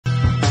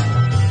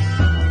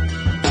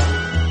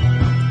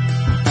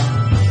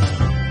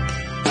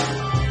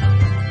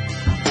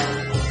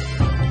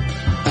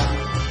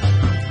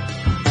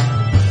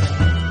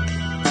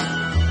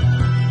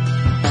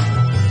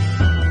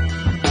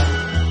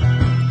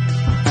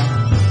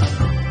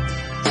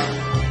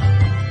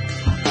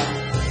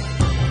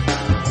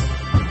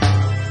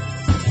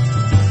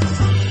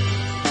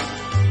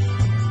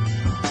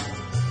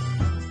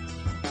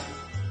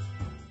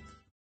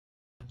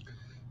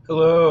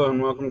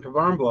welcome to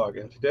Varn Blog,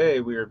 and today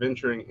we are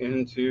venturing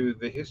into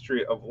the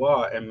history of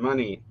law and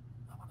money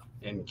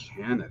in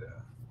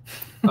Canada.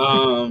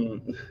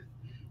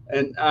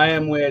 And I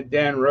am with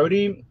Dan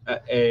Rodhe,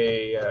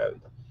 a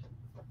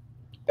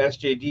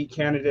SJD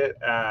candidate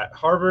at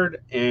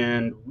Harvard,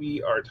 and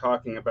we are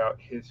talking about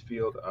his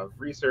field of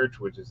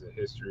research, which is the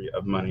history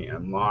of money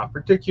and law,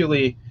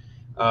 particularly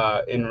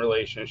in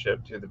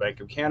relationship to the Bank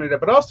of Canada,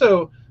 but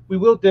also we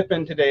will dip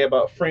in today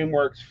about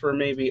frameworks for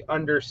maybe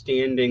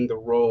understanding the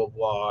role of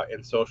law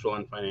in social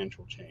and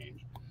financial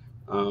change,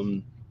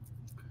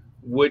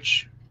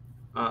 which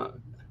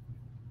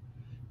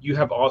you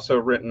have also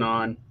written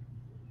on.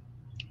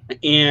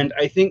 And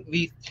I think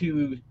these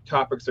two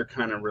topics are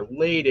kind of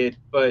related,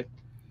 but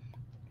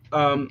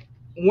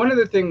one of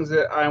the things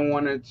that I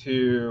wanted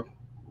to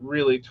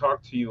really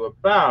talk to you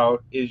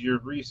about is your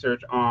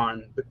research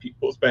on the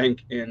People's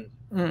Bank in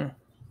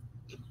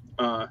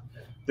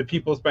the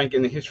People's Bank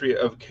in the history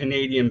of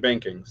Canadian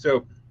banking.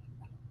 So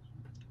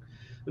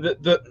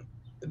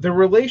the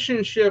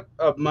relationship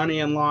of money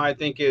and law, I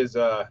think, is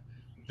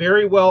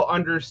very well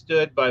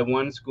understood by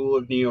one school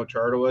of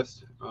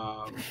neo-chartalists,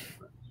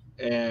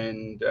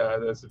 and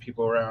those are the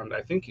people around,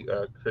 I think,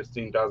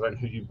 Christine Dazan,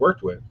 who you've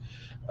worked with,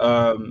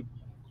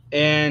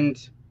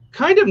 and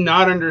kind of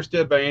not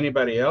understood by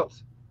anybody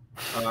else,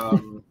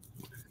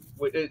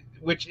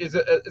 which is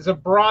a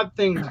broad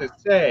thing to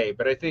say,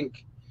 but I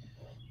think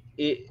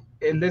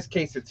in this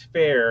case it's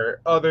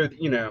fair.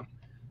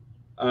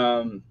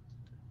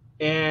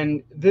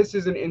 And this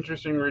is an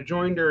interesting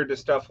rejoinder to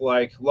stuff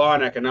like law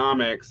and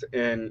economics,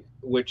 and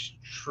which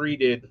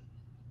treated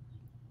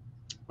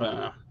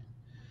the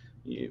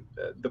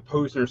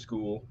Posner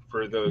School,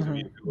 for those of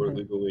you who are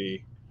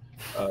legally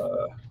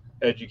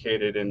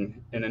educated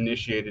and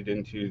initiated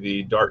into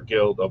the dark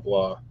guild of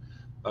law,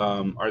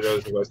 are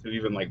those of us who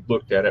even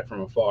looked at it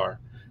from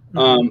afar.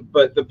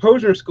 But the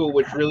Posner School,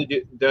 which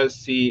really does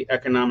see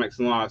economics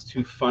and law as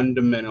two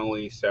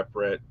fundamentally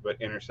separate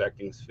but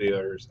intersecting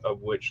spheres,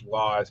 of which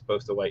law is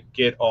supposed to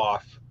get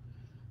off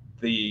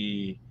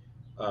the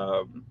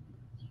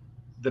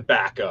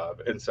back of,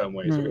 in some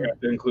ways. So we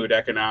have to include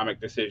economic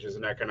decisions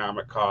and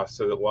economic costs,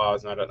 so that law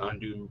is not an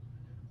undue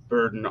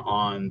burden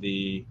on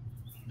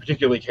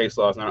particularly case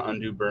law is not an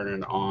undue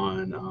burden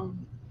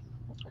on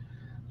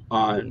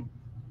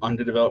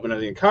the development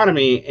of the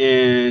economy.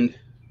 And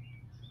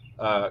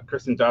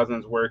Kristen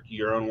Dawson's work,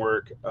 your own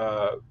work,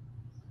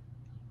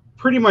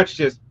 pretty much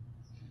just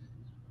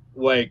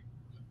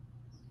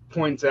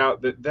points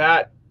out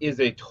that is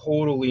a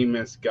totally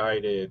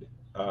misguided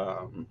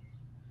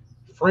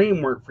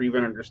framework for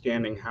even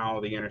understanding how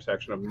the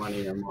intersection of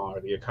money and law,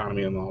 or the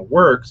economy and law,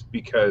 works,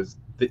 because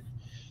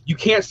you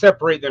can't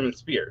separate them in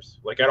spheres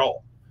at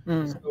all.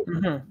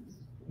 So,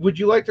 would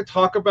you like to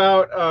talk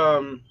about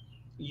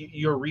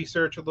your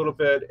research a little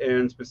bit,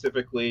 and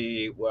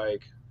specifically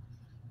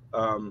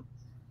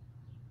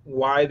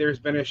why there's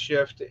been a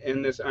shift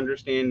in this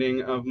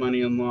understanding of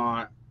money and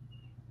law?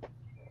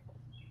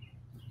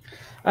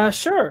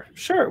 Sure.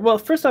 Well,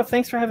 first off,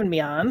 thanks for having me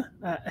on.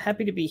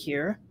 Happy to be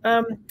here.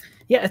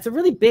 Yeah, it's a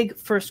really big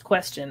first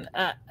question.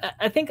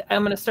 I think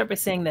I'm going to start by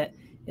saying that,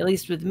 at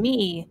least with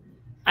me,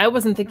 I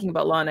wasn't thinking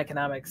about law and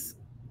economics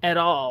at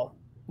all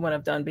when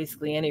I've done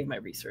basically any of my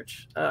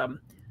research. I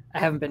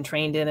haven't been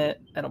trained in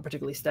it. I don't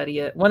particularly study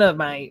it. One of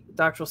my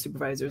doctoral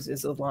supervisors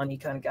is a law and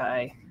econ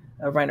guy,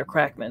 Reiner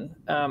Crackman.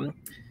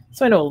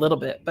 So I know a little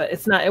bit, but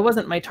it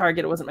wasn't my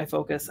target. It wasn't my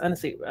focus.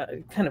 Honestly,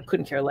 I kind of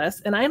couldn't care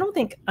less. And I don't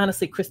think,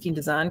 honestly, Christine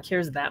Dazan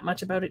cares that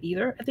much about it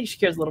either. I think she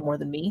cares a little more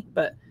than me,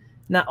 but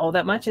not all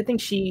that much. I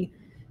think she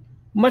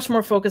much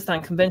more focused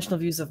on conventional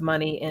views of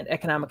money and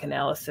economic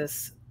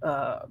analysis,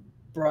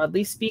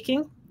 broadly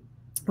speaking,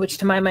 which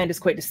to my mind is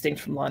quite distinct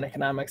from law and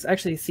economics. I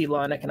actually see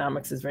law and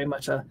economics as very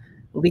much a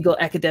legal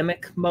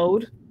academic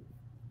mode.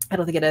 I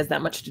don't think it has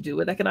that much to do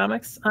with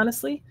economics,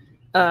 honestly.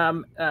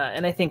 And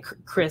I think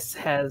Chris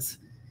has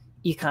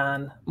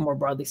econ, more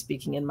broadly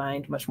speaking, in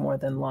mind, much more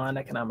than law and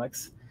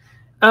economics.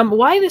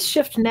 Why this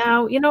shift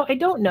now? I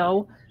don't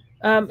know.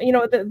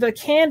 The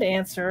canned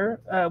answer,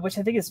 which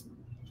I think is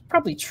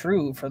probably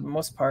true for the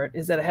most part,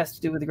 is that it has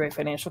to do with the Great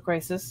Financial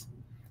Crisis.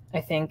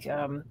 I think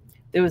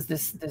there was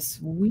this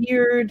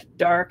weird,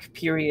 dark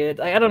period.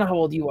 I don't know how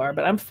old you are,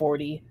 but I'm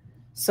 40.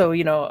 So,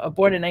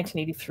 born in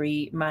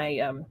 1983,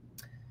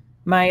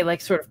 my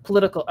sort of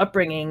political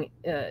upbringing,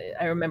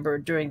 I remember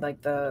during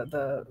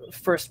the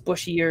first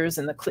Bush years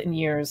and the Clinton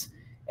years,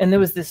 and there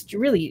was this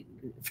really,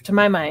 to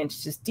my mind,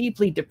 just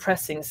deeply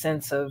depressing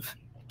sense of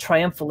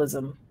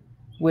triumphalism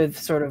with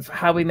sort of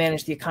how we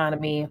manage the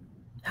economy,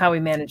 how we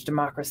manage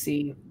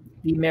democracy,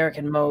 the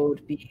American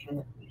mode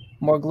being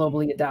more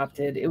globally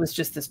adopted. It was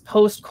just this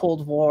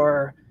post-Cold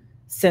War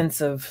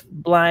sense of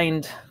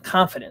blind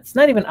confidence,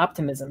 not even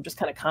optimism, just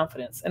kind of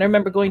confidence. And I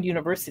remember going to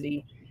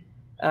university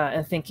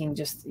and thinking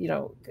just,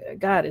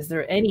 God, is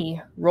there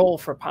any role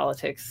for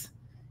politics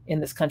in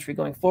this country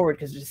going forward?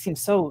 Because it just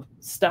seems so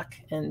stuck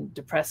and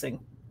depressing.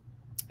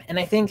 And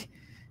I think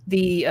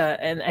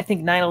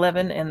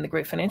 9/11 and the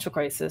Great Financial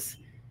Crisis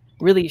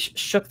really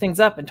shook things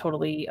up and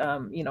totally,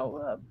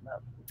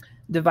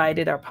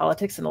 divided our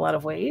politics in a lot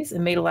of ways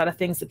and made a lot of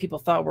things that people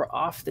thought were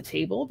off the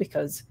table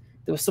because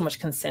there was so much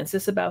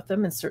consensus about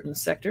them in certain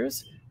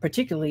sectors,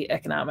 particularly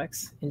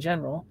economics in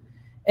general.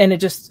 And it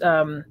just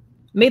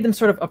made them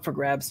sort of up for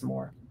grabs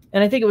more.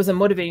 And I think it was a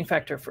motivating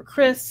factor for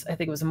Chris. I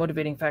think it was a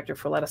motivating factor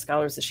for a lot of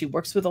scholars that she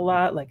works with a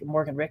lot, like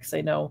Morgan Ricks, I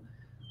know,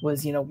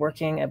 was,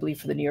 working, I believe,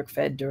 for the New York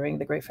Fed during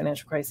the Great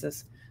Financial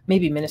Crisis,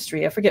 maybe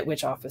Ministry. I forget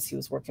which office he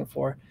was working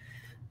for.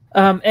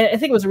 And I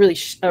think it was a really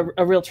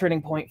a real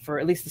turning point for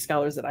at least the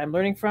scholars that I'm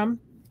learning from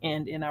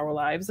and in our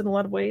lives in a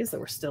lot of ways that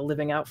we're still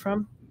living out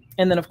from.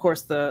 And then, of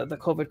course, the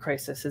COVID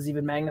crisis has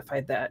even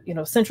magnified that.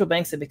 Central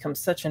banks have become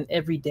such an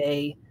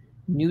everyday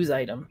news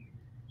item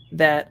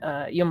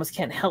that you almost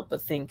can't help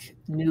but think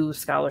new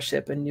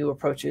scholarship and new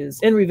approaches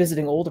and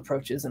revisiting old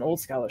approaches and old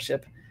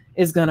scholarship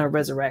is going to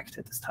resurrect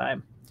at this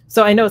time.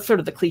 So I know it's sort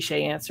of the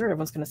cliche answer.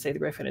 Everyone's going to say the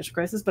Great Financial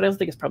Crisis, but I don't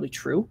think it's probably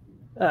true.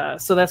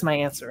 So that's my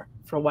answer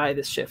for why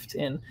this shift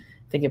in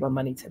thinking about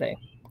money today.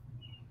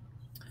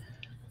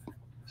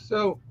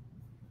 So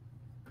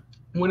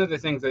one of the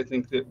things I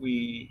think that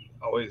we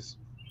always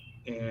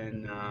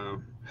in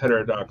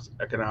heterodox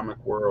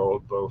economic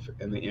world, both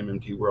in the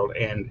MMT world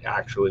and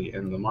actually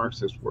in the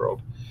Marxist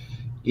world,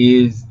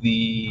 is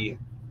the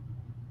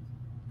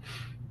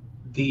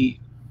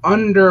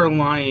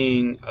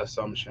underlying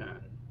assumption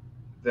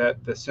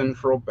that the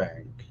central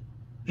bank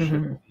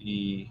should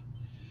be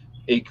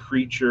a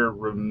creature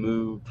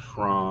removed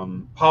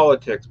from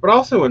politics, but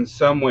also in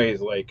some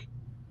ways like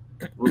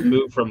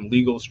removed from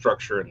legal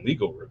structure and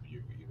legal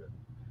review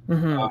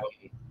even.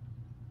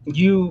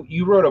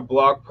 You wrote a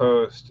blog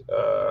post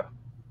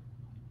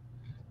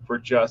for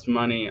Just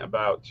Money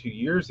about 2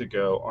 years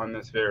ago on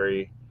this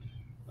very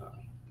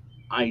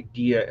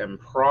idea and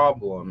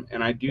problem,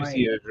 and I do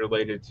see it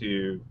related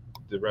to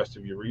the rest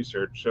of your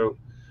research.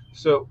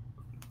 So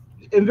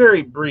in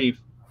very brief,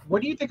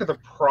 what do you think are the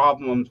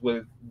problems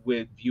with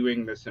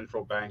viewing the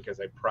central bank as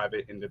a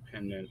private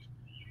independent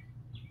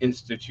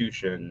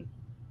institution,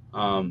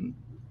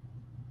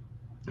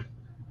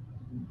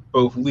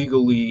 both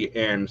legally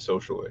and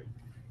socially?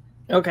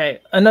 Okay,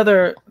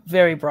 another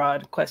very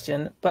broad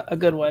question, but a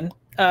good one.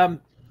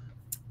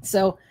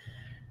 So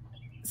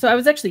I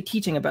was actually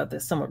teaching about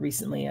this somewhat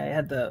recently. I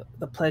had the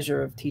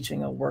pleasure of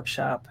teaching a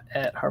workshop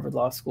at Harvard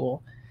Law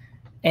School,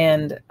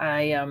 and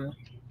I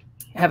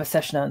have a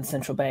session on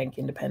central bank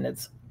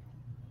independence.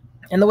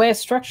 And the way I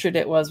structured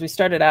it was we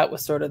started out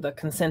with sort of the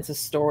consensus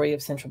story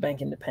of central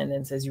bank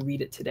independence as you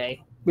read it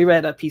today. We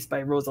read a piece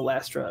by Rosa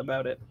Lastra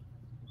about it.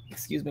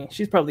 Excuse me.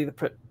 She's probably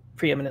the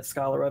preeminent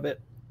scholar of it,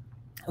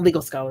 a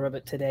legal scholar of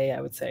it today, I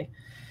would say.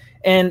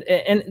 And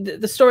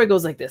the story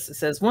goes like this. It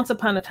says, once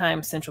upon a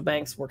time, central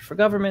banks worked for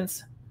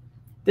governments.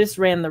 This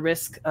ran the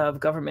risk of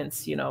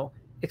governments,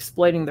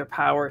 exploiting their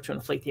power to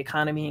inflate the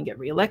economy and get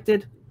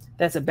reelected.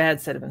 That's a bad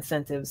set of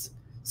incentives.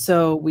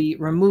 So we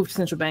removed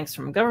central banks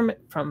from government,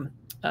 from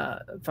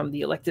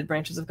the elected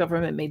branches of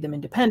government, made them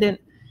independent,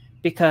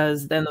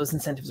 because then those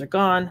incentives are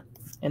gone.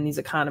 And these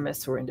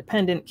economists who are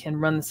independent can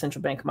run the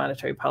central bank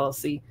monetary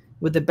policy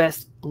with the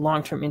best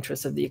long-term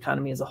interests of the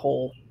economy as a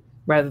whole,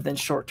 rather than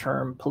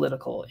short-term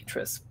political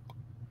interests.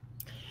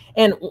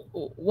 And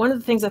one of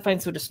the things I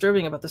find so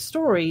disturbing about the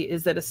story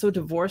is that it's so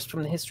divorced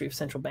from the history of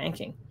central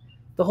banking.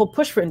 The whole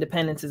push for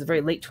independence is a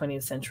very late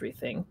 20th century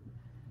thing.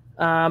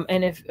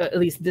 And if at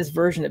least this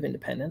version of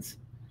independence.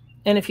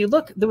 And if you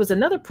look, there was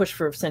another push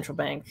for central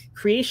bank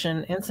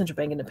creation and central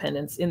bank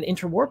independence in the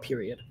interwar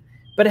period,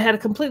 but it had a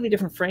completely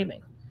different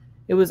framing.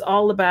 It was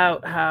all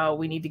about how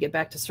we need to get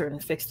back to certain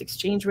fixed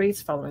exchange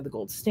rates following the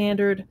gold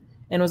standard.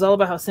 And it was all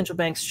about how central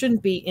banks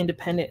shouldn't be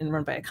independent and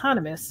run by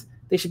economists.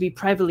 They should be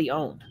privately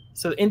owned.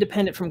 So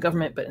independent from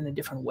government, but in a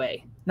different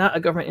way. Not a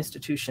government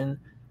institution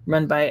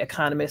run by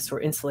economists who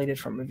are insulated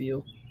from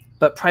review,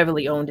 but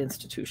privately owned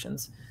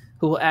institutions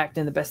who will act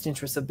in the best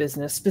interests of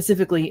business,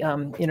 specifically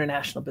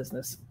international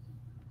business.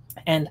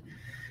 And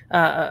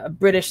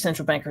British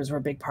central bankers were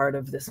a big part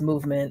of this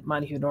movement.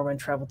 Montague Norman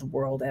traveled the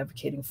world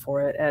advocating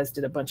for it, as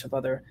did a bunch of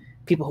other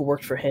people who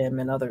worked for him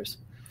and others.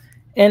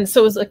 And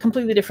so it was a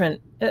completely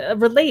different,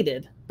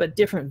 related, but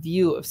different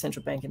view of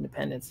central bank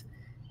independence.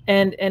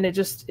 And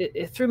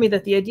it threw me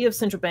that the idea of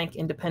central bank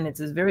independence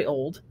is very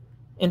old.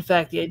 In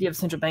fact, the idea of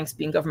central banks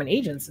being government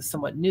agents is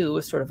somewhat new,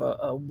 is sort of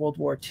a World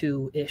War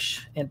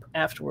II-ish and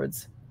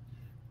afterwards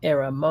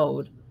era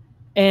mode.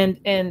 And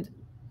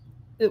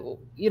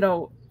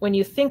when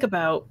you think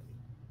about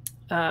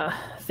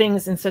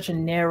things in such a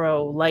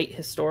narrow light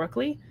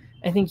historically,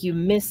 I think you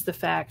miss the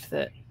fact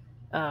that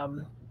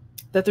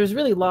that there's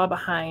really law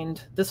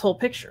behind this whole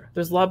picture.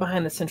 There's law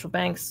behind the central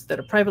banks that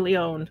are privately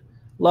owned,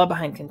 law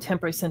behind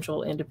contemporary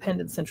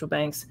independent central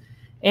banks,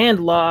 and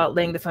law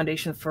laying the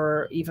foundation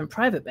for even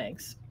private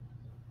banks.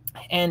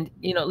 And,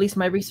 at least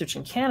my research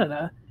in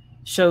Canada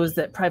shows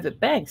that private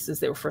banks,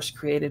 as they were first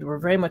created, were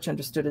very much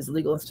understood as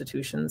legal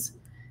institutions,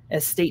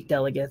 as state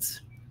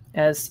delegates,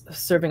 as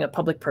serving a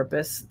public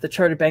purpose. The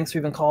chartered banks were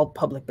even called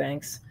public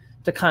banks,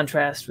 to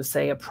contrast with,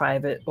 say, a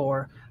private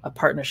or a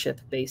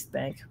partnership-based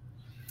bank.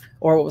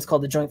 or what was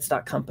called the joint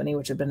stock company,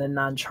 which had been a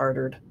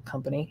non-chartered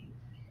company.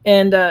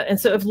 And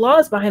so if law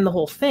is behind the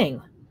whole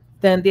thing,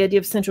 then the idea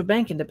of central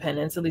bank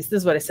independence, at least this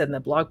is what I said in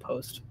that blog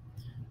post,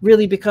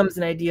 really becomes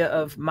an idea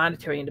of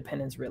monetary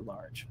independence writ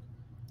large.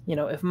 You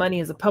know, if money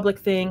is a public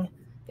thing,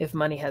 if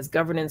money has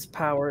governance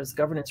powers,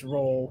 governance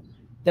role,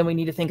 then we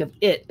need to think of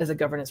it as a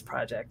governance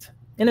project.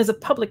 And as a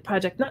public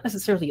project, not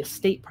necessarily a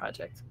state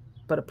project,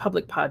 but a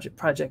public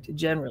project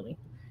generally.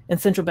 And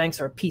central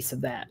banks are a piece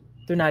of that.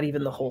 They're not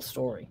even the whole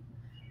story.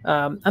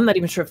 I'm not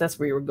even sure if that's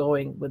where you were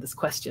going with this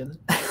question.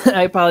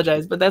 I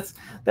apologize, but that's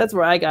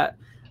where I got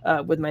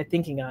with my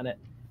thinking on it.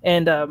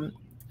 And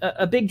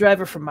a big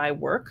driver for my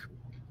work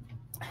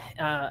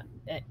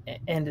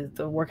and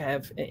the work I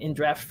have in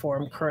draft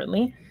form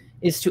currently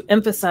is to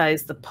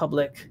emphasize the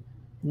public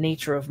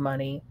nature of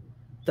money,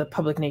 the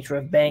public nature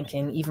of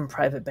banking, even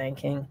private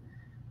banking,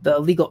 the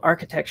legal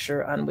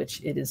architecture on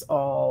which it is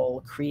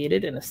all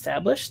created and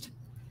established,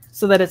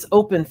 so that it's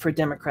open for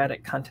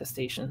democratic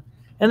contestation.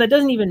 And that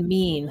doesn't even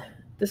mean,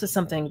 this is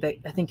something that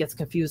I think gets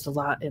confused a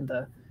lot in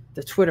the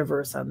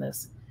Twitterverse on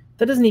this,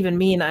 that doesn't even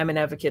mean I'm an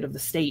advocate of the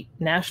state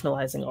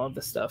nationalizing all of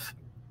this stuff.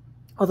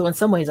 Although in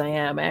some ways I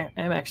am.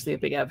 I'm actually a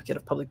big advocate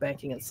of public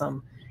banking in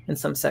some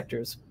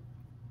sectors.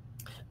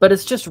 But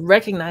it's just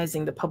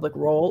recognizing the public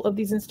role of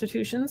these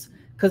institutions,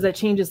 because that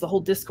changes the whole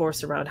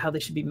discourse around how they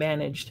should be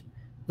managed,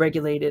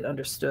 regulated,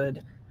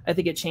 understood. I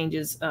think it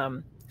changes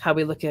how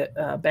we look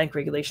at bank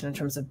regulation in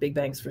terms of big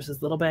banks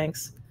versus little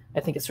banks. I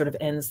think it sort of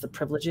ends the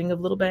privileging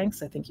of little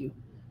banks. I think you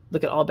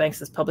look at all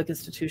banks as public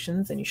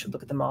institutions, and you should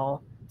look at them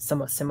all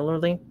somewhat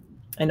similarly.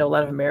 I know a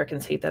lot of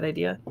Americans hate that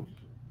idea.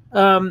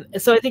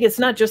 So I think it's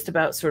not just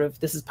about sort of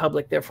this is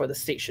public, therefore the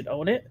state should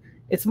own it.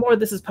 It's more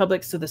this is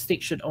public, so the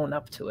state should own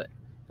up to it.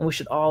 And we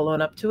should all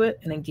own up to it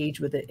and engage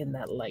with it in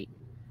that light.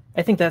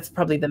 I think that's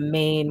probably the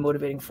main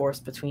motivating force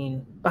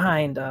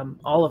behind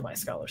all of my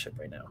scholarship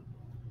right now.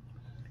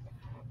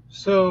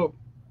 So,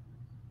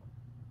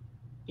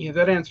 yeah,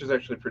 that answer is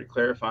actually pretty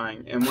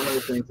clarifying. And one of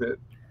the things that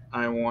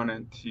I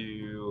wanted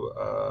to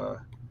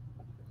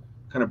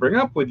kind of bring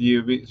up with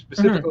you,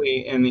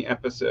 specifically in the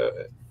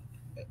episode,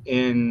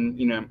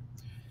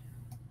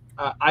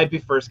 I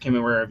first came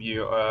aware of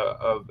you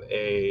of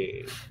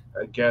a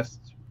guest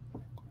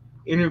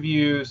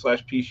interview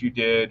 / piece you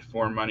did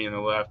for Money on the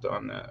Left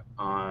on the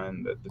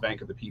Bank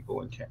of the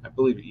People in I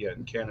believe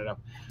in Canada.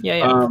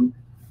 Yeah.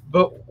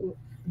 But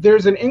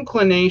there's an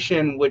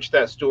inclination which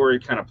that story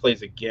kind of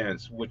plays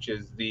against, which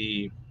is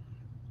the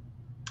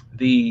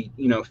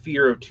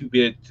fear of too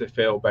big to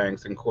fail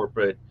banks and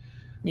corporate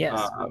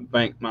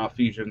bank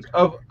malfeasance,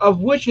 of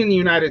which in the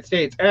United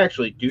States I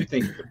actually do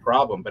think it's a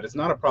problem, but it's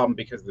not a problem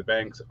because the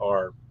banks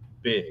are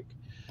big.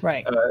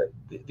 Right.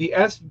 The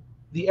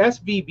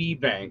SVB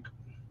Bank,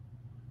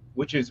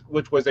 which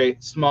was a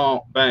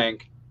small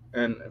bank,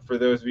 and for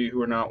those of you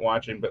who are not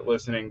watching but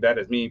listening, that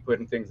is me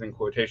putting things in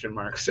quotation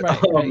marks.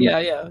 Right.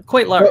 Yeah.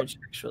 Quite large,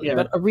 actually,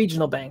 but a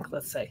regional bank,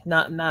 let's say,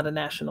 not a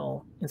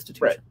national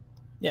institution. Right.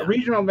 Yeah. A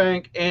regional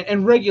bank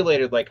and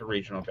regulated like a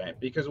regional bank,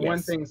 because one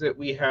thing that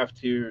we have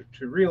to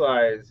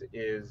realize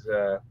is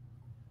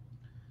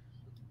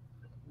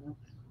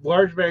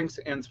large banks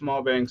and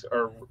small banks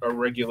are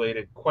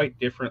regulated quite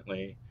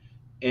differently,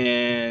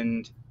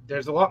 and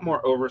there's a lot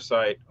more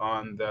oversight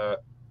on the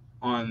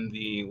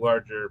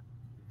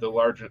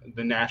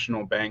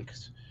national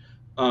banks,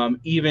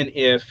 even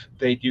if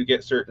they do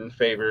get certain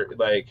favor,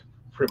 like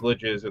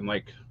privileges and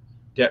like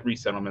debt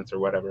resettlements or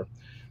whatever,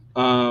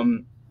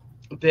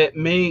 that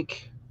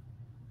make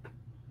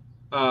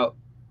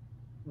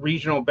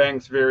regional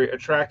banks very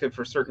attractive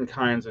for certain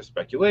kinds of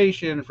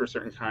speculation, for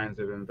certain kinds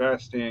of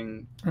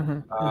investing,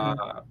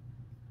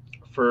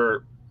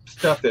 for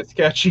stuff that's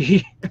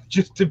sketchy,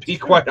 just to be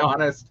quite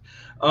honest.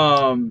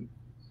 And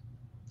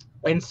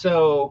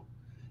so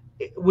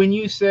when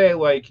you say,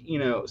 like,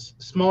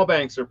 small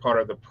banks are part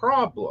of the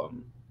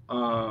problem,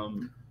 a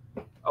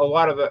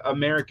lot of the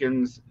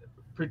Americans,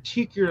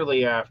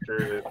 particularly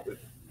after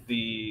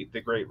the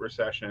Great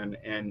Recession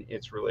and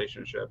its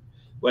relationship,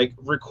 like,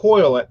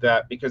 recoil at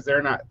that because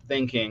they're not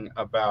thinking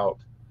about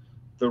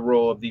the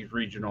role of these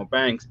regional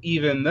banks,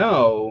 even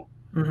though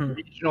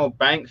regional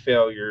bank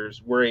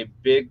failures were a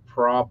big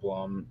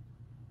problem.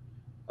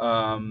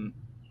 I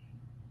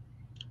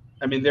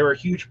mean, they were a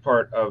huge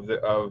part of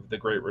the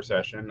Great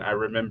Recession. I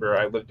remember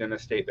I lived in a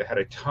state that had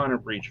a ton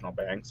of regional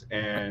banks,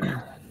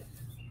 and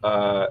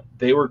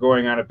they were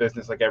going out of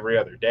business like every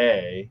other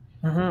day.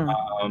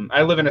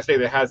 I live in a state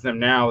that has them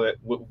now,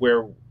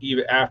 where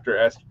even after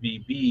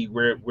SVB,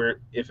 where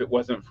if it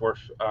wasn't for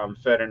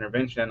Fed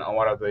intervention, a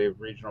lot of the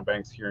regional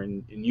banks here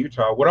in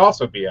Utah would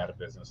also be out of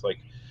business. Like,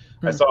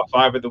 I saw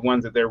 5 of the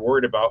ones that they're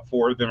worried about,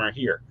 4 of them are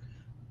here.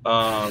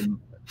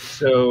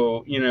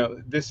 So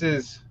this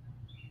is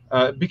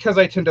because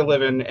I tend to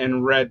live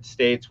in red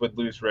states with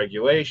loose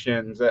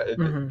regulations.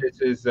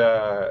 This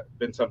has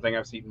been something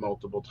I've seen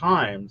multiple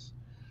times.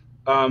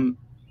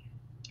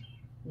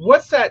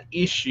 What's that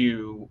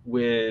issue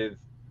with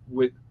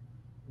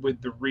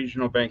the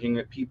regional banking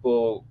that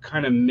people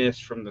kind of miss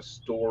from the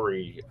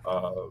story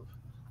of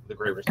the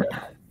Great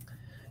Recession?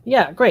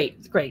 Yeah,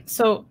 great.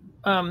 So,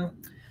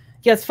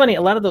 yeah, it's funny.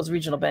 A lot of those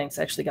regional banks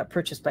actually got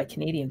purchased by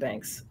Canadian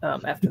banks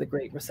after the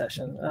Great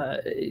Recession.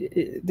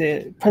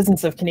 The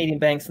presence of Canadian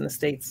banks in the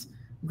States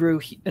grew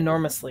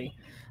enormously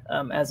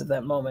as of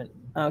that moment.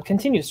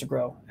 Continues to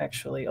grow,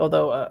 actually,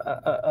 although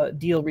a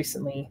deal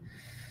recently,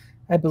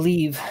 I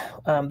believe,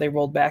 they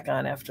rolled back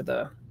on after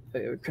the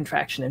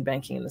contraction in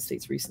banking in the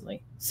States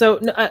recently. So,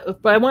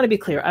 but I want to be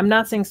clear. I'm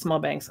not saying small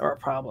banks are a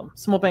problem.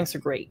 Small banks are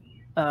great.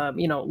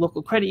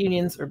 Local credit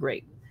unions are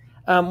great.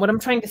 What I'm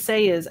trying to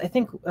say is, I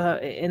think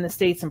in the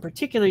States in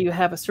particular, you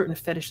have a certain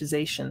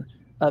fetishization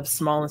of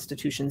small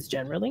institutions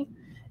generally.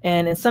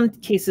 And in some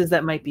cases,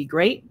 that might be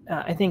great.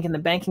 I think in the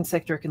banking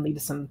sector, it can lead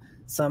to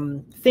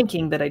some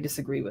thinking that I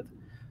disagree with.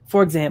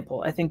 For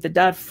example, I think the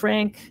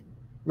Dodd-Frank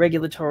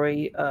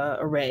regulatory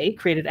array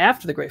created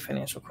after the Great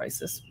Financial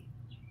Crisis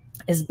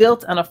is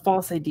built on a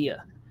false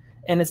idea.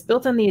 And it's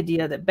built on the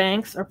idea that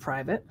banks are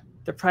private.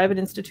 They're private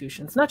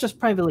institutions, not just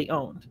privately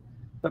owned,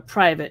 but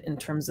private in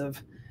terms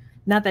of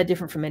not that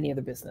different from any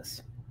other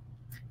business.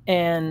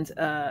 And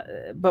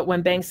but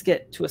when banks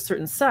get to a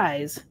certain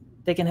size,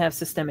 they can have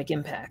systemic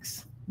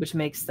impacts, which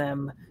makes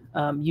them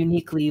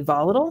uniquely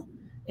volatile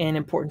and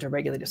important to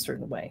regulate a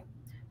certain way.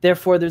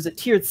 Therefore, there's a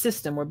tiered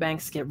system where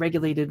banks get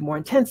regulated more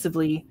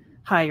intensively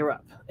higher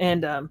up.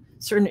 And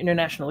certain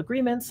international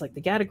agreements, like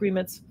the GATT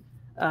agreements,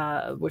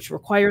 which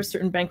require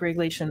certain bank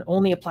regulation,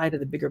 only apply to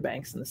the bigger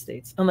banks in the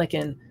States, unlike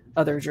in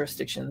other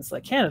jurisdictions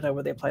like Canada,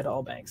 where they apply to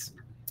all banks.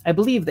 I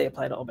believe they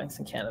apply to all banks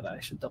in Canada. I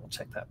should double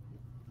check that.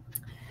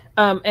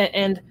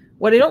 And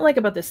what I don't like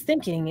about this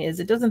thinking is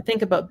it doesn't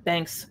think about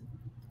banks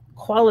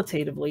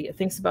qualitatively. It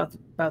thinks about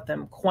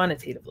them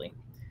quantitatively.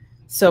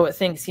 So it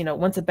thinks,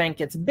 once a bank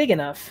gets big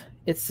enough,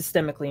 it's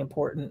systemically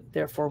important.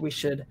 Therefore, we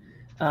should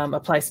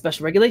apply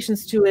special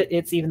regulations to it.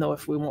 It's, even though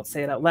if we won't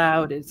say it out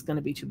loud, it's going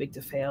to be too big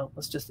to fail.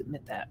 Let's just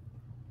admit that.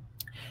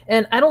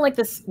 And I don't like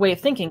this way of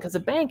thinking, because a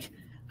bank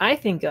I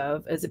think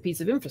of as a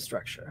piece of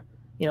infrastructure.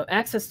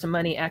 Access to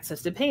money,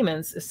 access to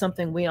payments is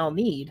something we all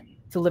need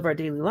to live our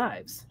daily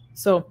lives.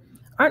 So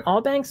aren't all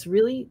banks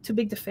really too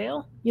big to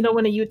fail?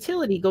 When a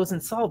utility goes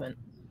insolvent,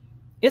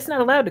 it's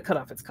not allowed to cut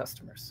off its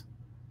customers,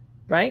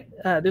 right?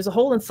 There's a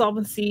whole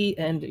insolvency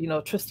and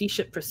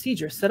trusteeship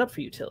procedure set up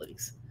for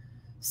utilities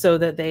so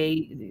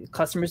that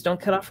customers don't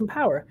cut off from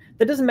power.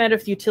 That doesn't matter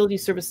if the utility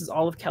services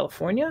all of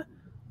California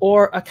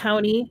or a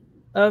county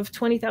of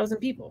 20,000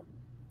 people.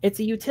 It's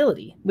a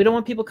utility. We don't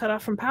want people cut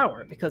off from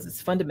power because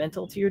it's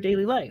fundamental to your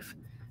daily life.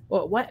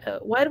 Well,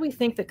 why do we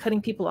think that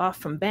cutting people off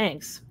from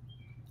banks?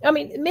 I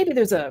mean, maybe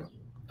there's a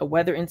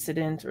weather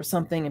incident or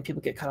something and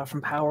people get cut off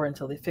from power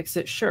until they fix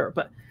it, sure.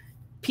 But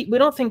we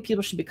don't think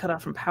people should be cut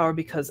off from power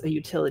because a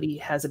utility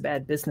has a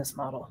bad business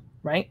model,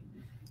 right?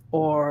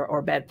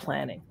 Or bad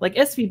planning. Like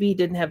SVB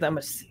didn't have that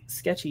much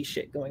sketchy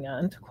shit going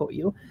on, to quote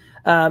you.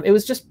 It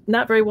was just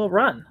not very well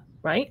run,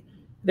 right?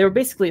 They were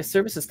basically a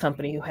services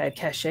company who had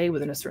cachet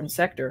within a certain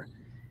sector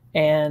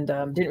and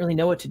didn't really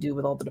know what to do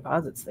with all the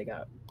deposits they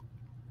got.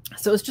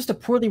 So it's just a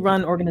poorly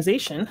run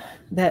organization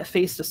that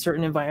faced a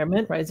certain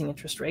environment, rising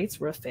interest rates,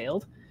 where it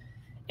failed.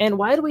 And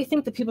why do we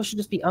think that people should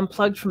just be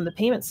unplugged from the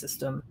payment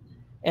system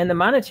and the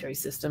monetary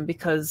system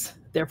because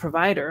their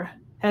provider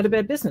had a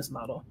bad business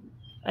model?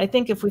 I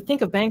think if we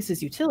think of banks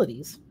as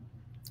utilities,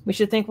 we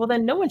should think, well,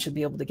 then no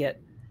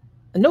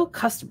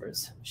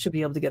customers should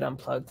be able to get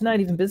unplugged,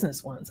 not even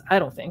business ones, I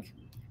don't think.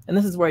 And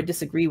this is where I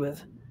disagree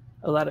with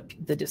a lot of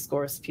the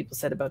discourse people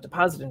said about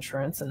deposit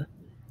insurance and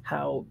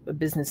how a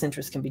business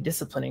interest can be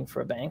disciplining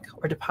for a bank,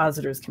 or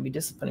depositors can be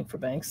disciplining for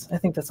banks. I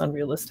think that's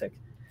unrealistic.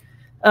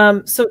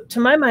 So to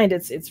my mind,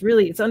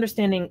 it's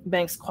understanding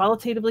banks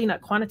qualitatively,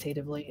 not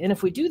quantitatively. And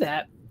if we do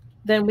that,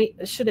 then we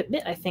should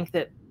admit, I think,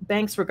 that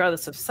banks,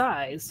 regardless of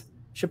size,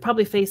 should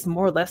probably face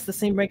more or less the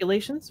same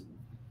regulations.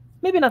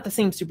 Maybe not the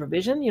same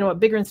supervision. A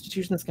bigger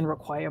institutions can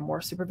require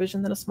more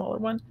supervision than a smaller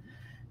one,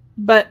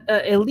 but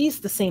at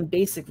least the same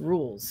basic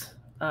rules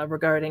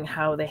regarding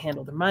how they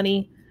handle their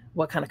money,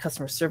 what kind of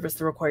customer service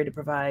they're required to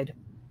provide,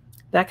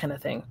 that kind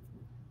of thing.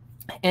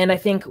 And I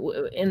think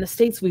in the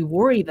States, we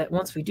worry that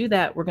once we do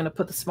that, we're going to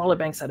put the smaller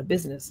banks out of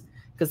business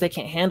because they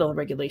can't handle the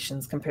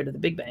regulations compared to the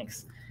big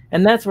banks.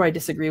 And that's where I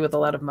disagree with a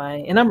lot of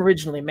and I'm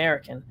originally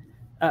American,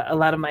 a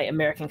lot of my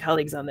American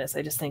colleagues on this.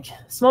 I just think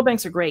small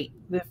banks are great.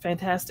 They're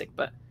fantastic.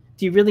 But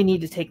do you really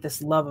need to take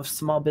this love of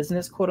small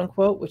business, quote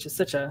unquote, which is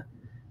such a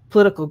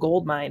political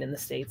gold mine in the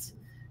States,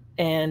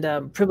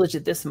 and privilege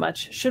it this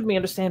much? Should we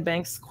understand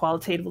banks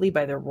qualitatively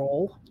by their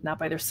role, not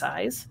by their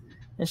size?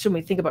 And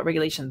shouldn't we think about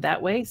regulation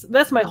that way? So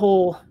that's my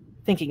whole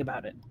thinking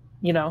about it.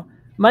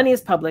 Money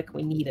is public.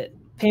 We need it.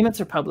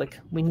 Payments are public.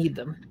 We need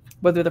them,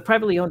 whether they're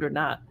privately owned or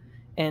not.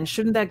 And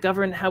shouldn't that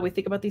govern how we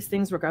think about these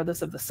things,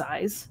 regardless of the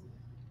size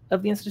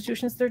of the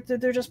institutions?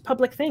 They're just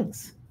public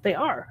things. They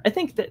are. I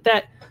think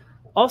that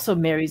also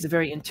marries a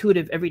very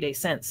intuitive, everyday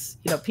sense.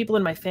 People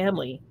in my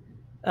family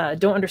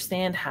don't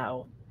understand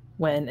how,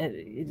 when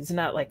it's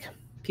not like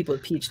people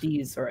with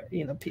PhDs or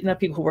not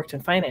people who worked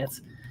in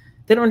finance,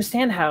 They don't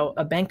understand how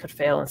a bank could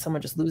fail and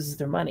someone just loses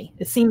their money.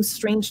 It seems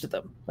strange to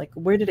them. Like,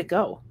 where did it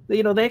go?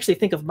 You know, they actually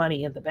think of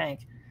money in the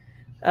bank.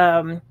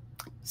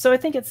 So I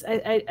think it's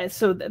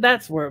so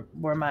that's where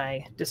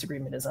my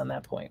disagreement is on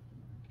that point.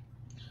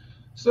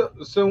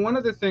 So one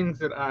of the things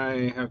that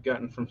I have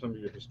gotten from some of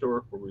your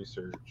historical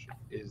research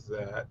is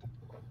that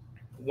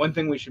one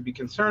thing we should be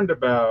concerned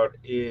about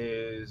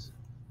is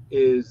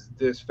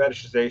this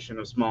fetishization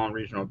of small and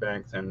regional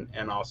banks,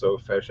 and also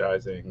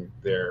fetishizing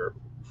their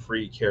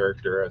free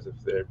character as if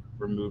they're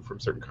removed from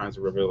certain kinds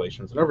of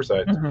regulations and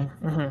oversights.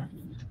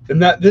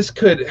 And that this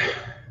could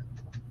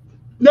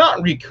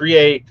not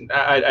recreate,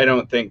 I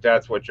don't think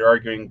that's what you're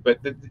arguing, but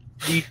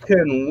we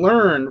can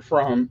learn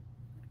from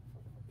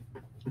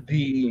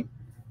the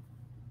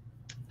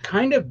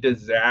kind of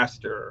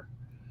disaster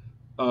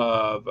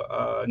of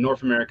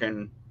North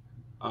American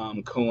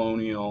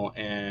colonial,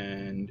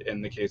 and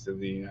in the case of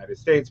the United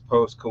States,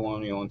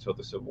 post-colonial until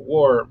the Civil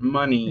War,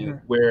 money,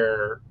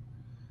 where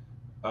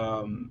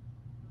to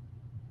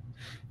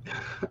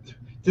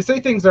say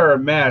things are a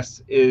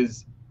mess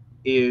is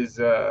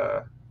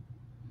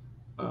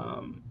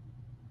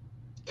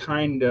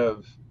kind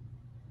of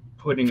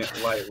putting it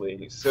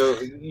lightly. So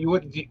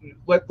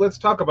let's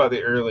talk about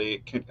the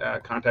early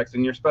context,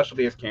 and your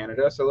specialty is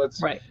Canada. So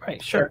let's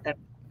sure.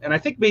 And I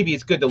think maybe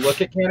it's good to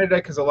look at Canada,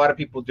 because a lot of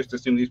people just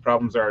assume these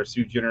problems are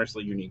sui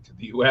generously unique to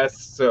the U.S.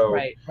 So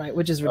right,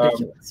 which is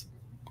ridiculous.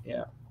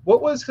 Yeah.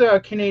 What was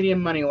Canadian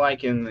money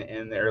like in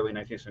the early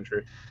 19th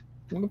century?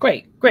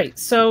 Great.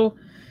 So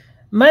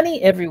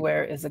money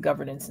everywhere is a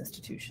governance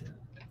institution.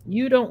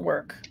 You don't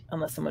work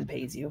unless someone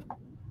pays you,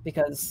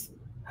 because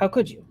how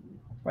could you,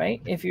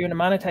 right? If you're in a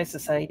monetized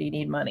society, you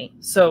need money.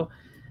 So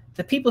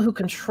the people who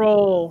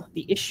control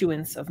the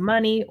issuance of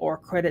money or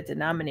credit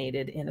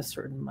denominated in a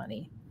certain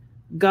money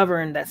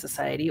govern that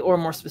society, or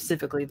more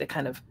specifically, they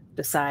kind of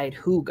decide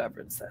who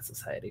governs that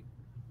society.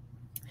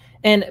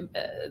 And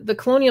the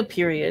colonial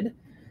period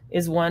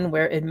is one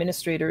where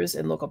administrators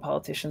and local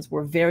politicians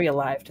were very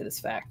alive to this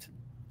fact.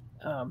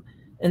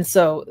 And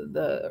so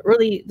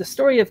the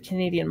story of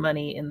Canadian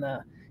money in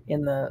the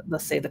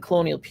let's say the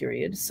colonial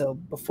period, so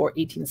before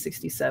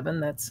 1867,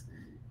 that's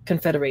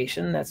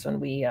Confederation, that's when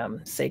we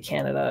say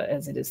Canada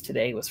as it is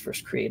today was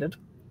first created,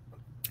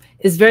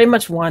 is very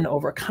much won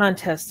over a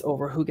contest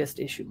over who gets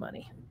to issue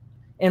money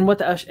and what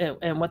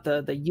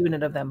the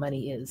unit of that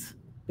money is,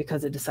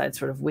 because it decides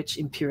sort of which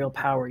imperial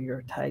power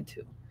you're tied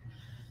to.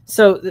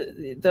 So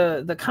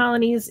the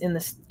colonies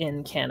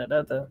in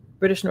Canada, the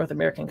British North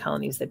American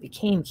colonies that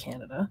became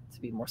Canada, to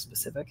be more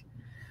specific,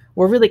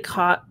 were really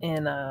caught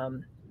in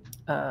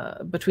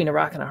between a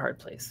rock and a hard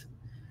place.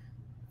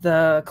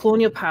 The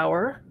colonial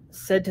power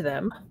said to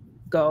them,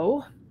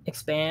 go,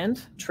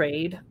 expand,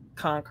 trade,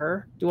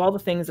 conquer, do all the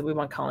things that we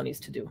want colonies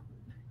to do,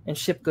 and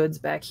ship goods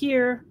back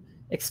here,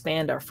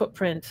 expand our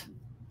footprint,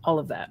 all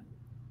of that.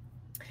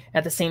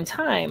 At the same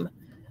time,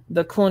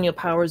 the colonial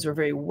powers were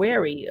very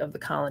wary of the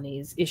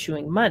colonies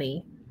issuing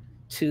money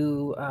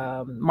to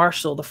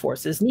marshal the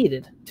forces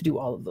needed to do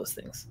all of those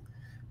things,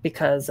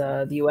 because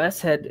the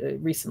US had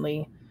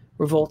recently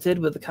revolted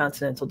with the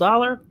continental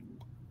dollar.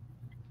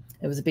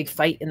 There was a big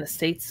fight in the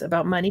States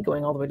about money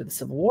going all the way to the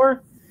Civil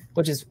War,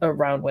 which is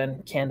around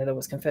when Canada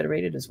was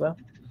confederated as well.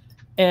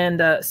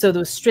 And so there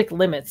was strict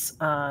limits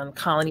on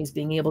colonies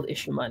being able to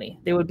issue money.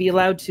 They would be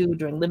allowed to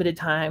during limited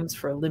times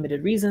for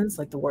limited reasons,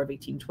 like the War of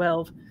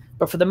 1812.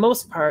 But for the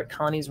most part,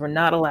 colonies were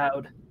not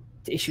allowed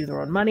to issue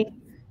their own money.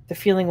 The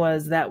feeling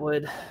was that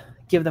would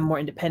give them more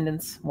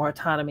independence, more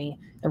autonomy,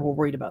 and we're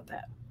worried about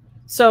that.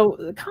 So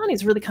the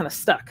colonies really kind of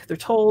stuck. They're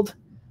told,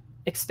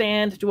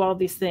 expand, do all of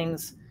these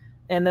things,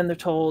 and then they're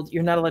told,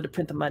 you're not allowed to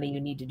print the money,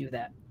 you need to do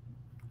that.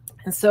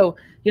 And so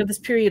you have this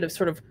period of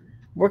sort of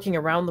working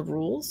around the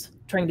rules,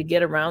 trying to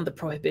get around the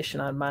prohibition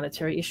on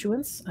monetary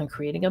issuance, on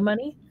creating of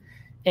money,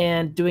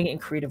 and doing it in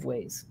creative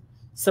ways.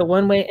 So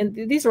one way, and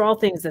these are all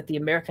things that the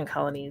American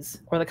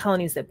colonies, or the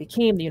colonies that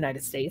became the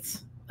United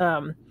States,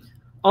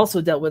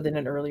 also dealt with in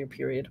an earlier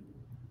period.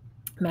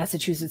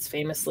 Massachusetts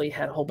famously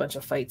had a whole bunch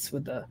of fights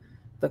with the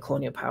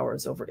colonial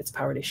powers over its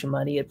power to issue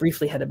money. It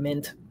briefly had a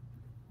mint.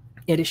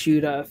 It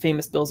issued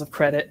famous bills of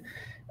credit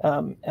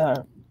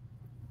that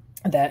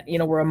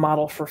were a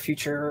model for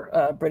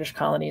future British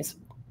colonies.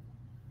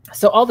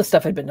 So all this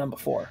stuff had been done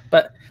before.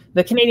 But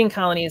the Canadian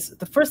colonies,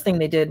 the first thing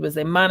they did was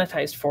they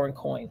monetized foreign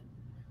coin.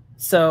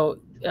 So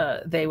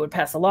they would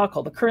pass a law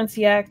called the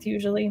Currency Act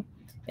usually,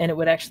 and it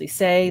would actually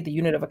say the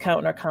unit of account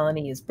in our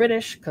colony is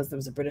British, because there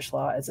was a British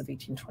law as of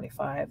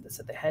 1825 that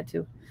said they had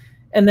to.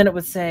 And then it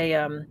would say,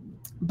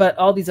 but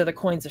all these other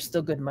coins are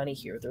still good money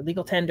here. They're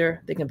legal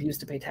tender. They can be used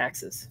to pay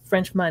taxes.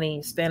 French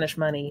money, Spanish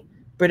money,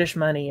 British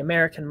money,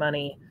 American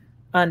money,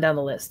 on down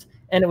the list.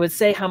 And it would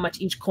say how much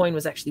each coin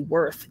was actually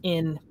worth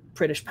in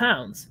British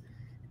pounds.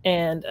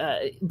 And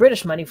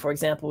British money, for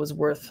example, was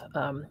worth,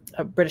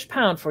 a British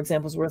pound, for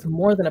example, was worth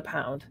more than a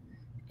pound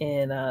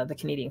in the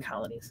Canadian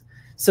colonies.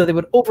 So they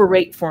would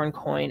overrate foreign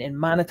coin and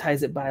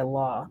monetize it by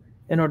law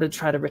in order to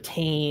try to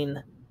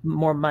retain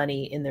more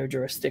money in their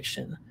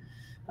jurisdiction,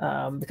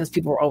 because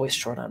people were always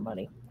short on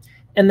money.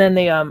 And then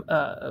they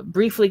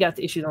briefly got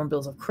to issue their own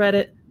bills of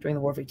credit during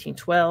the War of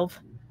 1812,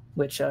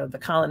 which the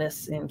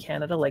colonists in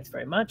Canada liked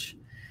very much.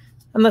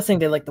 I'm not saying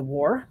they liked the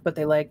war, but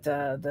they liked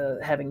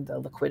having the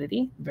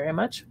liquidity very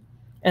much.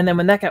 And then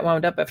when that got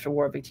wound up after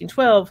War of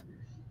 1812,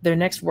 their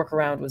next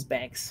workaround was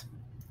banks.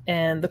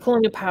 And the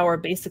colonial power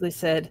basically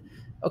said,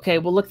 okay,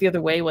 we'll look the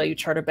other way while you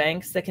charter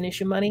banks that can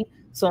issue money,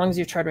 so long as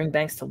you're chartering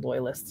banks to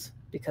loyalists,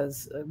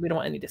 because we don't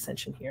want any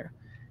dissension here.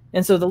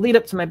 And so the lead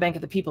up to my Bank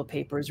of the People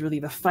paper is really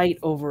the fight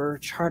over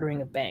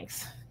chartering of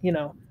banks. You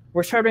know,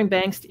 we're chartering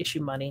banks to issue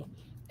money.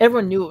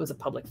 Everyone knew it was a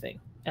public thing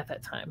at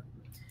that time,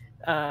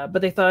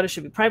 but they thought it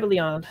should be privately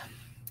owned,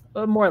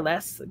 more or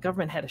less. The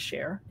government had a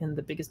share in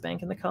the biggest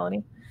bank in the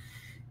colony,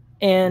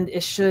 and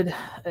it should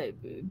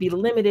be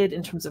limited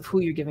in terms of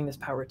who you're giving this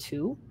power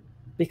to,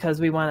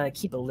 because we want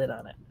to keep a lid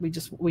on it.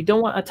 We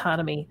don't want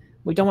autonomy.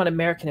 We don't want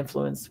American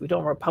influence. We don't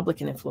want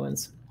Republican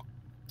influence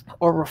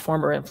or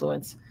reformer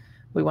influence.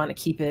 We want to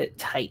keep it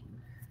tight.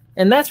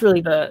 And that's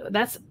really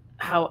that's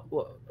how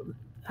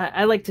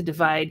I like to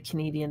divide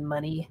Canadian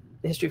money,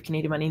 the history of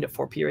Canadian money, into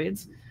 4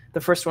 periods. The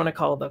first one I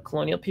call the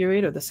colonial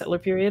period, or the settler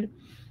period.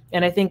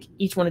 And I think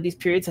each one of these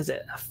periods has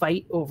a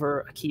fight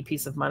over a key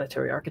piece of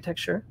monetary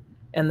architecture.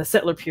 And the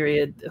settler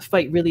period, the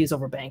fight really is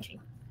over banking.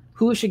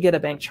 Who should get a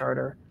bank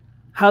charter?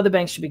 How the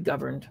banks should be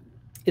governed?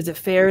 Is it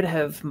fair to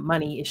have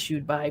money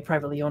issued by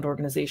privately owned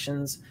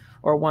organizations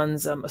or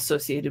ones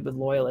associated with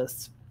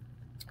loyalists,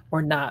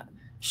 or not?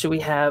 Should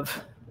we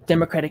have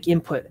democratic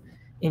input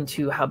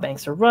into how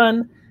banks are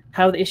run,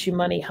 how they issue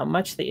money, how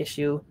much they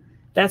issue?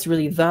 That's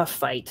really the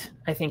fight,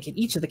 I think, in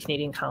each of the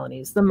Canadian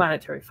colonies, the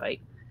monetary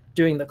fight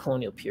during the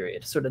colonial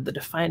period, sort of the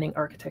defining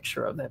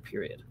architecture of that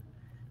period.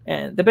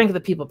 And the Bank of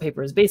the People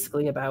paper is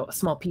basically about a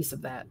small piece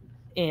of that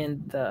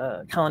in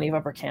the colony of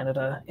Upper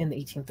Canada in the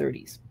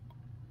 1830s.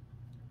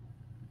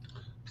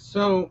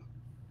 So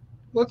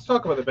let's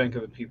talk about the Bank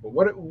of the People.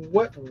 What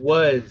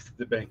was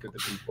the Bank of the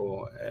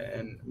People,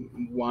 and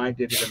why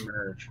did it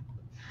emerge?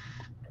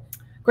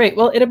 Great.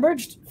 Well, it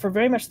emerged for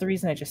very much the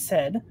reason I just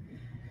said.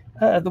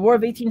 The War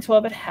of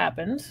 1812 had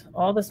happened.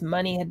 All this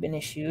money had been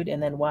issued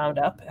and then wound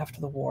up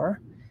after the war.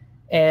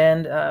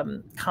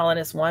 And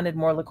colonists wanted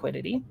more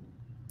liquidity.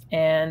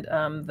 And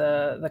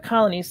the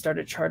colonies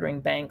started chartering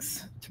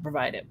banks to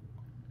provide it.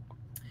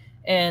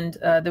 And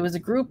there was a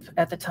group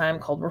at the time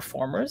called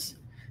reformers.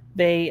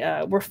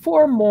 They were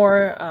for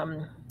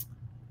more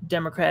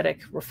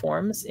democratic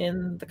reforms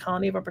in the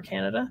colony of Upper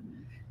Canada.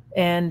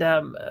 And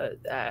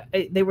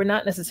they were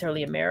not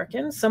necessarily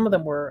American. Some of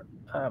them were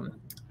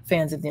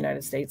fans of the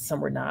United States,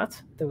 some were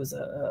not. There was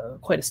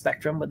quite a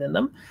spectrum within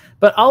them.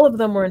 But all of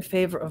them were in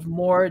favor of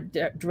more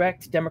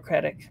direct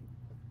democratic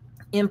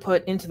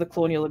input into the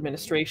colonial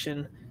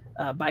administration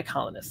by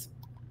colonists.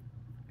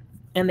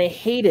 And they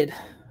hated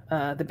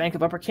the Bank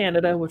of Upper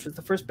Canada, which was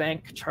the first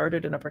bank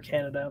chartered in Upper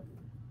Canada,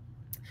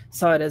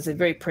 saw it as a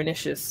very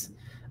pernicious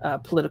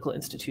political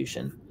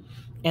institution.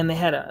 And they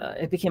had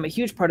it became a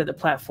huge part of the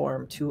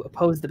platform to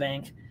oppose the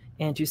bank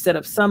and to set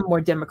up some more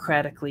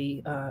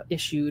democratically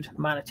issued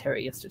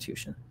monetary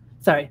institution.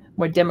 Sorry,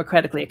 more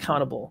democratically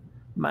accountable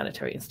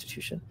monetary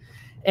institution.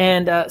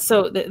 And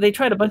so they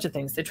tried a bunch of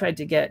things. They tried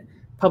to get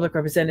public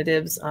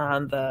representatives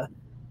on the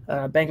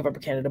Bank of Upper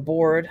Canada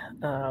board,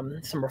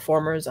 some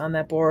reformers on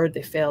that board.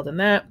 They failed in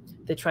that.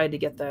 They tried to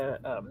get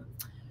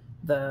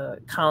the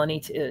colony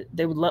to,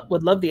 they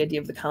would love the idea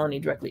of the colony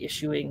directly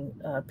issuing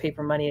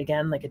paper money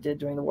again, like it did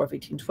during the War of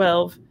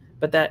 1812,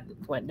 but that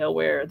went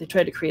nowhere. They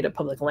tried to create a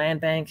public land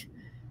bank.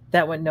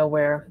 That went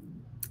nowhere.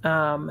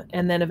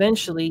 And then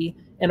eventually,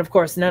 and of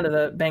course, none of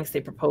the banks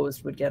they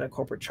proposed would get a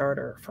corporate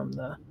charter from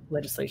the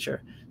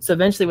legislature. So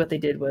eventually what they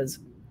did was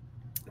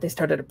they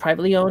started a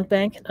privately owned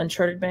bank, an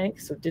unchartered bank,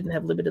 so it didn't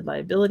have limited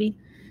liability.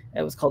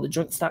 It was called a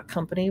joint stock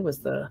company, was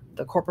the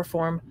corporate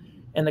form,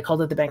 and they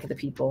called it the Bank of the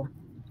People,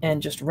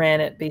 and just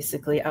ran it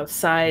basically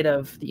outside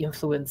of the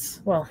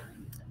influence, well,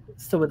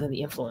 still within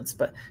the influence,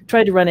 but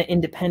tried to run it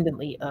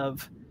independently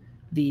of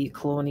the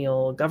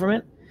colonial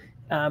government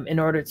in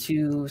order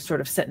to sort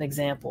of set an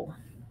example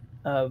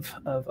of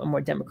a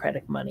more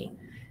democratic money.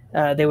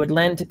 They would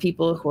lend to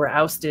people who were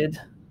ousted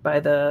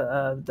by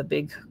the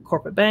big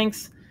corporate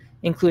banks,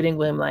 including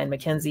William Lyon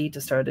Mackenzie,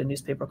 to start a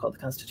newspaper called The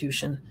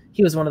Constitution.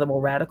 He was one of the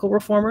more radical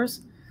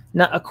reformers,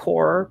 not a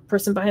core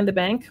person behind the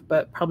bank,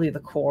 but probably the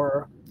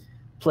core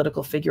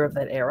political figure of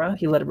that era.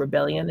 He led a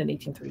rebellion in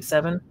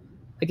 1837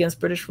 against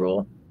British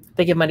rule.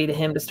 They give money to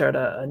him to start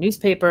a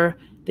newspaper.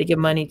 They give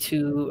money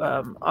to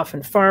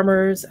often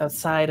farmers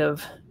outside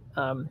of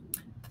the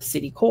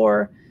city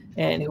core,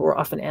 and who were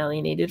often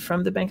alienated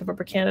from the Bank of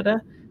Upper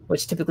Canada,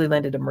 which typically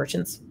lended to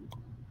merchants.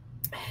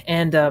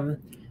 And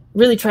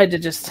really tried to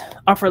just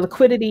offer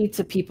liquidity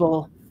to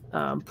people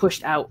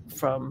pushed out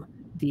from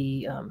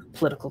the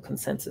political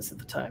consensus at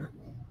the time.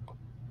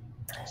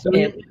 So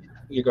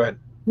you go ahead.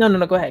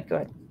 No, go ahead. Go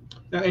ahead.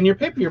 Now, in your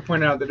paper, you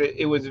pointed out that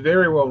it was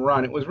very well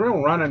run. It was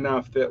well run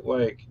enough that,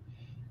 like,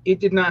 it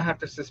did not have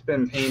to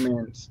suspend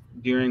payments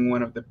during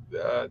one of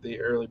the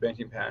early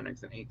banking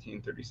panics in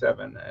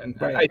 1837.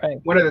 And Right, right.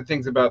 one of the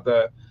things about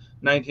the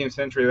 19th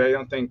century that I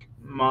don't think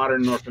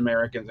modern North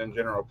Americans in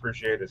general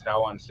appreciate is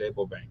how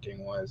unstable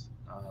banking was.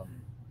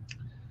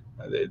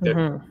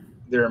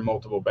 There are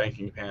multiple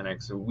banking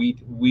panics, so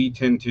we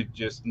tend to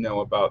just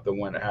know about the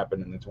one that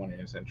happened in the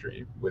 20th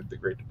century with the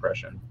Great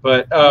Depression.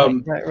 But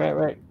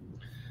right.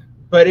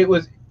 But it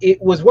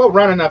was well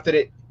run enough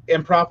that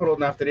and profitable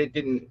enough that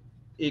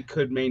it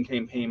could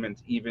maintain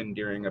payments even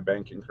during a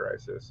banking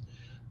crisis.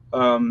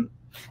 And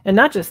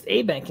not just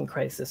a banking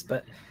crisis,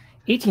 but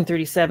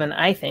 1837,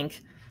 I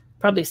think,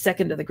 probably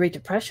second to the Great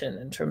Depression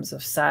in terms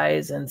of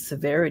size and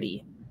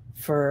severity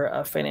for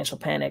a financial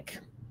panic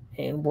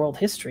in world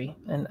history.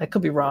 And I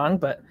could be wrong,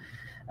 but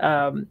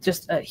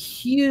just a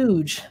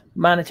huge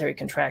monetary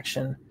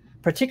contraction,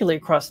 particularly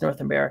across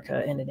North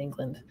America and in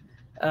England.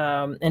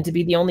 And to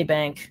be the only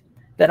bank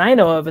that I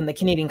know of in the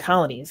Canadian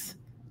colonies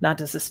not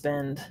to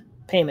suspend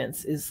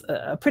payments is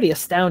a pretty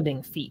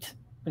astounding feat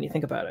when you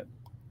think about it.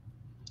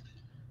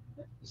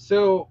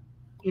 So,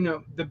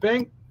 the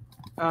bank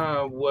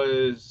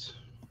was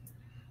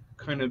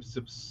kind of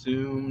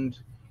subsumed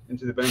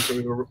into the Bank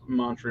of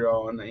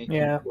Montreal in the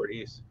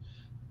 1840s.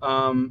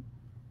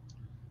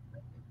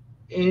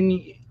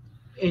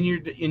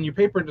 In your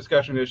paper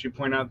discussion, as you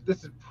point out,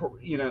 this is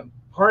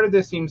part of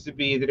this seems to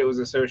be that it was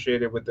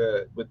associated with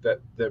the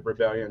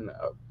rebellion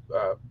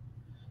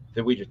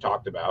that we just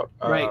talked about.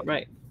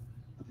 Right.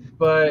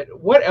 But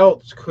what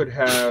else could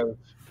have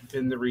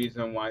been the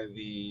reason why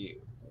the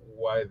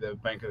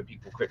Bank of the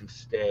People couldn't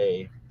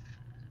stay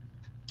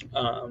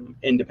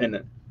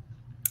independent?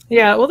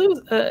 Yeah, well, there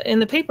was, in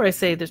the paper I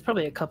say there's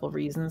probably a couple of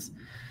reasons.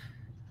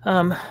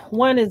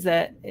 One is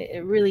that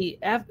it really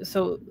in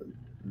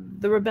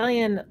the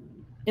rebellion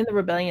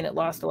it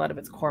lost a lot of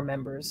its core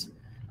members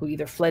who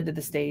either fled to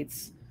the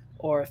States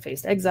or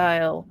faced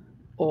exile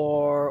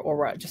or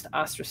were just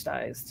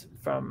ostracized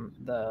from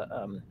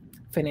the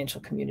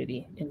financial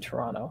community in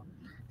Toronto.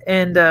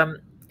 And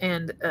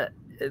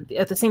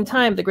at the same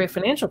time, the Panic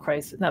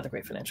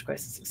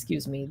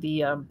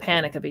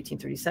of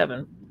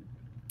 1837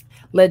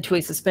 led to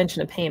a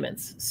suspension of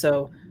payments.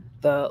 So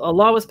a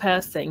law was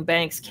passed saying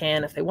banks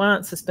can, if they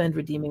want, suspend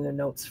redeeming their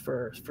notes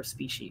for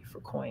specie, for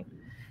coin.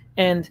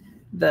 And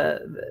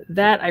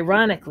that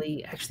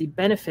ironically actually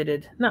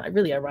benefited, not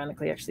really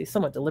ironically, actually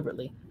somewhat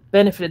deliberately,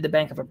 benefited the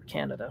Bank of Upper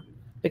Canada.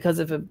 Because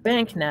if a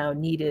bank now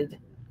needed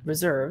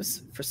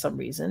reserves for some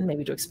reason,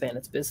 maybe to expand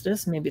its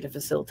business, maybe to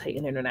facilitate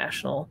an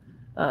international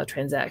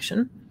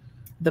transaction,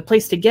 the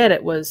place to get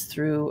it was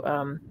through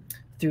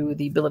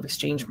the Bill of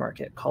Exchange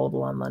market,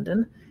 callable on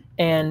London.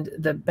 And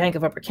the Bank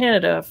of Upper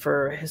Canada,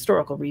 for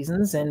historical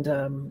reasons and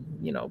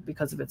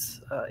because of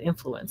its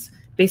influence,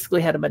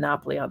 basically had a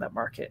monopoly on that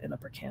market in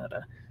Upper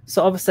Canada.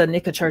 So all of a sudden,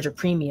 it could charge a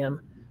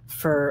premium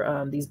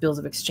for these bills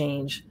of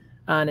exchange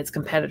on its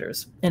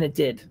competitors, and it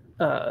did,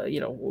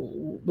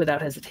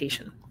 without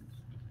hesitation.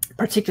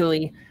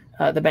 Particularly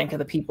the Bank of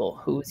the People,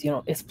 who's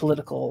its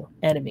political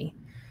enemy.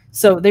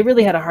 So they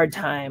really had a hard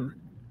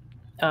time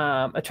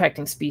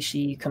attracting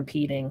specie,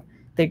 competing.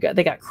 They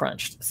got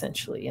crunched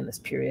essentially in this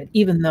period,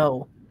 even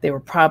though they were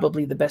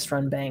probably the best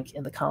run bank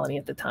in the colony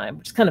at the time,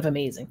 which is kind of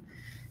amazing.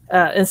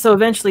 And so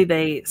eventually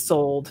they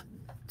sold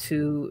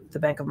to the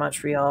Bank of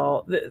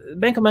Montreal. The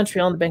Bank of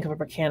Montreal and the Bank of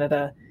Upper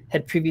Canada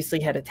had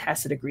previously had a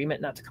tacit agreement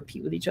not to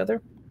compete with each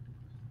other.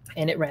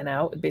 And it ran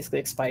out. It basically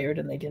expired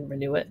and they didn't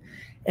renew it.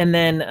 And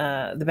then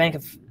the Bank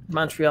of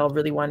Montreal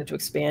really wanted to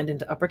expand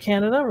into Upper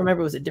Canada.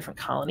 Remember, it was a different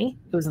colony.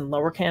 It was in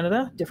Lower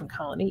Canada, different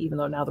colony, even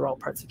though now they're all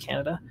parts of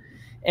Canada.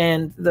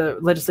 And the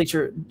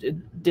legislature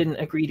didn't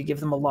agree to give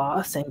them a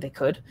law saying they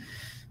could.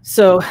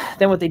 So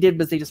then what they did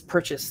was they just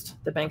purchased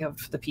the Bank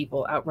of the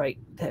People outright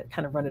to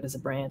kind of run it as a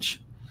branch.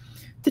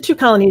 The two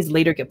colonies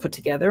later get put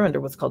together under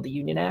what's called the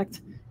Union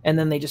Act, and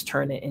then they just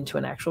turn it into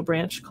an actual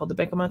branch called the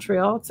Bank of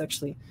Montreal. It's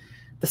actually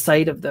the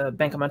site of the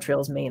Bank of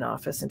Montreal's main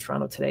office in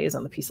Toronto today is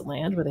on the piece of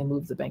land where they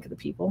moved the Bank of the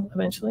People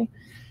eventually.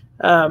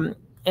 And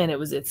it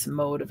was its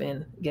mode of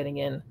getting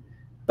in.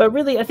 But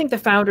really, I think the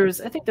founders,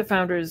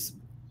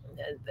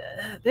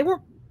 they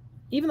weren't,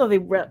 even though they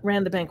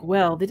ran the bank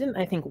well, they didn't,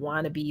 I think,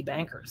 want to be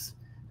bankers.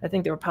 I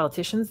think they were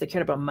politicians. They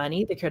cared about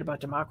money. They cared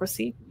about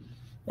democracy.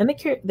 And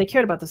they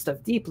cared about this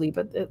stuff deeply,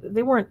 but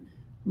they weren't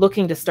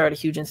looking to start a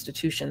huge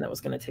institution that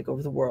was going to take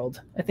over the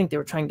world. I think they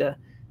were trying to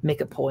make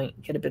a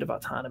point, get a bit of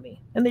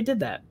autonomy. And they did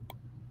that.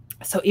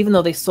 So even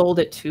though they sold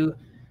it to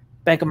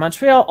Bank of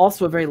Montreal,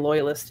 also a very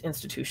loyalist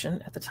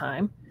institution at the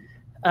time.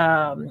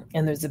 And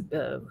there's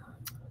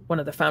one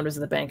of the founders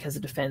of the bank has a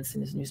defense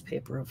in his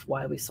newspaper of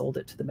why we sold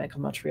it to the Bank of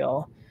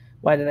Montreal.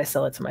 Why did I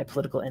sell it to my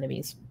political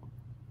enemies?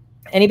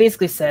 And he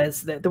basically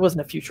says that there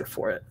wasn't a future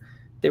for it.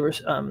 They were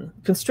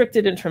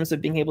constricted in terms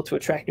of being able to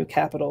attract new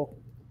capital.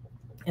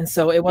 And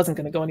so it wasn't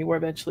going to go anywhere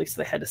eventually,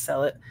 so they had to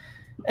sell it.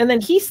 And then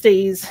he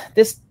stays,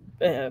 this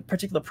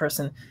particular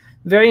person,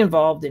 very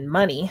involved in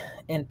money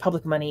and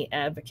public money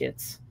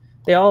advocates.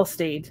 They all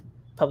stayed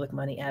public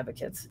money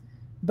advocates.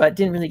 but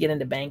didn't really get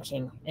into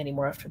banking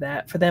anymore after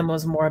that. For them, it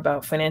was more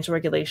about financial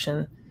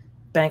regulation,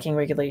 banking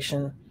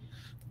regulation,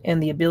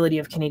 and the ability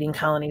of Canadian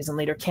colonies and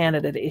later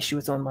Canada to issue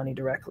its own money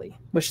directly,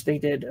 which they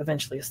did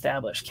eventually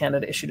establish.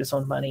 Canada issued its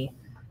own money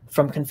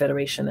from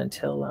Confederation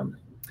until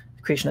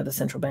the creation of the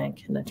central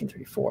bank in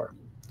 1934.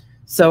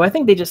 So I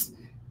think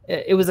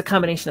it was a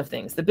combination of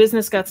things. The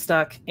business got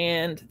stuck,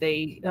 and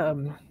they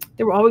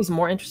were always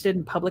more interested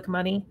in public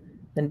money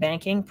than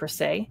banking per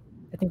se.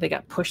 I think they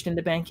got pushed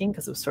into banking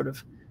because it was sort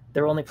of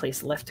their only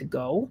place left to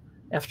go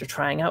after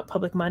trying out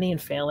public money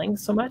and failing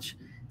so much.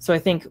 So I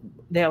think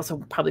they also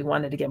probably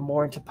wanted to get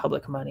more into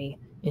public money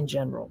in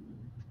general.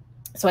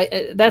 So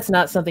that's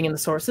not something in the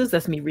sources.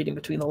 That's me reading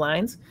between the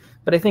lines.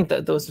 But I think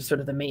that those are sort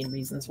of the main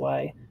reasons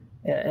why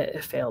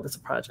it failed as a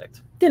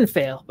project. Didn't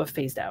fail, but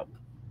phased out.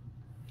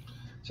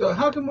 So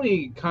how can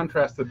we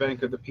contrast the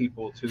Bank of the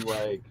People to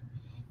like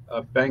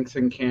banks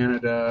in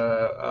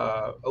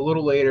Canada a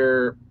little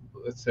later,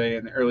 let's say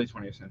in the early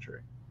 20th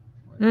century?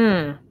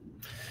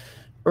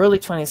 Early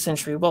 20th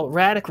century, well,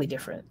 radically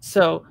different.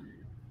 So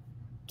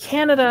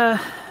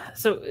Canada,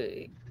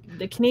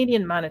 the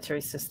Canadian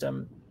monetary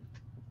system,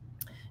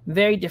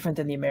 very different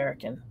than the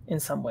American in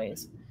some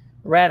ways,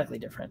 radically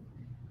different.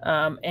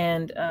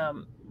 In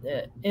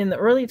the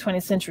early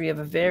 20th century, you have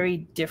a very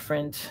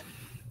different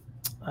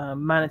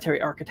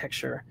monetary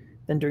architecture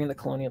than during the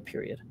colonial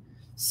period.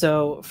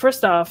 So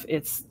first off,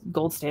 it's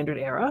gold standard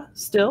era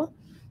still.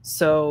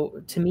 So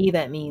to me,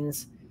 that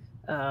means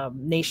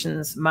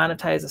nations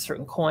monetize a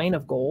certain coin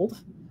of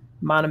gold,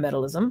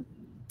 monometallism,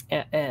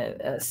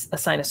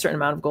 assign a certain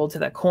amount of gold to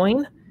that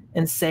coin,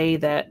 and say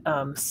that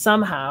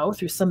somehow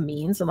through some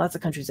means, and lots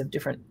of countries have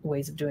different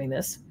ways of doing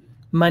this,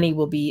 money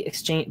will be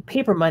exchanged,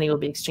 paper money will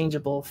be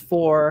exchangeable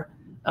for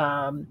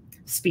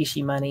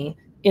specie money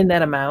in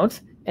that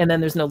amount, and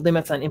then there's no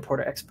limits on import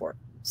or export.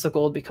 So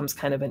gold becomes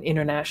kind of an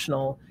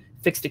international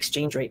fixed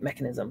exchange rate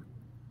mechanism.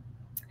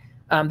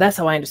 That's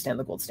how I understand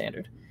the gold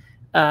standard.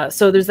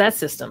 So there's that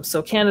system.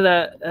 So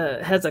Canada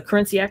has a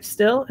currency act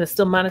still. It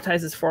still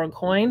monetizes foreign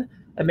coin,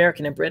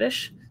 American and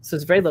British. So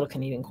there's very little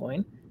Canadian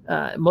coin.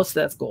 Most of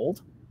that's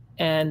gold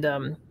and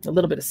a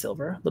little bit of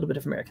silver, a little bit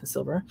of American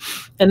silver.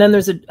 And then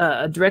there's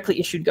a directly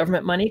issued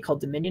government money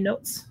called Dominion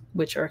notes,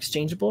 which are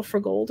exchangeable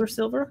for gold or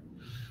silver.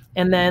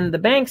 And then the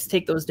banks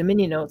take those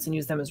Dominion notes and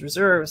use them as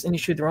reserves and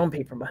issue their own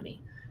paper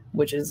money,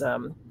 which is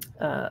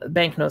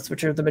banknotes,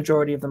 which are the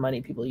majority of the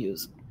money people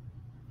use.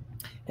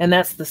 And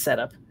that's the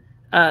setup.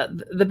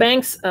 The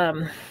banks,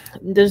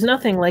 there's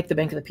nothing like the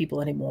Bank of the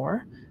People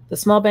anymore. The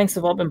small banks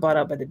have all been bought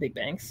out by the big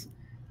banks.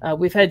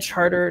 We've had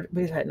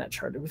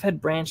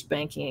branched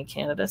banking in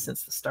Canada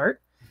since the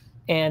start.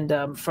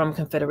 And from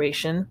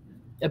Confederation,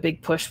 a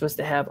big push was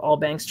to have all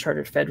banks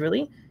chartered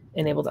federally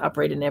and able to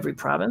operate in every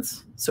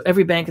province. So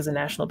every bank is a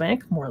national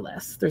bank, more or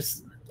less.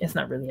 It's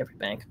not really every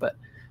bank, but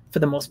for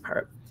the most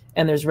part.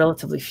 And there's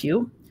relatively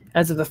few.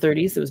 As of the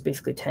 30s, there was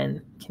basically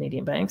 10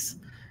 Canadian banks.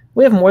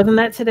 We have more than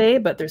that today,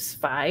 but there's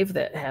 5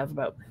 that have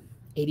about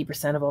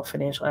 80% of all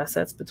financial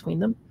assets between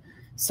them.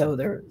 So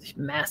they're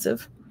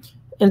massive.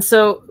 And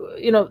so,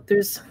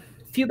 there's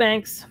few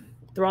banks.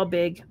 They're all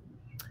big.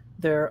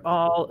 They're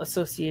all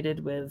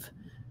associated with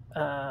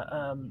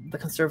the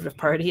Conservative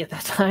Party at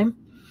that time.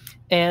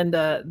 And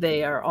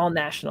they are all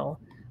national.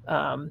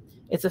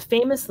 It's a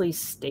famously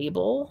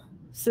stable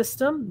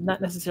system,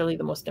 not necessarily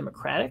the most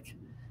democratic,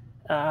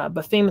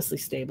 but famously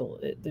stable.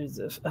 There's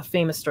a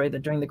famous story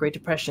that during the Great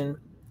Depression,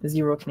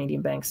 0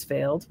 Canadian banks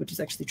failed, which is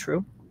actually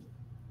true.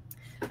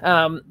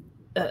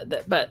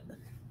 But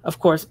of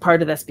course,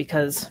 part of that's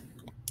because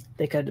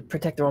they could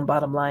protect their own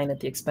bottom line at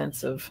the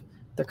expense of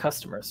their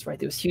customers, right?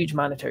 There was huge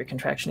monetary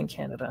contraction in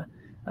Canada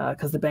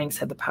because the banks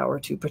had the power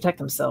to protect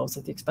themselves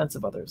at the expense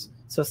of others.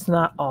 So it's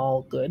not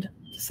all good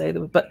to say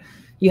that, but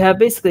you have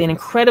basically an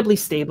incredibly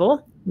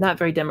stable, not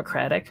very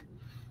democratic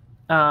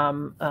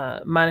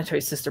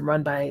monetary system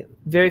run by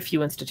very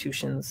few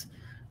institutions,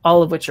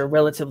 all of which are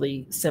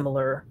relatively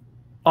similar,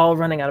 all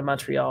running out of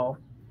Montreal,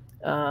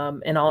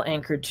 and all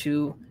anchored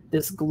to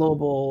this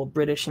global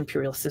British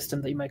imperial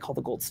system that you might call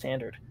the gold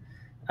standard.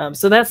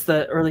 So that's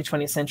the early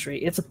 20th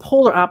century. It's a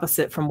polar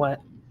opposite from what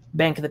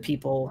Bank of the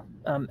People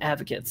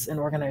advocates and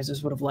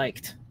organizers would have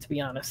liked, to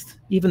be honest,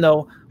 even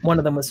though one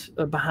of them was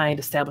behind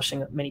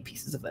establishing many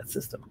pieces of that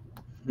system.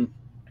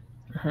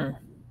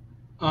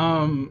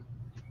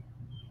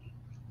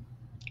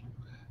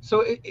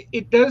 So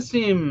it does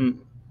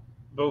seem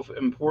both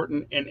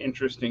important and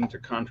interesting to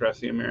contrast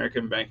the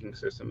American banking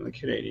system and the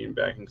Canadian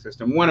banking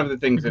system. One of the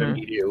things that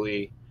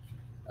immediately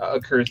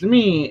occurs to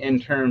me in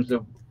terms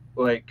of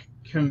like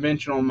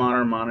conventional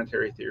modern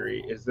monetary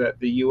theory is that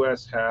the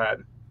U.S.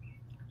 had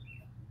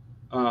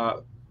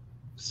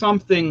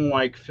something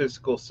like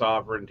fiscal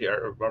sovereignty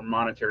or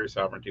monetary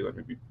sovereignty. Let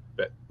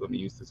me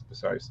use this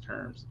precise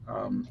terms.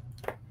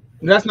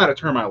 That's not a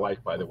term I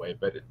like, by the way,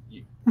 but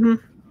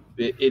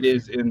it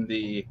is in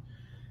the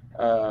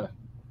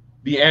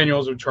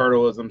annuals of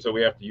chartalism, so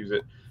we have to use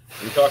it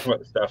when we talk about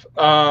this stuff.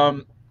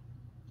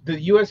 The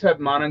U.S. had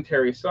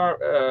monetary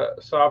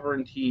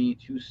sovereignty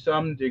to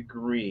some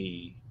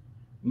degree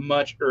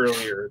much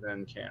earlier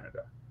than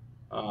Canada.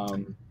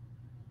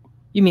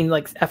 You mean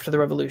like after the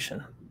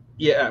revolution?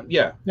 Yeah,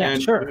 yeah,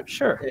 and sure.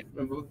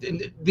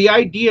 The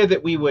idea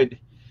that we would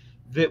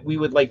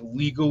like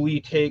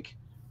legally take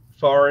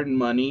foreign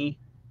money,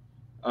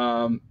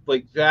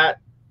 like that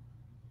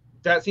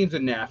seems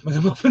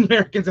anathema of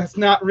Americans. That's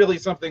not really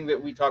something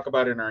that we talk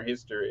about in our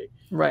history.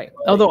 Right.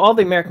 Although all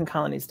the American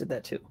colonies did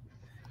that too,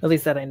 at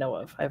least that I know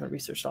of. I haven't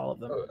researched all of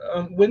them.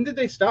 When did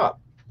they stop?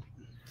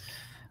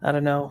 I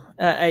don't know.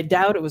 I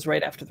doubt it was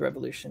right after the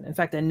revolution. In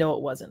fact, I know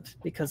it wasn't,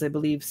 because I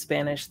believe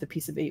Spanish, the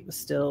Peace of Eight, was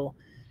still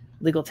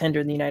legal tender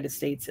in the United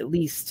States, at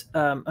least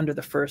under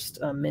the first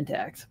Mint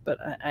Act. But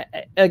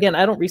again,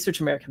 I don't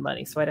research American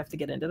money, so I'd have to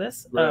get into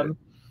this. Right.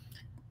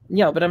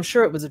 But I'm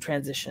sure it was a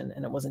transition,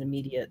 and it wasn't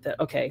immediate that,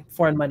 okay,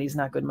 foreign money is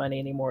not good money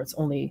anymore. It's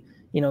only,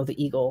 the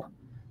eagle,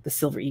 the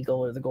silver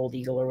eagle or the gold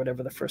eagle or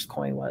whatever the first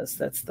coin was.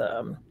 That's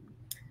the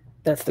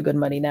good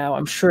money now.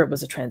 I'm sure it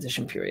was a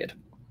transition period.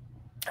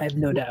 I have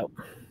no doubt.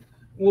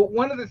 Well,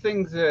 one of the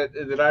things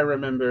that I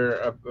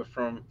remember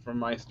from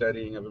my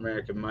studying of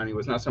American money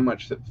was not so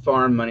much that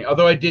foreign money,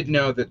 although I did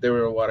know that there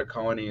were a lot of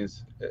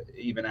colonies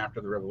even after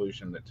the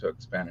revolution that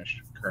took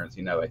Spanish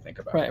currency. Now that I think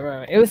about it,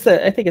 right. It was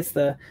I think it's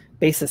the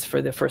basis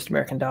for the first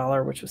American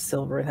dollar, which was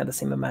silver and had the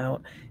same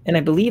amount. And I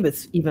believe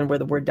it's even where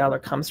the word dollar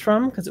comes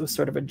from, because it was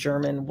sort of a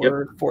German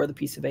word for the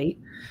Peace of Eight.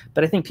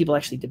 But I think people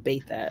actually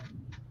debate that.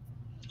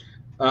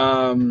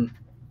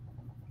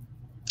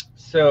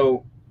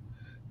 So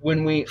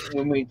when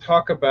we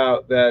talk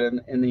about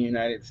that in the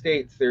United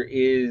States,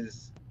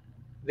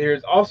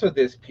 there's also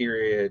this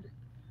period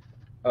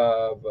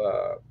of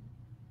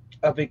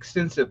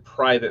extensive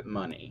private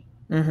money,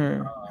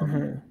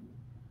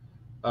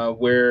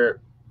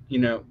 where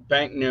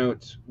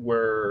banknotes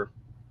were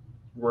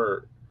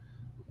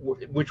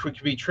which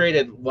would be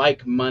traded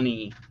like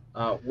money,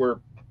 were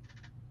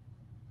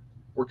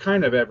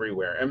kind of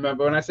everywhere. And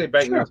when I say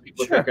banknotes,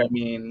 people think I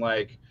mean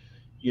like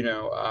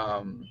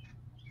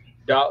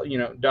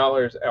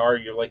dollars are,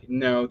 you're like,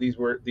 no, these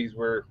were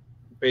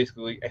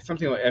basically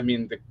something like,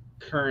 the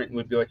current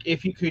would be like,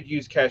 if you could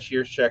use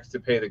cashier's checks to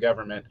pay the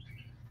government,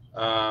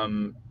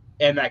 and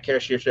that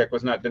cashier check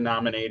was not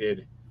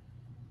denominated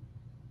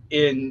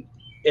in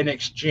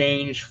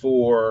exchange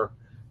for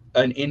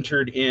an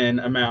entered in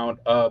amount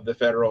of the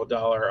federal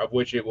dollar, of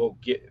which it will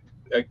get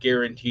a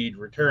guaranteed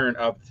return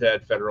of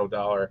said federal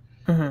dollar.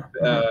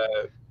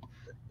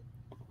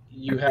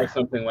 You have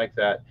something like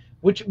that,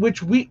 which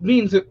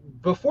means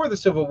that before the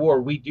Civil War,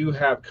 we do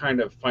have kind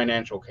of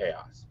financial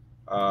chaos.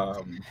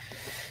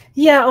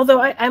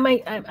 Although I'm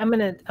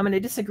gonna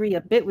disagree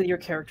a bit with your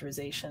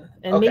characterization,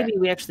 and maybe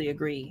we actually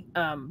agree.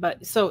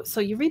 But so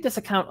you read this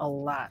account a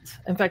lot.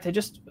 In fact, I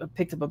just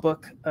picked up a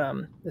book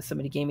that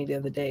somebody gave me the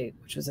other day,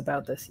 which was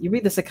about this. You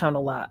read this account a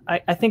lot.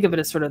 I think of it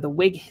as sort of the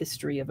Whig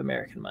history of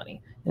American money,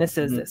 and it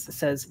says this. It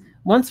says,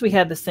 once we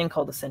had this thing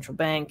called the central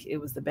bank. It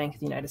was the Bank of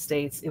the United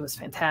States. It was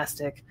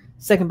fantastic.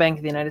 Second Bank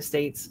of the United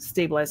States,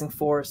 stabilizing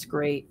force,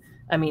 great.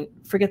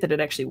 Forget that it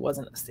actually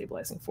wasn't a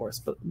stabilizing force,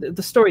 but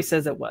the story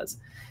says it was.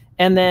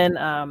 And then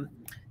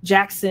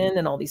Jackson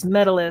and all these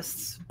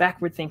medalists,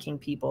 backward-thinking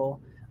people,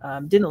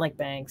 didn't like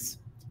banks,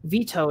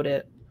 vetoed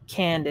it,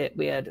 canned it.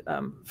 We had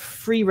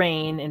free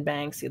reign in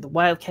banks. You had the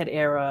Wildcat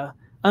era,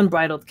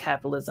 unbridled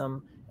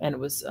capitalism, and it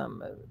was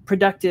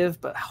productive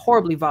but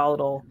horribly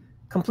volatile,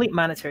 complete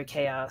monetary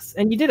chaos.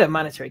 And you did have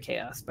monetary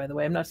chaos, by the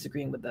way. I'm not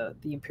disagreeing with the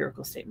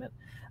empirical statement,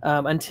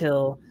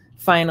 until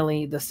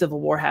finally the Civil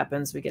War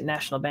happens. We get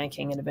national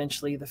banking and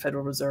eventually the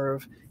Federal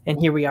Reserve. And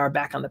here we are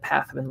back on the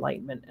path of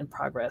enlightenment and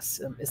progress.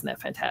 Isn't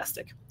that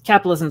fantastic?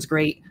 Capitalism's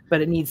great,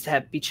 but it needs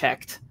to be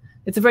checked.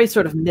 It's a very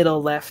sort of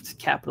middle left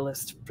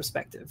capitalist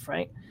perspective,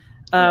 right?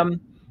 And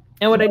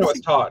what I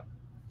was taught,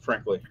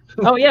 frankly.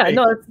 Oh yeah,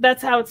 no,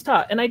 that's how it's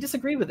taught. And I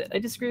disagree with it. I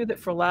disagree with it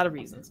for a lot of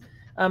reasons.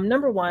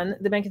 Number one,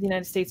 the Bank of the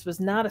United States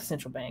was not a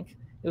central bank.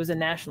 It was a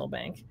national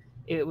bank.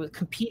 It was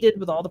competed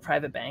with all the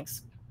private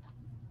banks.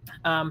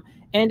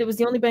 And it was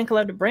the only bank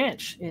allowed to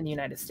branch in the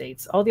United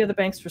States. All the other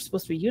banks were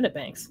supposed to be unit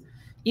banks.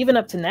 Even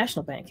up to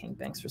national banking,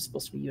 banks were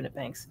supposed to be unit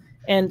banks.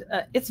 And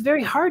it's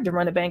very hard to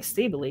run a bank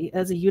stably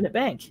as a unit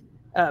bank.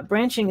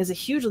 Branching is a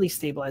hugely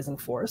stabilizing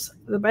force.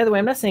 By the way,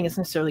 I'm not saying it's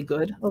necessarily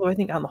good, although I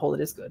think on the whole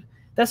it is good.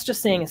 That's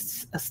just saying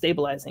it's a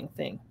stabilizing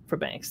thing for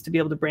banks to be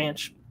able to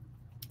branch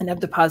and have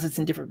deposits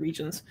in different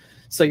regions.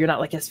 So you're not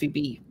like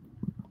SVB,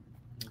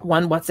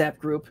 one WhatsApp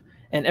group,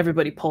 and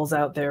everybody pulls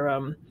out their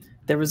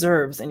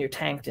reserves and you're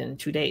tanked in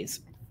 2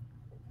 days,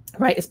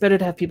 right? It's better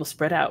to have people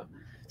spread out.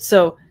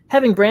 So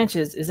having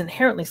branches is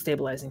inherently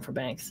stabilizing for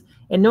banks,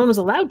 and no one was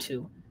allowed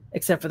to,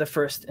 except for the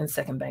first and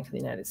second Bank of the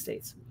United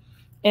States.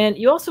 And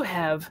you also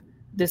have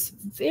this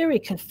very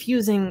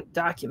confusing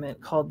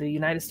document called the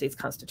United States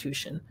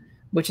Constitution,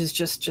 which is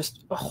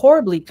just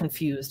horribly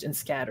confused and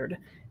scattered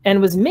and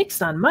was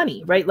mixed on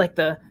money, right? Like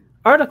the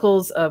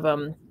Articles of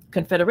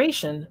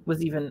Confederation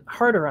was even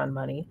harder on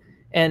money.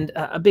 And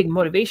a big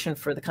motivation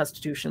for the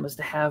Constitution was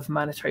to have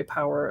monetary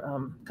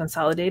power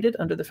consolidated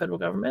under the federal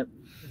government.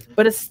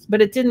 But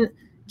it didn't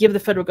give the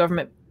federal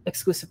government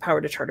exclusive power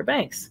to charter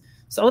banks.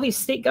 So all these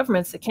state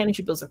governments that can't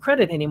issue bills of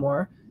credit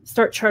anymore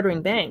start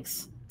chartering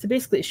banks to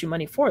basically issue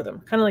money for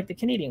them, kind of like the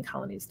Canadian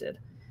colonies did.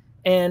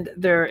 And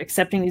they're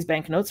accepting these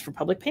banknotes for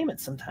public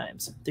payments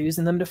sometimes. They're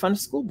using them to fund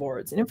school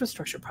boards and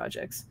infrastructure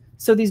projects.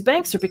 So these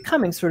banks are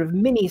becoming sort of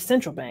mini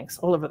central banks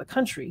all over the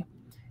country.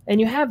 And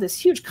you have this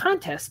huge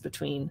contest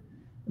between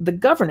the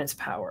governance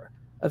power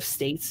of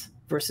states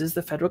versus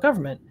the federal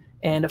government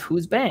and of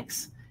whose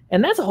banks.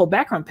 And that's a whole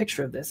background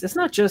picture of this. It's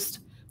not just,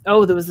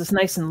 oh, there was this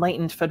nice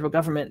enlightened federal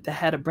government that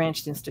had a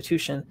branched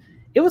institution.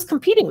 It was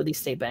competing with these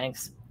state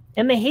banks,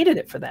 and they hated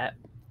it for that.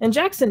 And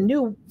Jackson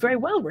knew very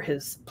well where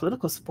his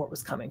political support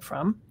was coming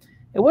from.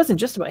 It wasn't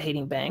just about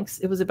hating banks.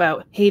 It was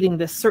about hating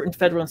this certain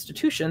federal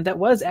institution that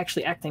was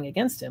actually acting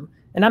against him.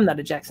 And I'm not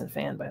a Jackson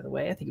fan, by the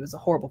way. I think he was a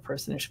horrible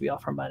person and should be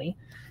off for money,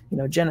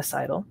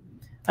 genocidal.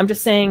 I'm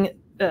just saying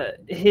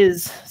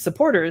his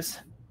supporters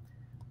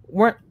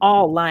weren't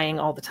all lying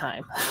all the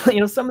time.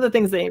 Some of the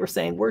things they were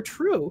saying were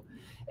true.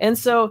 And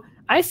so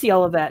I see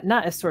all of that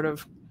not as sort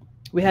of,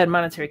 we had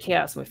monetary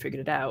chaos and we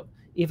figured it out,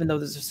 even though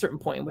there's a certain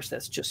point in which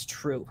that's just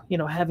true.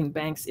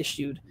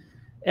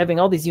 Having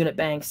all these unit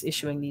banks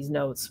issuing these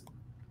notes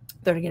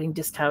that are getting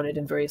discounted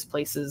in various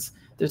places.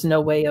 There's no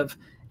way of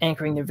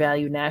anchoring their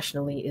value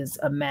nationally is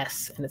a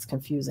mess, and it's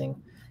confusing.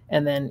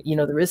 And then,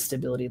 there is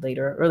stability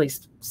later, or at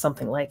least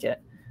something like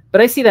it.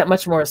 But I see that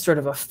much more as sort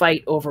of a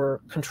fight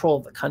over control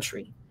of the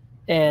country.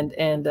 And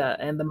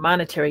the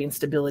monetary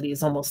instability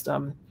is almost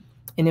an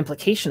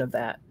implication of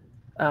that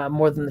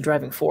more than the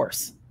driving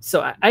force.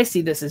 So I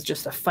see this as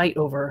just a fight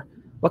over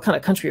what kind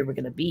of country are we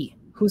going to be?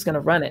 Who's going to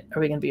run it?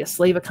 Are we going to be a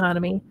slave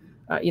economy?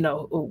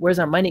 Where's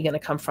our money going to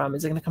come from?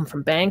 Is it going to come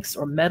from banks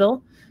or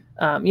metal?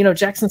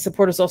 Jackson's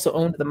supporters also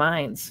owned the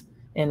mines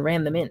and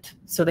ran the mint.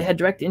 So they had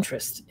direct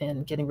interest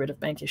in getting rid of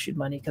bank issued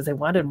money because they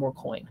wanted more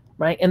coin,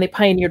 right? And they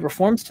pioneered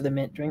reforms to the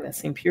mint during that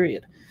same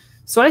period.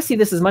 So I see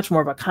this as much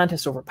more of a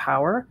contest over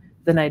power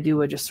than I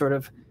do a just sort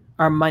of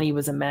our money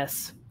was a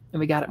mess and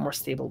we got it more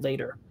stable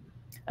later.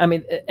 I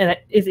mean, and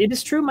it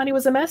is true money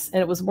was a mess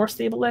and it was more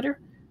stable later,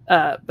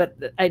 but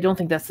I don't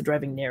think that's the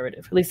driving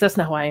narrative. At least that's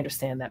not how I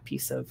understand that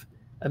piece of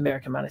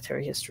American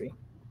monetary history.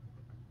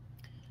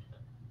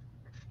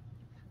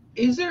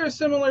 Is there a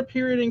similar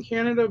period in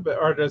Canada,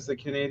 or does the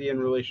Canadian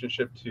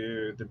relationship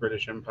to the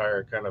British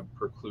Empire kind of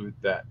preclude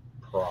that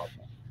problem?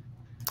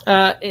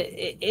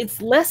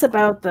 It's less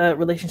about the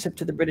relationship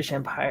to the British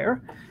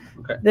Empire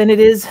than it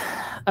is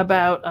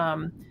about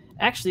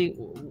actually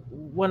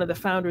one of the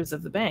founders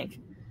of the bank,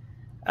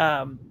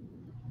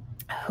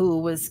 who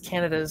was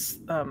Canada's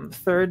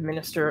third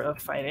Minister of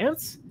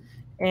Finance.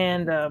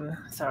 And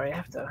sorry, I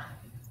have to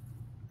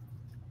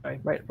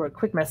write a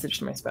quick message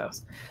to my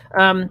spouse.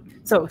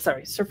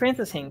 Sir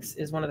Francis Hincks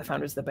is one of the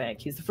founders of the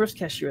bank. He's the first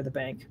cashier of the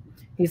bank.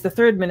 He's the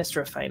third Minister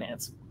of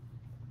Finance.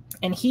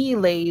 And he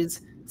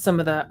lays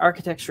some of the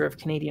architecture of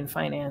Canadian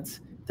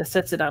finance that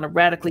sets it on a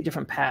radically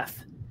different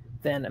path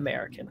than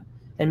American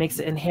and makes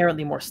it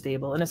inherently more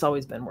stable, and it's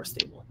always been more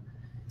stable.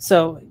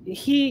 So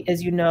he,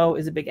 as you know,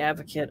 is a big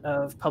advocate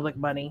of public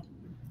money.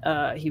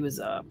 He was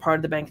part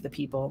of the Bank of the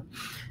People.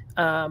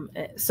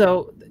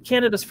 So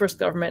Canada's first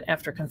government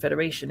after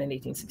Confederation in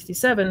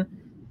 1867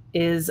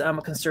 is a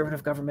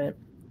conservative government.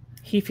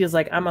 He feels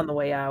like I'm on the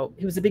way out.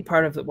 He was a big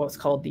part of what's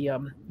called the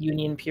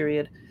Union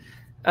period.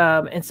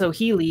 And so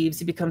he leaves.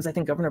 He becomes, I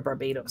think, governor of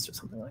Barbados or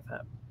something like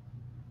that.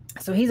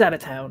 So he's out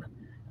of town.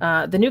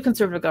 The new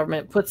conservative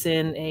government puts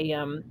in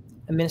a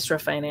minister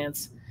of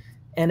finance,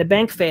 and the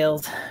bank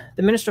fails.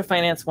 The minister of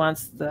finance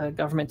wants the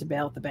government to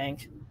bail out the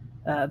bank.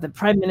 The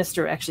prime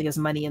minister actually has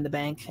money in the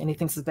bank, and he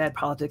thinks it's bad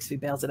politics if he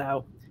bails it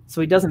out.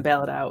 So he doesn't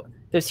bail it out.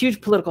 There's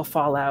huge political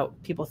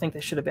fallout. People think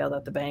they should have bailed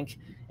out the bank.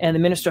 And the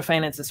minister of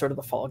finance is sort of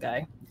the fall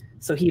guy.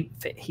 So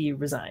he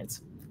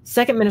resigns.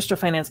 Second minister of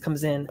finance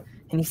comes in,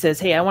 and he says,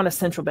 hey, I want a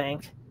central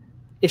bank,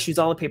 issues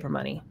all the paper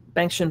money.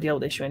 Banks shouldn't be able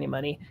to issue any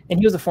money. And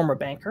he was a former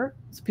banker,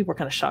 so people were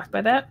kind of shocked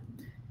by that.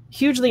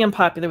 Hugely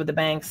unpopular with the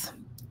banks.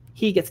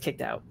 He gets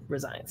kicked out,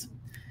 resigns.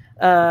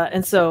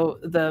 And so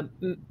the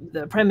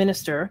prime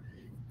minister,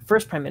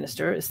 first prime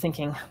minister, is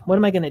thinking, what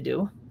am I going to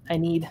do? I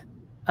need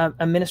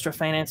a minister of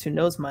finance who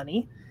knows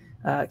money,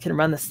 can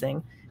run this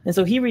thing. And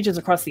so he reaches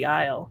across the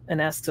aisle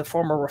and asks a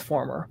former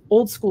reformer,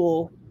 old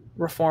school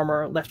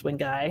reformer, left-wing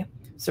guy,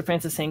 Sir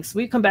Francis Hincks,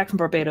 will you come back from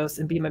Barbados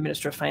and be my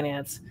minister of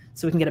finance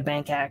so we can get a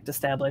bank act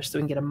established, so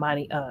we can get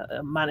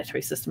a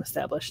monetary system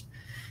established?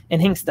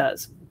 And Hincks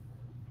does.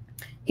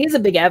 He's a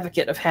big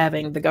advocate of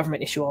having the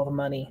government issue all the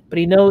money, but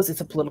he knows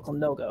it's a political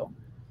no-go.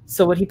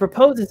 So what he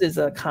proposes is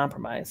a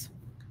compromise.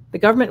 The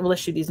government will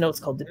issue these notes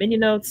called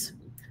Dominion notes.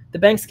 The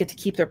banks get to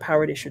keep their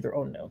power to issue their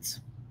own notes.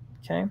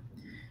 Okay,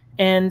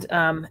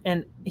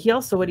 and he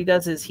also, what he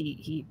does is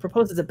he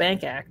proposes a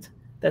bank act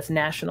that's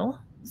national.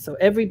 So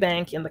every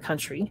bank in the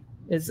country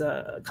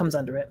comes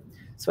under it.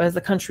 So as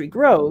the country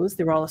grows,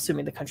 they were all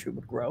assuming the country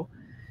would grow.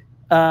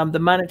 The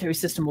monetary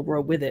system will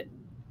grow with it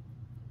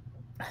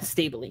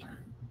stably.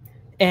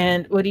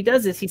 And what he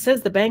does is he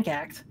says the Bank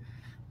Act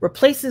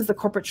replaces the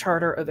corporate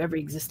charter of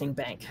every existing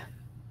bank.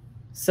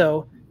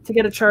 So to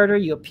get a charter,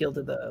 you appeal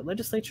to the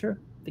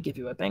legislature. They give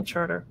you a bank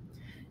charter.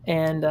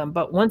 And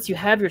but once you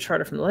have your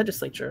charter from the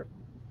legislature,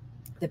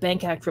 the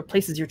Bank Act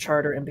replaces your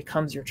charter and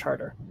becomes your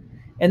charter.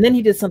 And then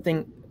he did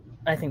something,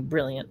 I think,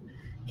 brilliant.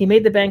 He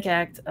made the Bank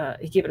Act,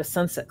 he gave it a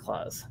sunset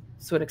clause.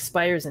 So it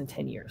expires in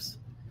 10 years.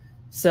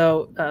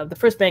 So the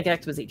first Bank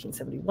Act was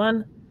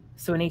 1871.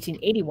 So in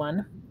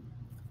 1881,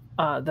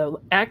 the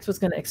act was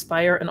going to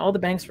expire and all the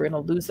banks were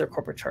going to lose their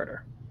corporate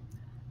charter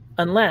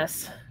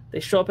unless they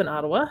show up in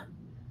Ottawa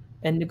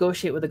and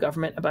negotiate with the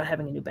government about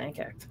having a new Bank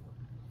Act.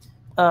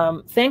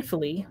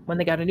 Thankfully, when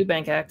they got a new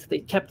Bank Act, they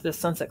kept this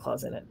sunset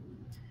clause in it.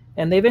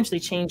 And they eventually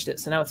changed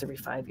it, so now it's every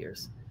 5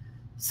 years.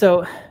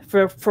 So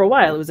for a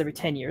while, it was every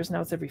 10 years.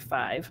 Now it's every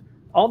 5.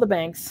 All the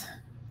banks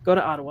go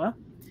to Ottawa,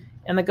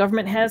 and the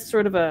government has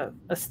sort of a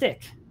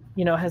stick,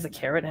 has a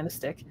carrot and a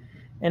stick.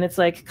 And it's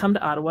like, come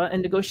to Ottawa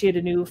and negotiate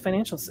a new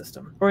financial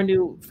system or a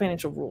new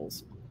financial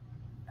rules.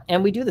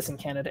 And we do this in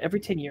Canada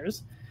every 10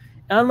 years.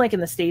 Unlike in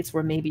the States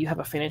where maybe you have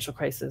a financial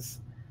crisis,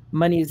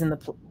 money is in the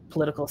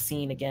political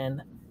scene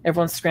again.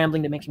 Everyone's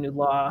scrambling to make a new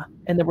law.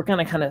 And then we're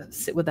going to kind of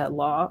sit with that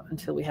law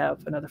until we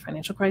have another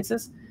financial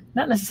crisis.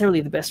 Not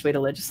necessarily the best way to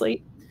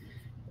legislate.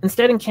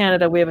 Instead, in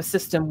Canada, we have a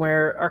system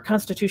where our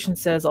constitution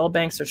says all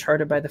banks are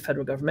chartered by the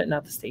federal government,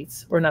 not the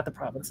states or not the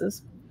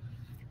provinces.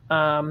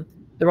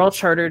 They're all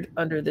chartered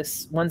under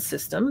this one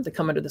system. They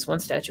come under this one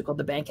statute called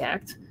the Bank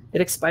Act.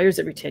 It expires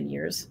every 10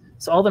 years.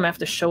 So all of them have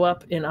to show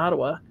up in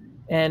Ottawa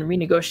and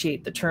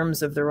renegotiate the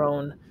terms of their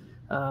own,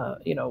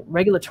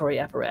 regulatory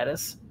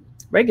apparatus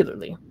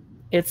regularly.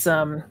 It's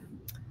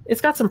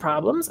got some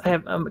problems.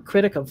 I'm a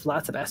critic of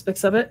lots of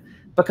aspects of it,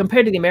 but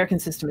compared to the American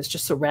system, it's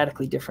just so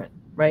radically different,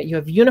 right? You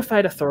have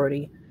unified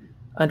authority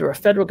under a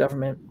federal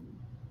government,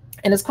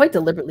 and it's quite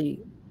deliberately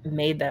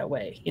made that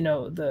way.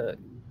 The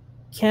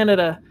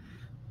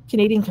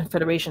Canadian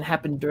Confederation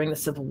happened during the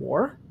Civil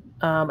War.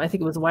 I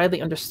think it was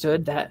widely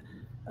understood that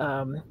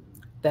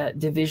that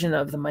division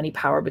of the money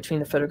power between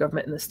the federal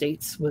government and the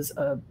states was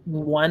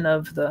one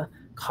of the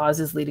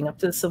causes leading up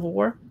to the Civil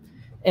War.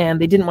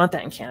 And they didn't want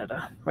that in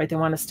Canada, right? They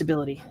wanted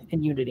stability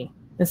and unity.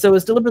 And so it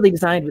was deliberately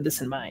designed with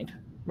this in mind,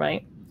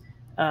 right?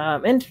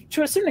 And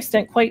to a certain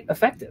extent, quite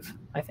effective,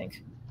 I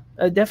think.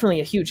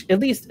 Definitely at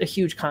least a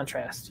huge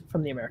contrast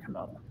from the American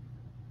model.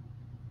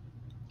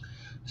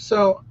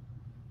 So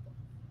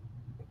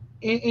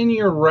in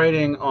your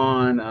writing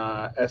on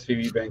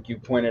SVB Bank, you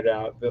pointed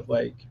out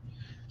that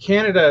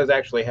Canada has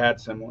actually had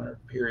similar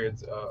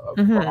periods of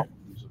problems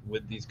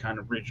with these kind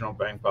of regional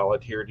bank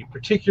volatility,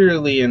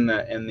 particularly in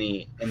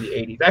the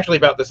 80s. Actually,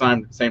 about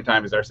the same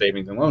time as our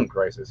savings and loan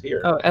crisis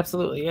here. Oh,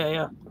 absolutely,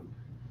 yeah.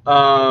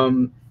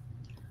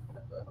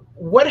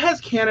 What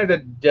has Canada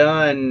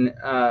done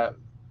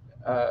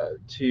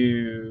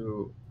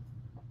to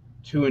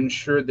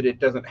ensure that it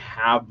doesn't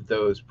have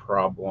those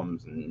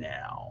problems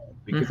now?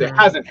 Because it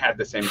hasn't had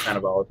the same kind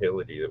of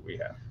volatility that we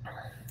have.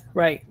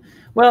 Right.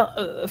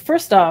 Well,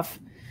 first off,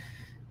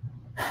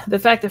 the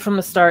fact that from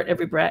the start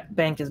every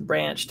bank is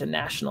branched and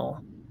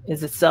national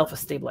is itself a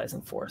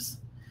stabilizing force.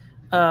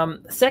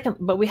 Second,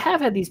 but we have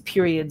had these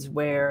periods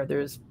where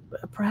there's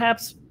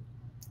perhaps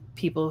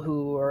people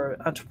who are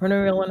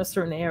entrepreneurial in a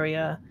certain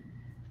area,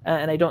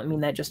 and I don't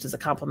mean that just as a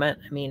compliment,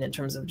 I mean in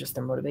terms of just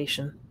their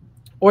motivation.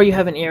 Or you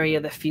have an area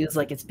that feels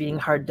like it's being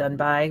hard done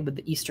by with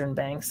the Eastern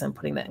banks, I'm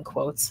putting that in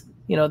quotes.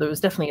 There was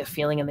definitely a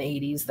feeling in the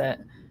 80s that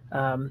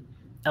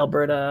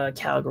Alberta,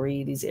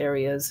 Calgary, these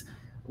areas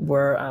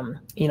were,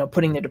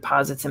 putting their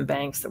deposits in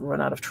banks that were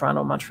run out of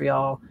Toronto,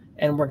 Montreal,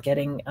 and weren't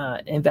getting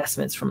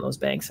investments from those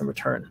banks in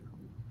return.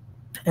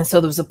 And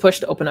so there was a push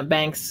to open up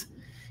banks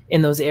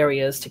in those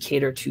areas to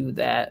cater to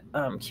that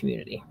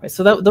community. Right?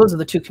 So those are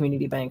the two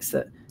regional banks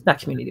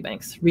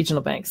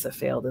that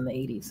failed in the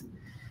 80s.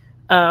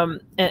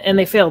 And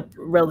they failed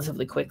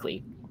relatively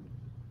quickly.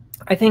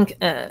 I think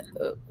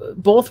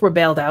both were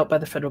bailed out by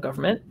the federal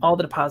government. All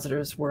the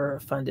depositors were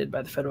funded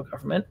by the federal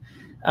government.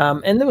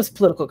 And there was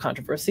political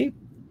controversy,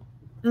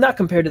 not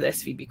compared to the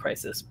SVB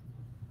crisis.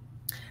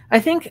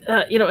 I think,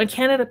 in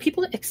Canada,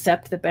 people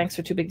accept that banks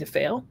are too big to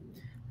fail.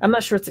 I'm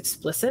not sure it's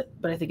explicit,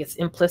 but I think it's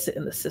implicit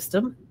in the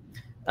system.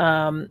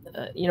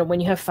 When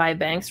you have 5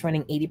 banks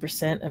running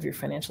 80% of your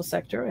financial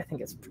sector, I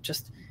think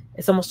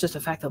it's almost just a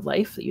fact of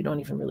life that you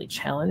don't even really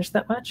challenge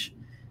that much.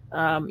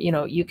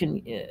 You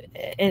can,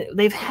 and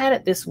they've had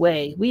it this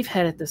way. We've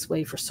had it this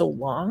way for so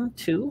long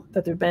too,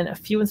 that there've been a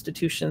few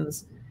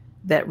institutions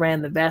that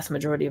ran the vast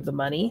majority of the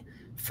money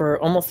for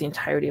almost the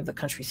entirety of the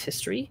country's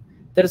history,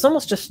 that it's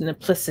almost just an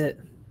implicit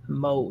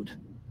mode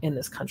in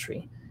this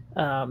country.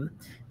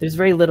 There's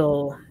very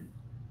little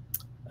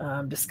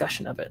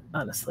discussion of it,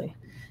 honestly.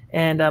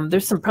 And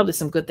there's probably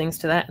some good things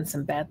to that and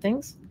some bad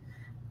things.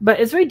 But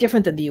it's very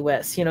different than the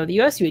US. The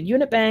US, you had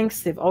unit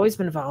banks. They've always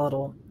been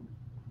volatile.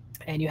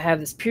 And you have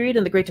this period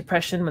in the Great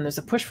Depression when there's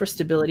a push for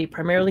stability,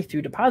 primarily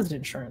through deposit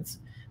insurance,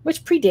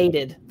 which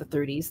predated the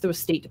 30s. There were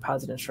state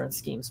deposit insurance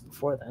schemes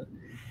before then.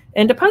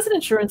 And deposit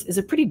insurance is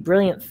a pretty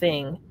brilliant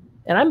thing.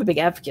 And I'm a big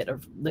advocate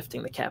of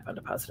lifting the cap on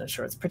deposit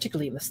insurance,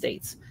 particularly in the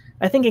States.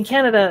 I think in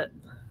Canada,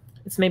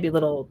 It's maybe a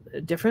little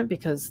different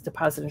because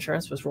deposit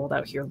insurance was rolled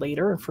out here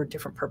later and for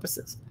different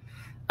purposes.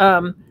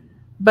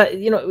 But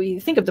when you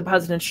think of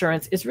deposit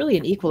insurance, it's really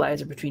an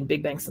equalizer between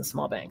big banks and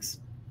small banks.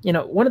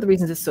 One of the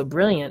reasons it's so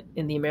brilliant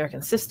in the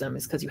American system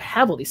is because you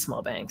have all these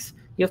small banks.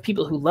 You have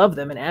people who love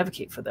them and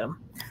advocate for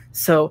them.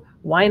 So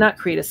why not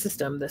create a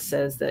system that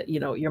says that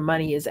your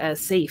money is as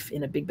safe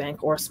in a big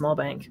bank or a small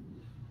bank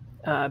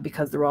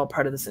because they're all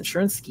part of this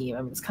insurance scheme?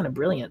 I mean, it's kind of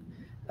brilliant.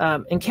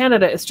 In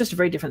Canada, it's just a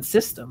very different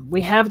system.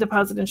 We have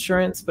deposit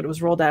insurance, but it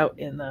was rolled out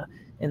in the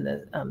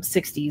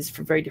 60s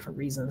for very different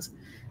reasons,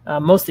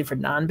 mostly for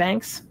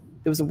non-banks.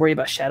 There was a worry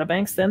about shadow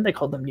banks then. They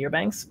called them near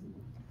banks,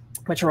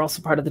 which are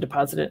also part of the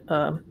deposit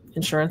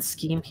insurance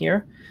scheme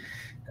here.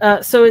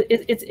 So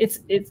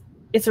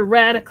it's a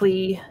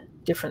radically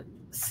different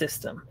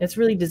system. It's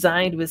really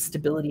designed with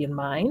stability in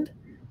mind.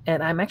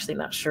 And I'm actually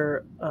not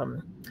sure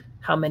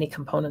how many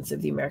components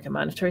of the American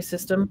monetary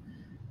system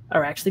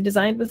are actually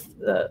designed with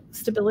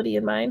stability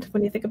in mind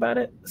when you think about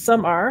it.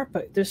 Some are,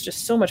 but there's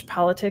just so much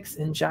politics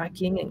and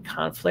jockeying and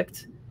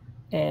conflict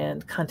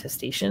and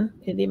contestation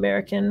in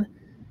American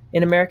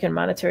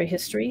monetary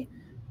history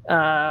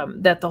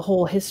that the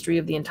whole history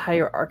of the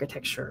entire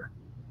architecture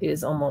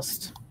is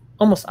almost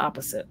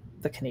opposite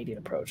the Canadian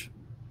approach.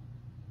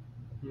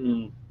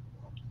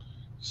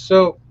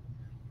 So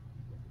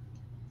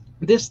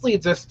this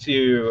leads us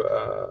to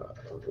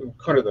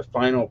kind of the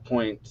final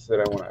points that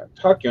I want to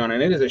talk to you on,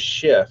 and it is a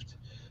shift.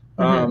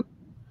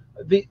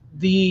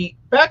 The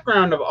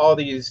background of all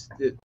these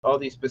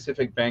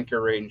specific bank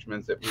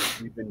arrangements that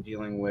we've been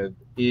dealing with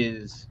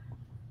is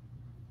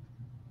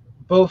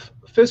both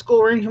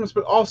fiscal arrangements,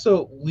 but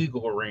also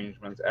legal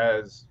arrangements,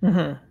 as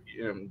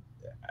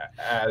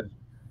as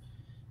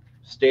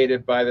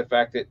stated by the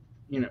fact that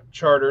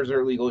charters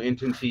are legal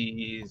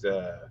entities.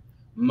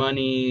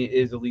 Money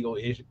is a legal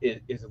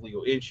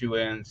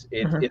issuance.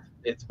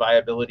 Its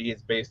viability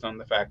is based on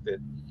the fact that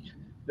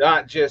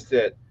not just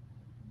that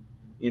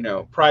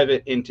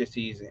private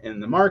entities in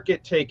the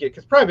market take it,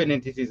 because private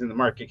entities in the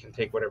market can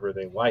take whatever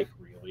they like,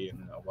 really,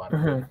 in a lot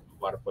of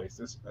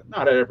places,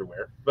 not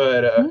everywhere,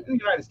 but in the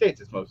United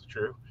States it's mostly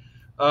true.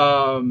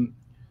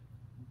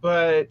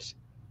 But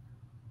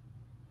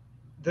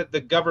that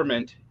the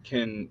government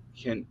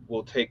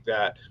will take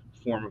that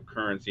form of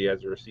currency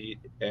as a receipt.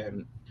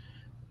 And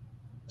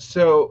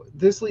so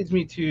this leads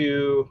me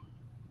to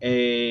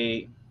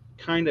a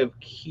kind of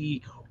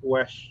key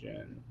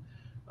question.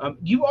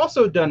 You've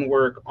also done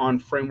work on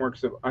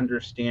frameworks of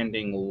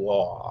understanding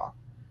law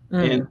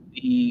and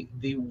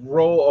the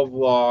role of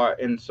law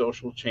in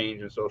social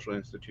change and social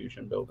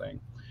institution building.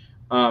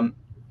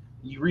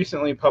 You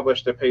recently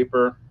published a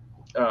paper,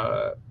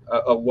 a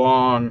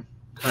long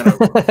kind of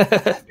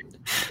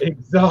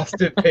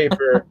exhaustive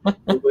paper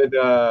with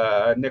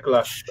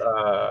Nicolas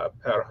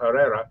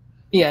Herrera.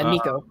 Yeah,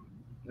 Nico.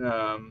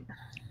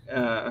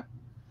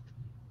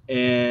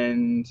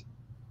 And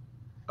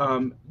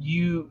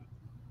you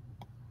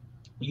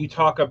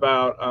talk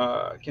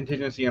about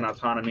contingency and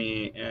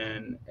autonomy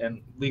and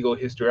legal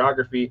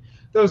historiography.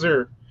 Those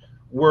are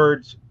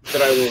words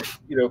that I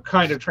will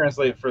kind of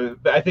translate for.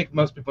 I think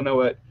most people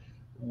know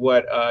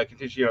what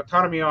contingency and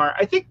autonomy are.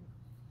 I think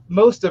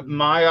most of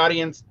my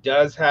audience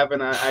does have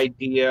an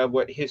idea of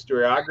what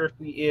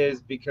historiography is,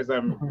 because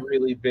I'm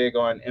really big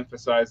on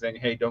emphasizing,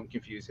 hey, don't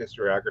confuse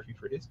historiography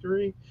for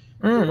history.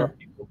 A lot of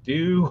people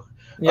do.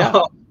 Yeah,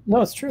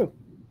 no, it's true.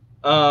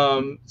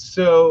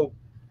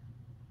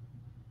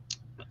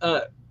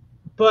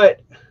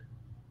 But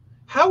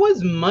how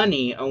is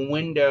money a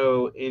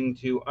window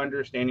into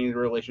understanding the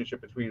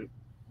relationship between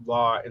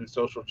law and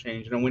social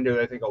change, and a window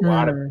that I think a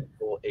lot of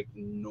people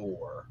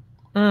ignore?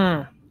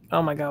 Oh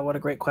my God, what a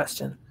great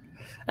question.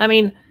 I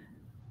mean,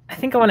 I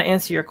think I want to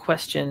answer your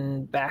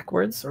question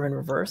backwards or in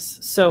reverse.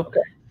 So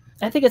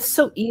I think it's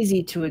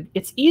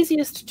it's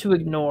easiest to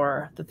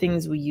ignore the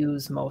things we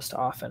use most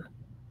often.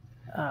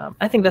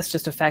 I think that's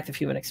just a fact of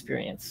human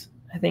experience.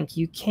 I think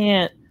you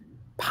can't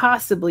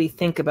possibly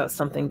think about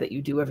something that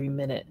you do every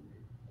minute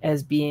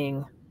as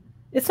being,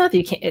 it's not that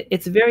you can't,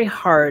 it's very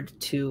hard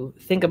to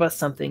think about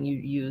something you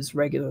use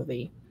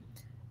regularly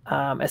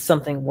as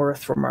something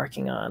worth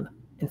remarking on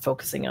and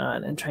focusing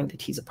on and trying to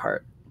tease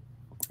apart,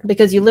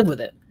 because you live with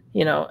it,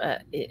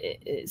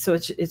 so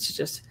it's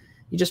just,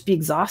 you just be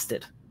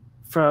exhausted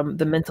from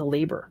the mental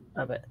labor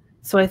of it.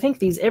 So I think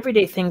these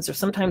everyday things are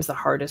sometimes the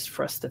hardest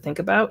for us to think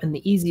about and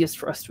the easiest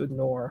for us to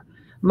ignore.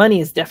 Money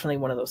is definitely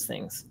one of those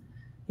things.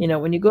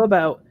 When you go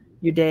about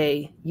your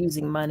day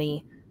using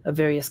money of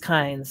various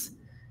kinds,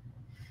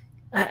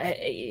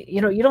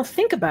 you don't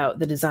think about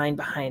the design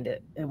behind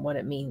it and what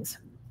it means.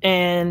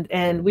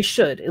 And we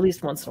should, at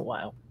least once in a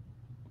while.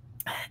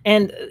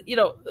 And,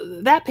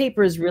 that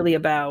paper is really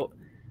about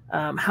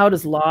how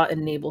does law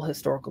enable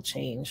historical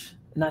change,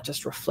 not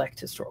just reflect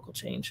historical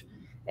change.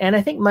 And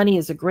I think money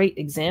is a great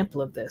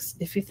example of this.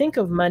 If you think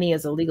of money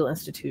as a legal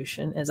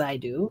institution, as I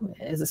do,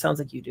 as it sounds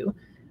like you do,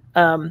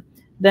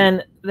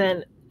 then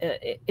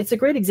it's a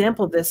great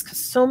example of this, because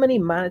so many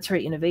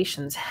monetary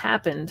innovations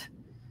happened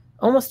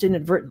almost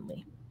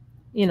inadvertently.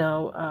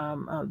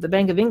 the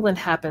Bank of England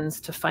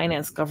happens to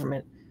finance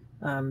government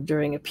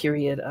during a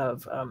period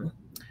of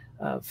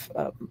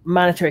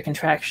monetary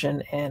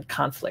contraction and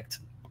conflict.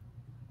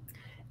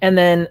 And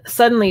then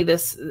suddenly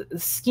this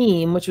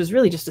scheme, which was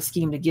really just a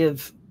scheme to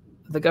give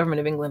the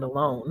government of England a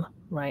loan,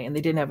 right? And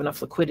they didn't have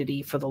enough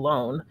liquidity for the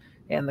loan,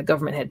 and the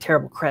government had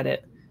terrible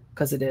credit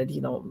because it had,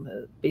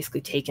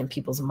 basically taken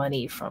people's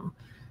money from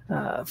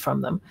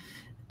them.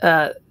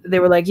 They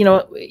were like,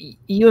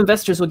 you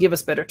investors will give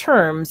us better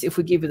terms if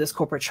we give you this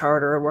corporate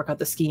charter or work out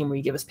the scheme where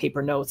you give us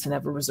paper notes and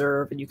have a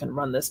reserve and you can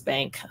run this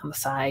bank on the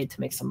side to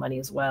make some money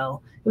as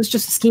well. It was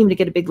just a scheme to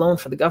get a big loan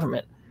for the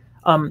government.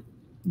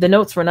 The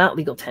notes were not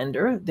legal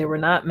tender. They were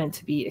not meant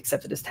to be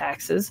accepted as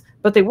taxes,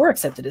 but they were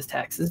accepted as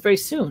taxes very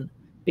soon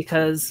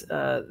because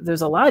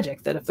there's a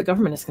logic that if the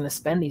government is going to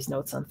spend these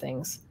notes on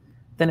things,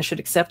 then it should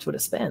accept what it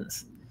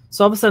spends.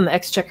 So all of a sudden the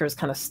exchequer is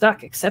kind of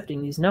stuck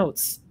accepting these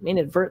notes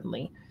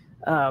inadvertently.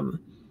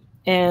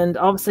 And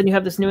all of a sudden you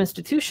have this new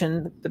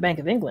institution, the Bank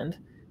of England,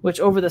 which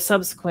over the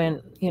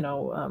subsequent,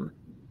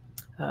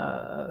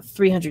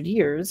 300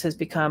 years has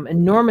become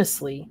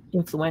enormously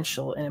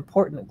influential and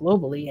important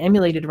globally,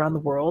 emulated around the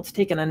world,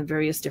 taken on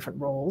various different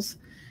roles.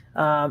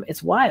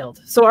 It's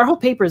wild. So our whole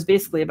paper is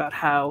basically about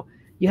how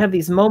you have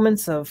these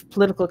moments of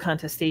political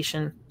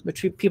contestation,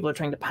 which people are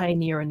trying to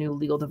pioneer a new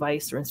legal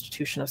device or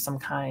institution of some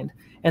kind.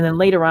 And then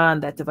later on,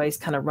 that device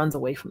kind of runs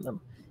away from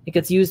them. It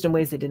gets used in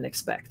ways they didn't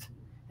expect.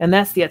 And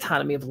that's the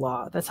autonomy of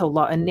law. That's how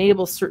law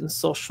enables certain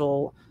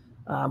social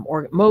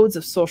or modes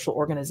of social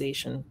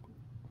organization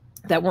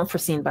that weren't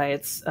foreseen by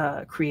its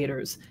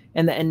creators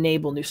and that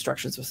enable new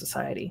structures of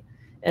society.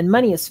 And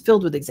money is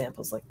filled with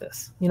examples like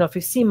this. If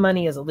you see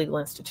money as a legal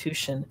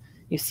institution,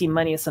 you see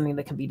money as something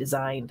that can be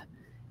designed.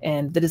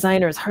 And the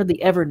designers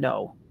hardly ever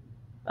know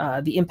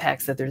the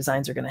impacts that their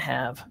designs are going to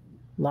have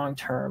long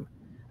term.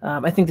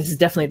 I think this is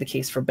definitely the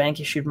case for bank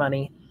issued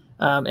money.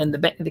 And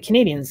the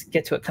Canadians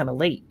get to it kind of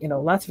late.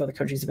 Lots of other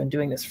countries have been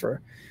doing this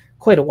for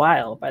quite a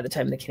while by the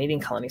time the Canadian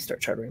colonies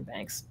start chartering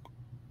banks.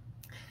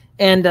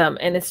 And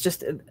it's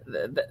just,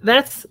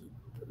 that's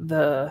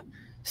the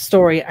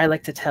story I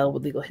like to tell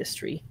with legal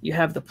history. You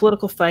have the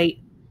political fight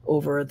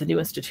over the new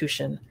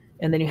institution,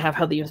 and then you have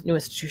how the new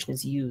institution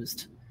is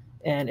used.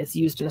 And it's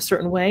used in a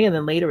certain way, and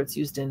then later it's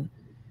used in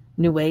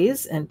new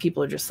ways, and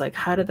people are just like,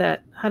 how did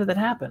that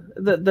happen?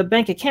 The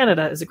Bank of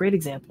Canada is a great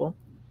example.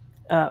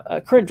 A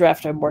current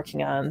draft I'm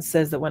working on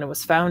says that when it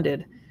was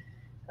founded,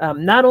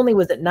 not only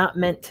was it not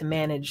meant to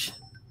manage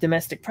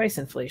domestic price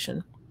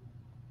inflation,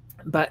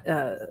 but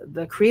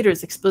the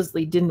creators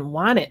explicitly didn't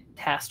want it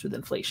tasked with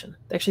inflation.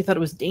 They actually thought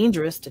it was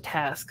dangerous to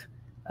task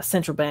a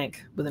central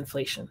bank with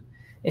inflation.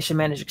 It should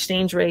manage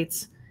exchange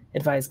rates,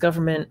 advise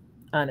government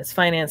on its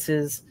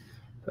finances,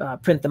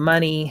 print the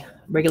money,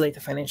 regulate the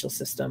financial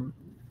system,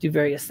 do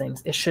various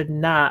things. It should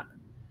not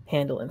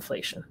handle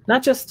inflation.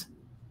 Not just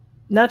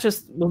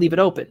we'll leave it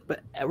open,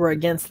 but we're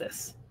against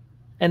this.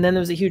 And then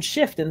there was a huge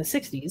shift in the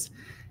 60s,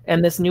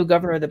 and this new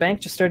governor of the bank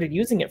just started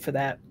using it for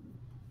that.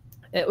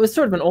 It was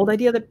sort of an old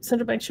idea that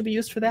central banks should be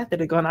used for that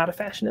had gone out of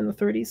fashion in the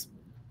 30s.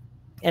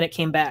 And it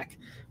came back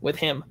with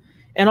him.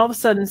 And all of a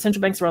sudden,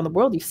 central banks around the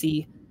world, you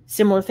see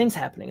similar things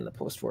happening in the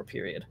post-war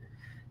period.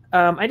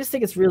 I just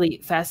think it's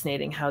really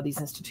fascinating how these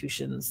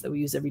institutions that we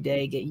use every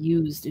day get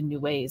used in new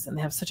ways, and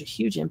they have such a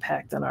huge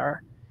impact on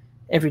our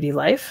everyday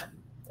life.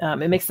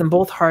 It makes them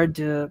both hard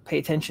to pay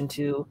attention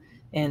to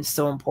and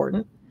so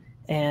important.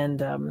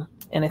 And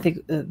I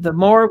think the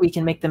more we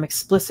can make them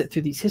explicit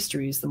through these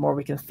histories, the more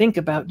we can think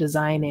about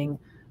designing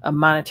a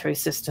monetary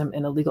system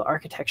and a legal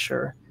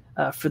architecture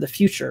for the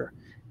future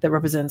that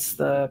represents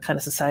the kind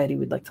of society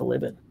we'd like to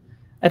live in.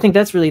 I think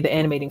that's really the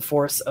animating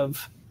force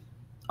of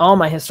all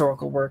my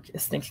historical work,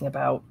 is thinking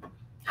about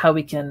how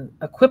we can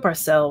equip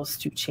ourselves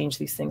to change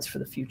these things for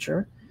the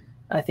future.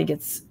 I think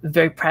it's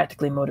very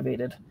practically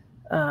motivated,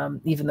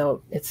 even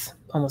though it's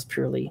almost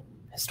purely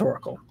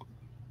historical.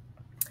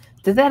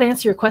 Did that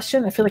answer your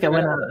question? I feel like I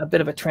went on a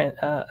bit of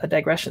a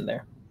digression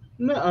there.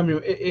 No, I mean,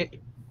 it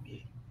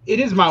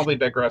is mildly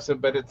digressive,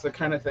 but it's the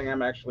kind of thing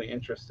I'm actually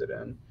interested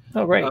in.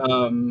 Oh, right.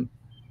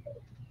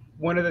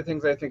 One of the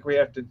things I think we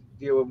have to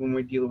deal with when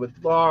we deal with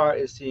law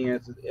is seeing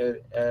it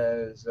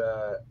as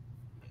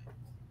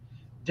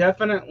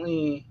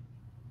definitely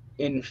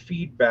in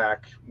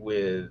feedback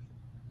with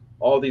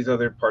all these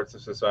other parts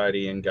of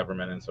society and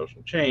government and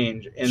social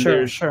change. And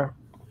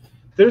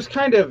there's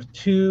kind of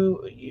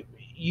two.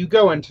 You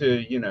go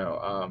into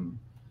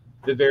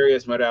the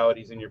various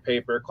modalities in your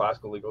paper: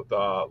 classical legal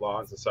thought,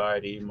 law and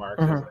society,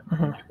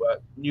 Marxism,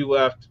 new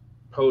left,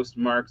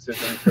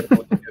 post-Marxism,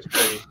 critical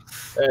history.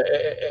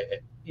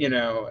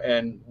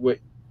 And what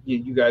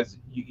you guys,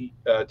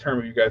 term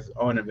of you guys'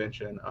 own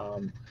invention,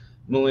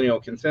 millennial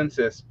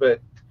consensus.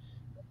 But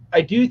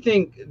I do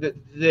think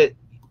that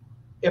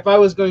if I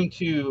was going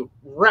to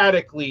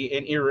radically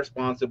and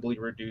irresponsibly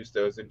reduce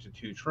those into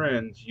two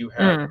trends, you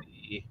have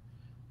the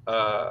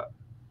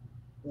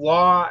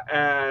law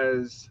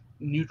as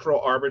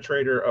neutral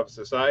arbitrator of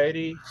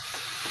society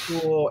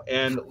school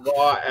and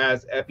law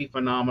as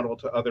epiphenomenal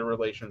to other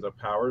relations of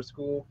power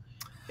school.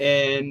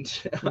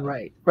 And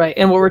right.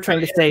 And what we're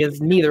trying to say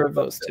is neither of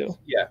those two.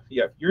 Yeah.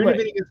 You're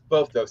innovating against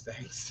both those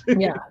things.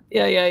 Yeah.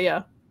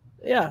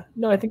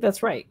 No, I think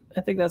that's right.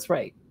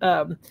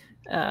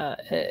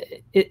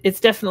 It's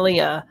definitely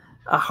a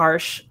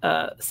harsh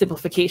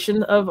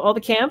simplification of all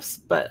the camps,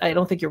 but I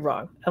don't think you're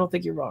wrong.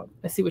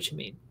 I see what you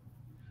mean.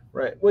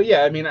 Right. Well,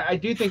 yeah. I mean, I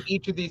do think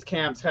each of these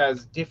camps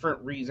has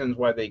different reasons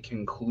why they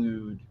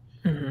conclude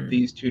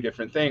these two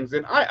different things.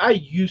 And I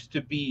used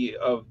to be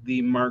of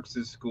the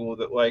Marxist school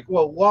that, like,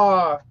 well,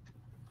 law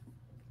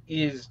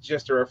is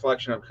just a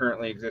reflection of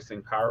currently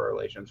existing power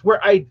relations.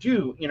 Where I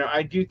do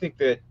think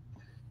that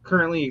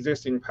currently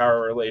existing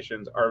power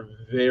relations are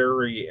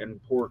very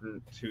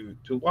important to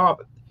law,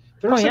 but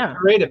they're also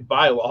created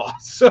by law.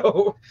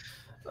 So,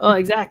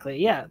 exactly.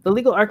 Yeah, the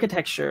legal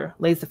architecture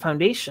lays the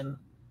foundation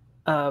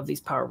of these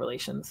power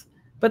relations.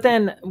 But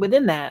then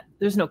within that,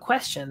 there's no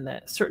question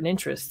that certain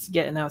interests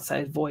get an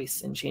outside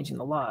voice in changing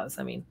the laws.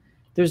 I mean,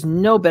 there's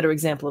no better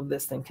example of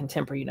this than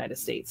contemporary United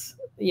States.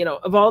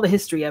 Of all the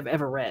history I've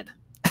ever read,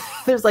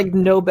 there's like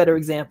no better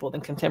example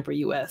than contemporary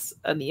U.S.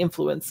 and the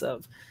influence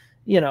of,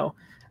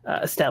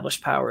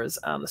 established powers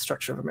on the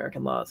structure of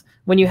American laws.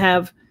 When you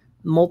have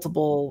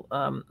multiple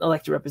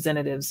elected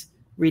representatives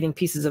reading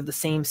pieces of the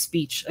same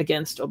speech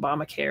against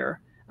Obamacare,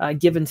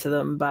 given to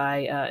them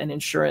by an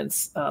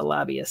insurance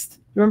lobbyist.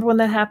 Remember when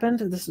that happened?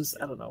 This was,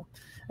 I don't know.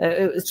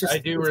 It was just. I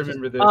do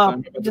remember this. I'm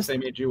about the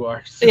same age you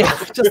are. So.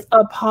 Yeah, just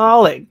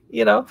appalling.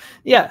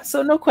 Yeah.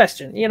 So no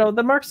question.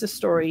 The Marxist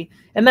story,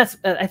 and that's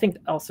I think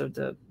also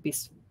to be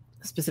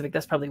specific,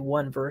 that's probably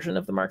one version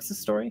of the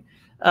Marxist story.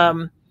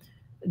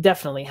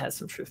 Definitely has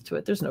some truth to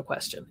it. There's no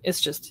question.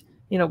 It's just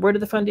where do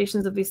the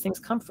foundations of these things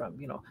come from?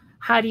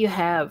 How do you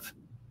have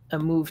a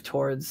move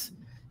towards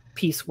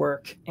peace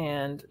work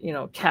and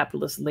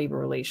capitalist labor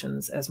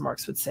relations, as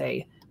Marx would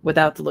say,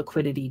 without the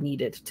liquidity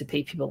needed to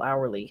pay people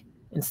hourly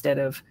instead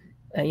of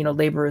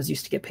laborers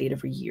used to get paid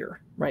every year,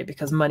 right?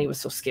 Because money was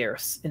so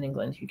scarce in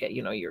England. You get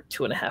your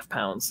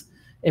 £2.50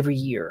 every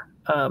year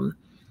on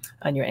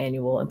your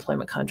annual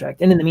employment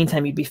contract, and in the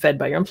meantime you'd be fed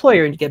by your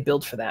employer and you get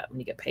billed for that when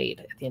you get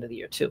paid at the end of the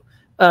year too.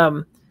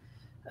 How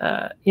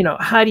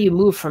do you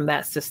move from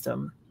that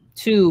system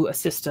to a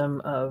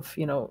system of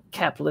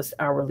capitalist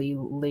hourly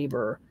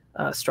labor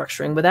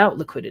structuring without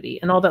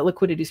liquidity, and all that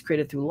liquidity is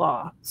created through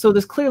law? So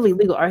there's clearly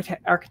legal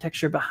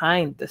architecture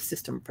behind the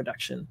system of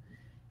production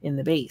in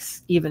the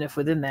base, even if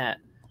within that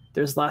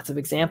there's lots of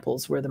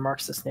examples where the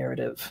Marxist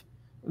narrative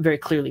very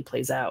clearly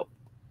plays out.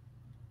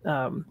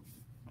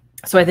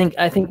 So I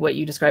think what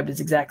you described is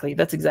exactly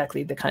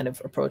the kind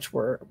of approach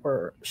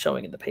we're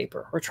showing in the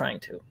paper. We're trying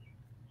to.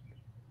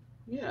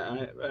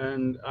 Yeah,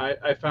 and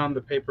I found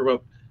the paper.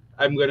 Well,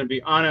 I'm going to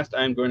be honest.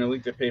 I'm going to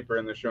link the paper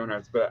in the show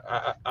notes, but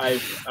I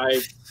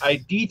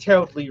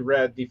detailedly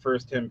read the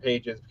first 10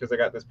 pages because I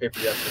got this paper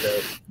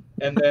yesterday,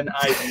 and then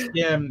I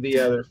skimmed the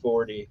other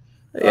 40.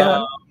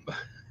 Yeah,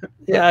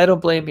 yeah. I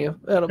don't blame you.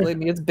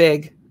 It's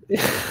big.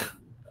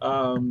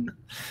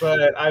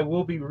 But I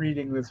will be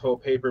reading this whole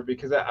paper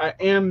because I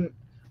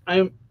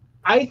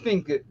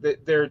think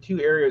that there are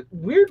two areas.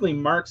 Weirdly,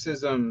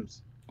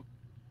 Marxism's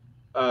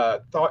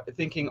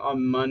thinking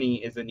on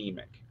money is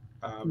anemic.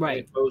 Right.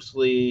 It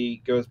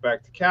mostly goes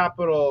back to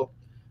capital.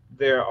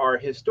 There are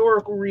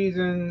historical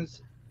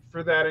reasons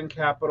for that in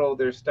capital.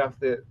 There's stuff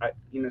that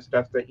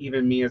stuff that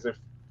even me as a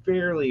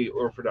fairly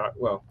orthodox,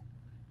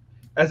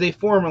 as a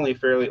formerly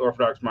fairly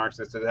orthodox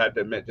Marxist, has had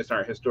to admit just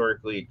aren't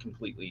historically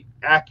completely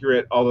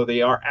accurate, although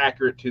they are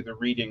accurate to the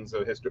readings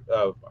of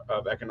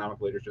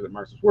economic literature that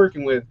Marx was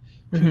working with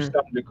to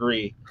some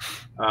degree.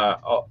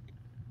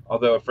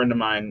 Although a friend of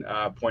mine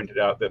pointed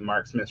out that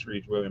Marx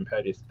misreads William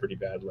Petty's pretty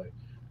badly.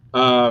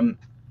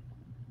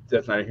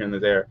 That's neither here nor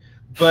there.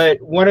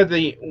 But one of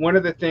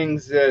the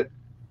things that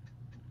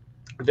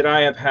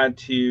I have had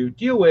to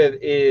deal with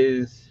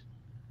is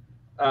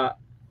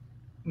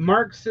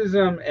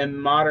Marxism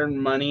and modern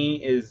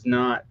money is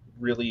not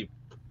really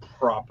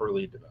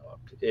properly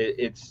developed.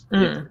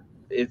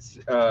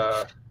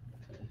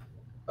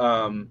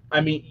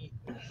 I mean,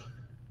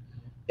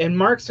 in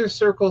Marxist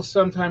circles,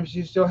 sometimes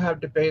you still have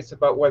debates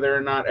about whether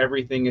or not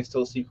everything is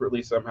still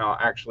secretly somehow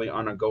actually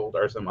on a gold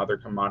or some other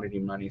commodity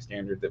money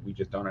standard that we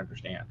just don't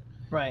understand.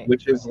 Right.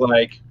 Which is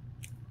like,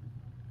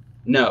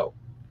 no.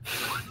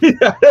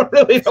 I don't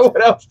really know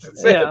what else to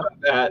say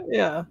about that.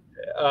 Yeah.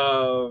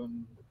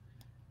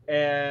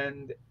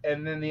 And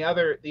then the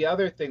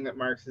other thing that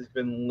Marx has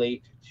been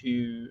late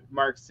to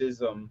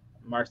Marxism,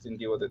 Marx didn't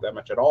deal with it that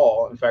much at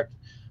all. In fact,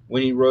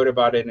 when he wrote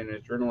about it in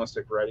his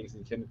journalistic writings,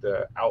 he tended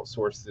to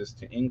outsource this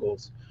to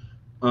Engels.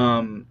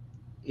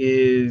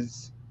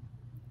 Is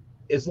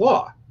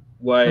law.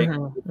 Like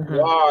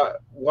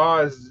law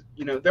is,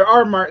 there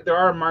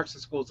are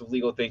Marxist schools of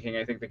legal thinking.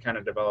 I think they kind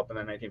of develop in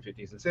the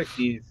 1950s and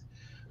 60s,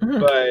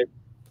 but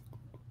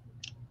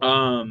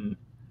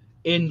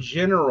in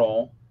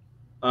general,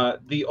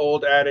 the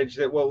old adage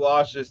that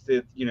law is just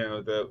the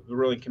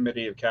ruling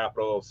committee of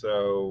capital,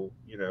 so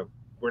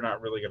we're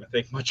not really going to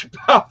think much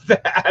about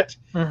that.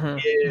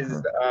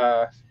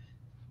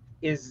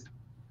 Is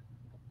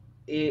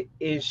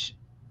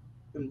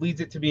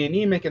leads it to be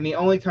anemic. And the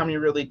only time you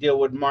really deal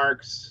with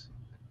Marx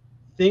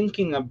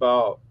thinking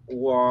about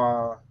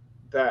law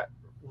that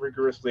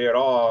rigorously at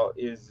all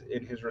is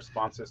in his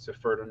responses to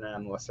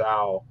Ferdinand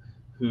Lassalle,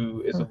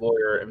 who is a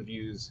lawyer and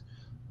views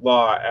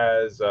law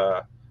as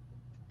a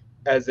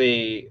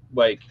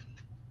like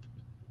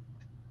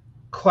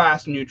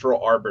class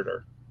neutral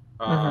arbiter.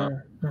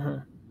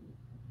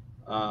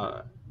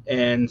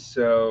 And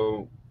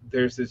so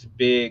there's this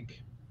big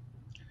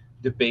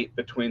debate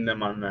between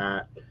them on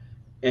that.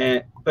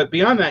 But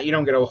beyond that, you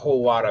don't get a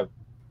whole lot of,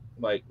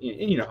 like,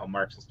 you know how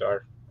Marxists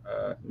are.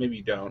 Maybe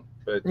you don't,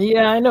 but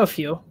yeah, I know a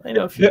few.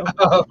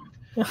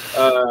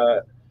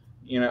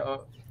 You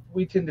know,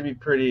 we tend to be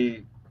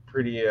pretty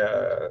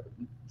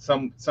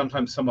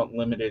sometimes somewhat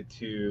limited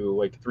to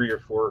like 3 or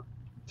 4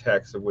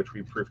 texts, of which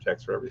we proof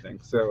text for everything.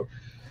 So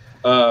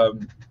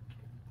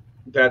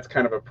that's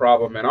kind of a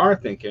problem in our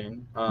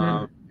thinking,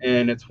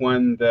 and it's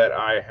one that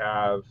I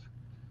have,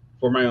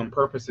 for my own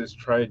purposes,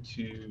 tried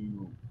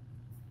to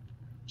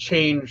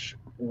change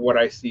what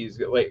I see is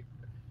going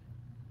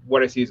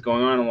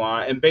on a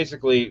lot. And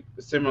basically,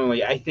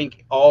 similarly, I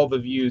think all the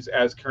views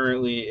as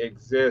currently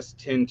exist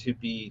tend to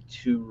be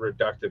too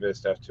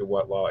reductivist as to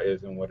what law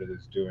is and what it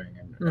is doing,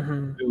 and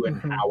who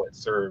and how it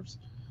serves.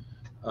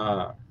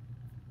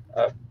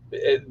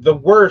 The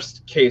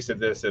worst case of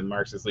this in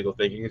Marxist legal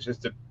thinking is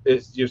just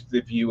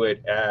to view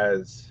it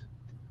as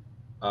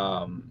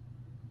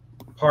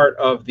part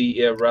of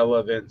the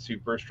irrelevant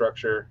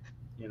superstructure,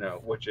 you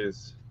know, which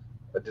is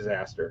a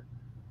disaster.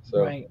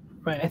 So right.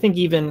 I think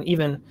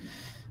even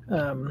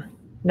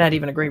not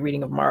even a great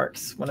reading of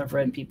Marx when I've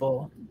read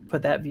people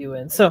put that view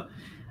in. So, all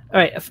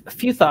right, a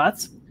few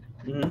thoughts.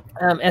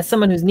 As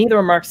someone who's neither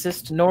a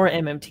Marxist nor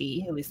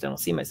MMT, at least I don't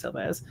see myself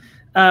as,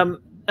 I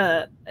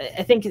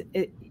think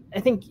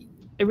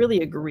I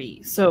really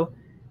agree. So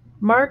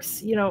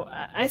Marx, you know,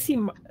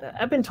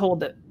 I've been told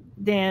that,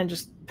 Dan,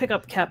 just pick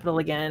up Capital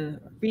again,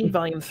 read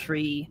volume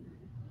 3.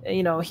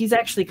 You know, he's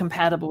actually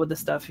compatible with the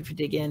stuff if you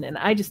dig in, and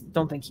I just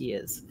don't think he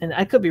is. And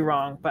I could be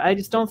wrong, but I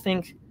just don't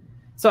think.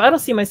 So I don't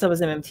see myself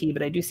as MMT,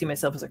 but I do see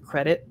myself as a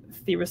credit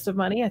theorist of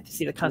money. I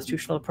see the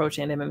constitutional approach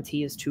and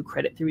MMT as 2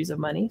 credit theories of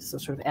money, so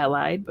sort of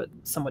allied but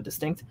somewhat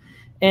distinct.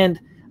 And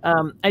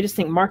I just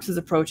think Marx's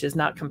approach is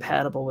not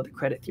compatible with a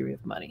credit theory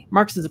of money.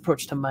 Marx's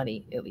approach to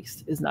money, at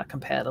least, is not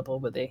compatible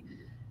with a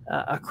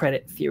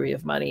credit theory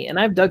of money. And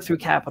I've dug through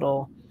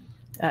Capital.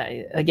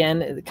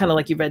 Again, kind of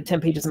like you read 10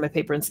 pages of my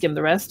paper and skimmed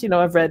the rest. You know,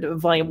 I've read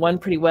volume 1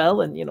 pretty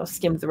well and, you know,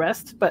 skimmed the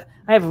rest. But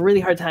I have a really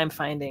hard time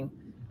finding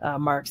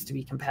Marx to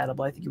be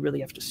compatible. I think you really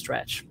have to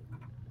stretch.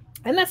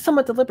 And that's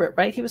somewhat deliberate,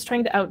 right? He was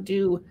trying to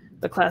outdo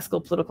the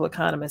classical political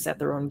economists at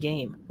their own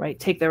game, right?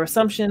 Take their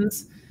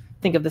assumptions,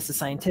 think of this as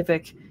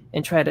scientific,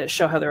 and try to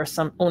show how their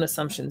own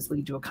assumptions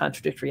lead to a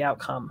contradictory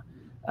outcome.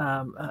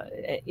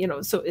 You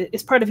know, so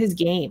it's part of his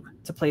game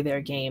to play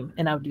their game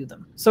and outdo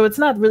them. So it's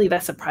not really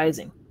that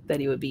surprising that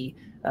he would be,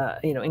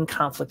 you know, in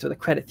conflict with a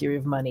credit theory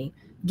of money,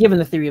 given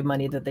the theory of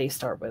money that they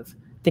start with,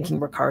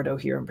 thinking Ricardo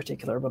here in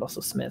particular, but also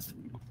Smith.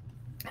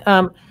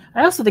 I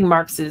also think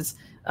Marx is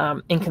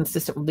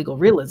inconsistent with legal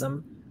realism,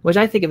 which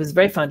I think of as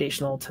very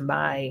foundational to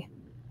my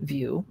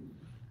view.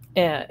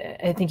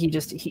 I think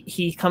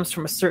he comes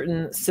from a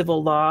certain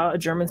civil law, a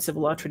German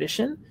civil law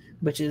tradition,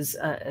 which is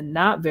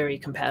not very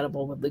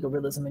compatible with legal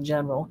realism in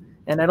general.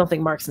 And I don't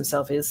think Marx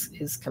himself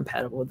is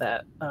compatible with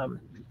that,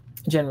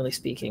 generally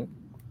speaking.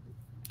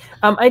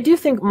 I do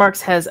think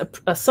Marx has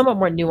a somewhat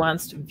more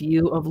nuanced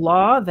view of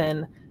law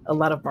than a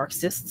lot of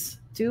Marxists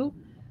do.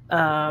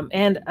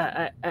 And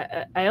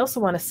I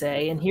also want to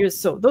say, and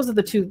those are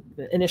the 2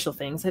 initial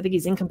things. I think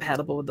he's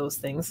incompatible with those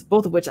things,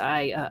 both of which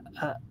I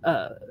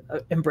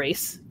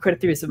embrace, credit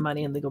theories of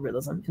money and legal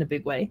realism in a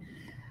big way.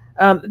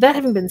 That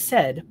having been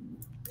said,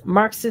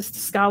 Marxist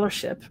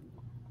scholarship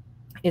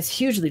is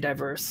hugely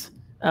diverse,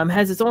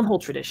 has its own whole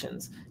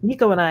traditions.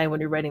 Nico and I,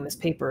 when we were writing this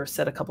paper,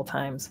 said a couple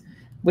times,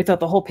 we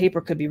thought the whole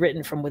paper could be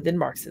written from within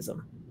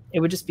Marxism. It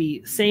would just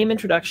be same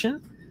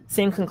introduction,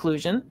 same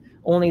conclusion,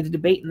 only the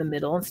debate in the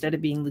middle, instead of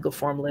being legal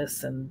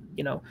formalists and,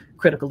 you know,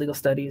 critical legal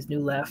studies,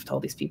 New Left, all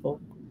these people.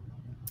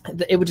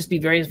 It would just be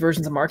various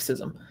versions of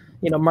Marxism.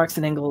 You know, Marx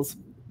and Engels,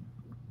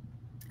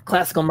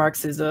 classical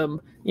Marxism,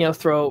 you know,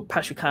 throw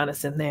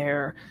Pashukanis in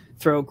there,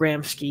 throw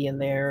Gramsci in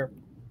there,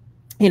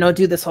 you know,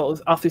 do this whole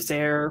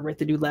Althusser, right,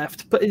 the New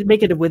Left, but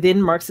make it a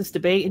within Marxist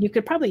debate. And you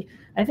could probably,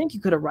 I think you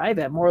could arrive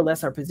at more or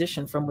less our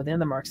position from within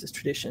the Marxist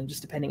tradition,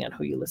 just depending on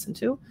who you listen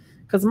to.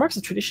 Because the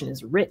Marxist tradition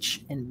is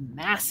rich and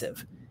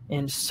massive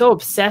and so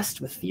obsessed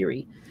with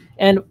theory,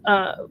 and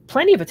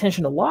plenty of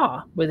attention to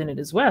law within it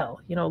as well.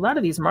 You know, a lot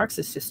of these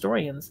Marxist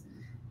historians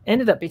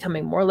ended up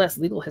becoming more or less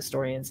legal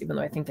historians, even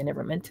though I think they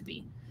never meant to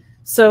be.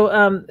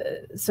 So,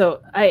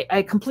 so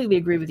I completely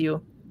agree with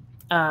you.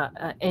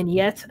 And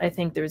yet I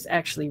think there's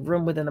actually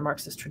room within the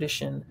Marxist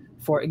tradition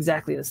for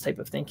exactly this type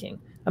of thinking.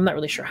 I'm not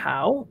really sure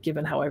how,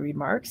 given how I read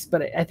Marx,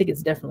 but I think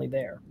it's definitely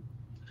there.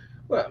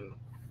 Well,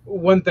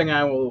 one thing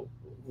I will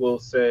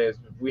say is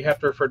we have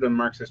to refer to the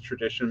Marxist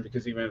tradition,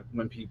 because even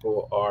when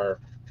people are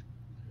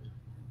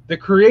the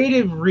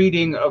creative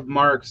reading of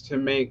Marx to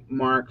make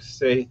Marx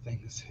say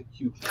things that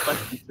you want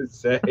him to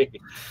say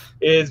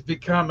is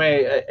become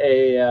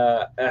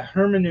a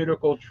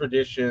hermeneutical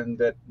tradition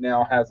that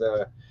now has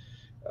a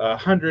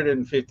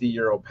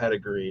 150-year-old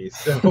pedigree.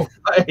 So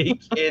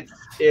like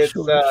it's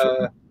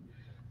Sure.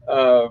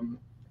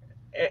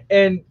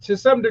 And to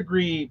some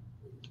degree,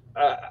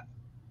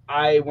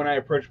 when I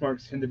approach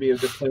Marx, tend to be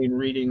of the plain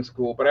reading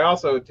school, but I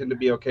also tend to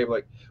be okay with,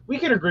 like, we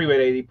can agree with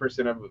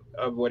 80%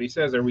 of what he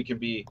says, or we can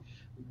be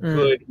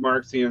good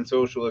Marxian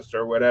socialists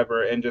or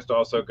whatever, and just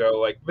also go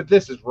like, but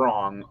this is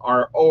wrong,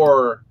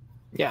 or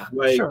yeah,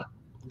 like, sure.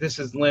 this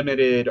is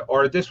limited,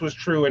 or this was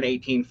true in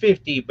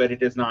 1850, but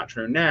it is not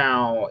true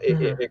now,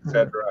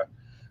 etc.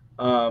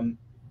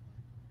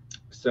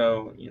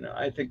 So, you know,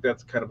 I think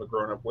that's kind of a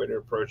grown-up way to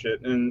approach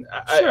it, and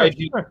I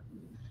do. Sure.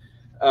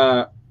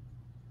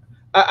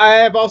 I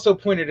have also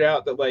pointed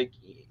out that, like,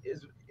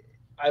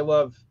 I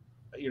love,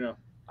 you know,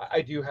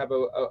 I do have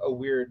a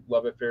weird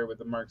love affair with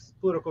the Marxist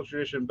political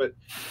tradition, but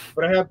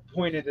I have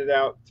pointed it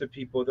out to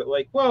people that,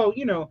 like, well,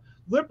 you know,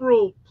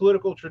 liberal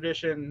political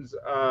traditions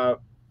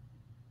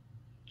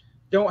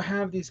don't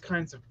have these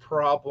kinds of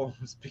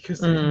problems because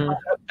they're not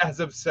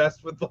as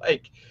obsessed with,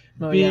 like,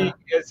 being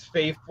as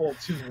faithful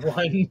to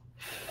one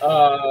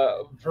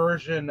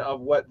version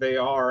of what they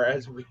are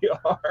as we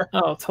are.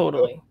 Oh,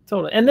 totally.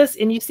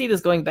 And you see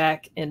this going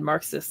back in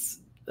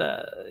Marxists,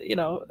 you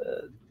know,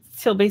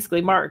 till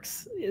basically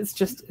Marx.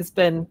 It's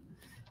been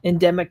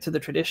endemic to the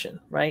tradition,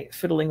 right?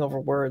 Fiddling over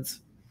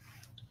words.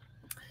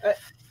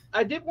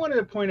 I did want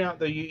to point out,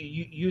 though,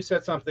 you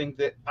said something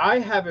that I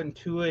have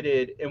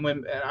intuited,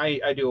 and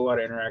I do a lot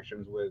of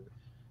interactions with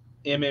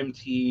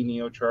MMT,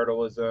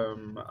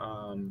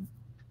 neo-chartalism,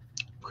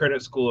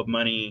 credit school of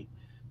money,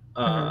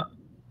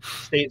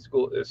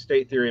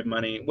 state theory of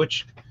money,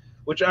 which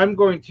I'm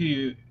going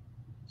to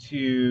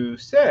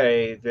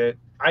say that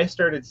I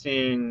started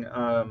seeing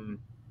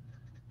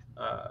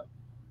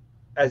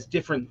as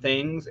different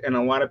things, and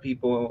a lot of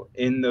people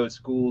in those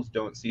schools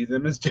don't see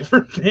them as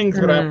different things.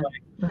 But I'm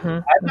like,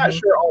 I'm not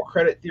sure all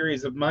credit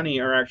theories of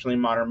money are actually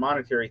modern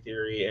monetary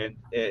theory, and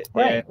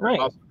I'm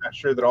also not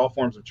sure that all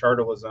forms of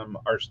chartalism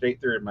are state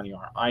theory of money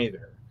are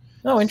either.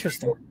 Oh,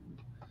 interesting.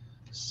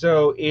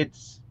 So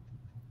it's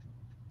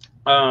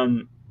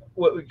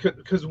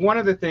because one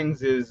of the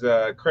things is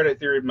credit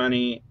theory of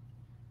money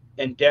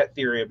and debt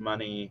theory of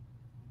money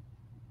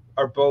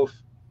are both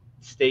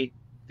state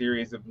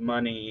theories of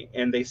money,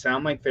 and they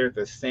sound like they're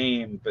the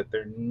same, but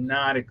they're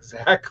not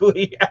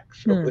exactly,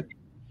 actually.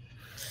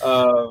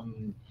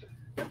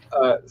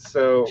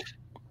 So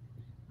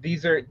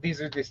these are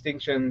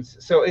distinctions.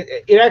 So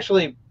it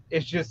actually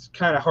is just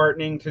kind of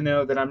heartening to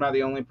know that I'm not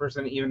the only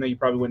person, even though you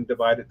probably wouldn't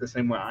divide it the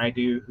same way I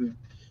do,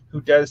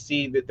 who does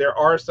see that there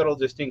are subtle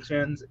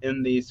distinctions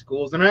in these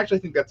schools, and I actually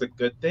think that's a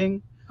good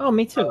thing. Oh,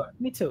 me too.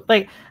 Me too.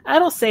 Like, I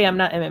don't say I'm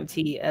not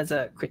MMT as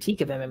a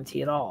critique of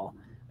MMT at all.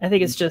 I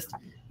think it's just,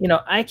 you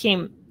know, I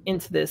came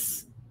into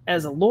this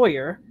as a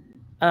lawyer.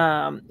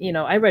 You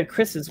know, I read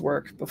Chris's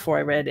work before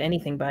I read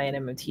anything by an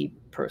MMT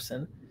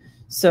person.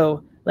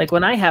 So, like,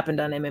 when I happened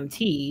on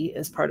MMT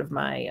as part of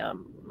my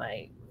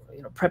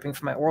prepping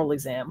for my oral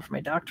exam for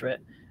my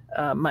doctorate,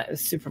 my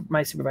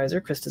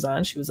supervisor, Chris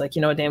Dazan, she was like,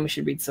 you know, Dan, we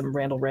should read some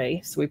Randall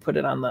Ray. So we put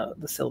it on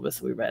the syllabus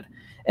that we read,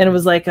 and it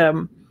was like,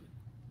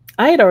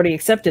 I had already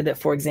accepted that,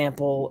 for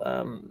example,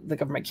 the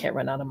government can't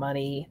run out of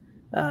money.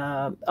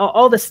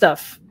 All this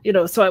stuff, you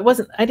know, so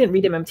I didn't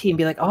read MMT and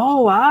be like,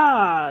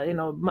 you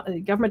know,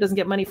 government doesn't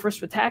get money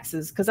first with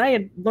taxes, because I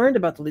had learned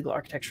about the legal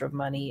architecture of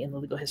money and the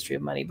legal history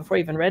of money before I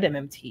even read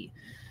MMT.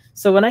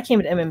 So when I came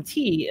to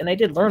MMT, and I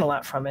did learn a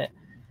lot from it,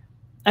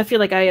 I feel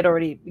like I had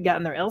already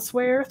gotten there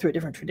elsewhere through a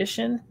different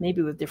tradition,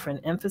 maybe with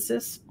different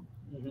emphasis.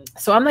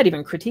 So I'm not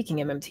even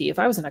critiquing MMT. If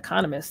I was an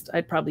economist,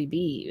 I'd probably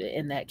be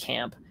in that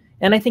camp.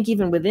 And I think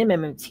even within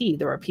MMT,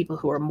 there are people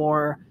who are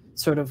more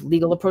sort of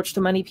legal approach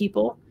to money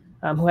people,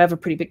 who have a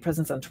pretty big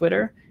presence on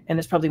Twitter. And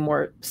there's probably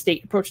more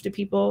state approach to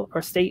people,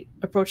 or state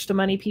approach to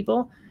money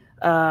people,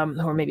 who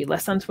are maybe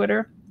less on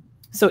Twitter.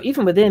 So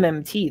even within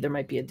MMT, there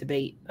might be a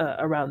debate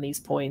around these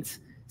points.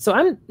 So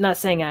I'm not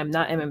saying I'm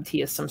not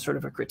MMT as some sort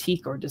of a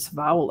critique or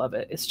disavowal of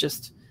it. It's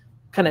just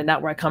kind of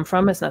not where I come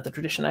from. It's not the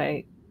tradition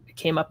I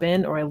came up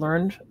in or I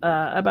learned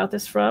about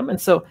this from. And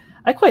so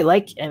I quite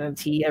like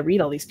MMT. I read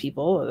all these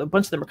people. A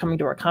bunch of them are coming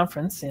to our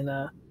conference in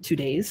 2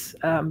 days.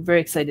 I'm very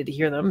excited to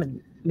hear them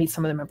and meet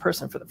some of them in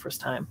person for the first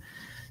time.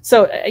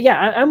 So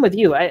yeah, I'm with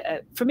you.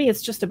 For me,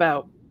 it's just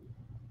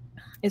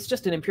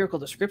an empirical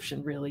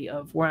description, really,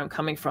 of where I'm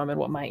coming from and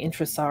what my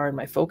interests are and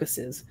my focus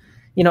is.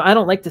 You know, I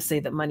don't like to say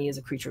that money is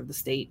a creature of the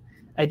state.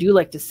 I do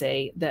like to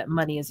say that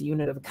money as a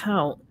unit of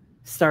account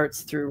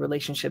starts through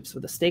relationships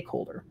with a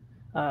stakeholder.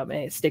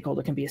 A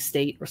stakeholder can be a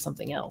state or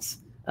something else.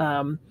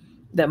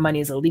 That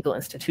money is a legal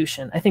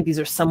institution. I think these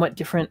are somewhat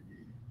different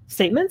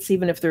statements,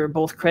 even if they're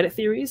both credit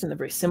theories and they're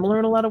very similar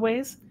in a lot of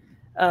ways.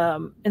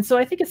 And so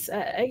I think it's,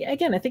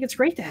 again, I think it's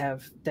great to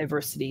have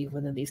diversity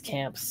within these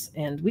camps,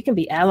 and we can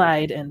be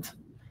allied and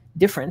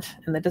different.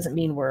 And that doesn't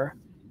mean we're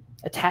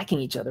attacking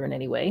each other in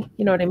any way.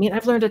 You know what I mean?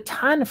 I've learned a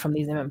ton from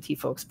these MMT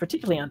folks,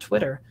 particularly on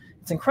Twitter.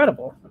 It's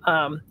incredible.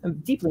 I'm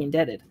deeply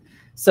indebted.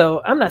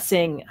 So I'm not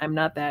saying I'm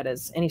not that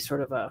as any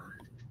sort of a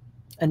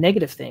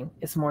negative thing.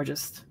 It's more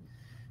just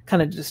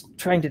kind of just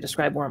trying to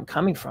describe where I'm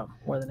coming from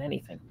more than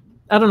anything.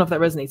 I don't know if that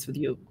resonates with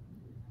you.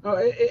 Oh,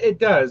 it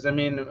does. I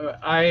mean,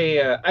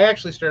 I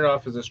actually started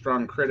off as a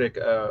strong critic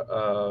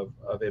of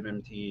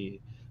MMT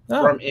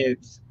from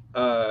its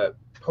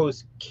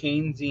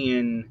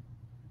post-Keynesian,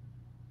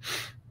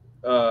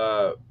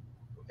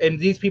 and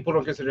these people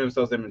don't consider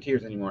themselves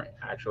MMTers anymore,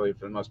 actually,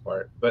 for the most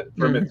part. But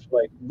from its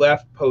like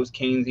left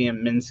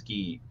post-Keynesian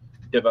Minsky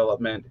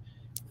development,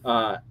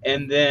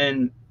 and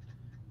then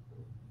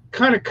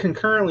kind of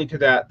concurrently to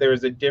that,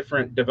 there's a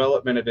different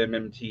development of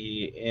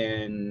MMT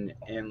in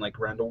like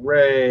Randall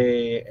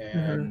Wray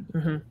and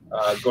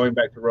going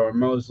back to Rowan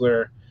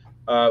Mosler,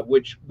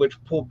 which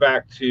pulled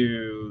back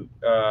to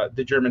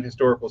the German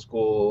historical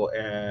school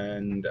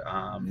and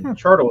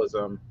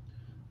Chartalism,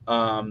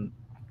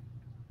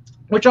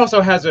 which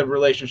also has a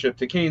relationship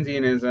to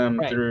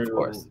Keynesianism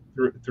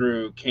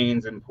through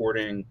Keynes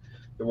importing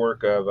the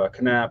work of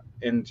Knapp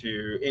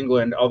into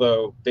England,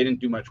 although they didn't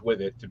do much with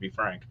it, to be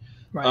frank.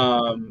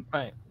 But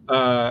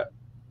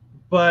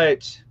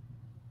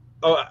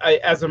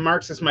as a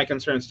Marxist, my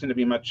concerns tend to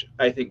be much,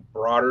 I think,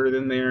 broader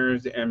than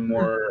theirs and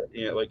more,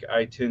 you know, like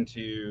I tend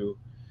to,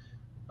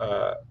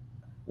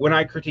 when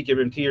I critique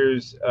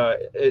MMTers,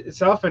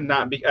 it's often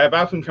not, I've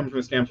often come from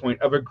a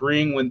standpoint of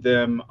agreeing with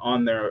them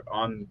on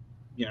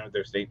you know,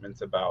 their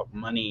statements about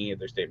money,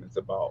 their statements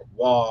about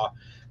law,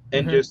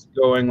 and just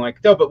going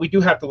like, no, but we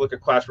do have to look at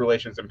class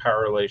relations and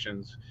power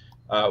relations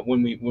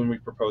when we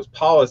propose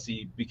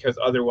policy, because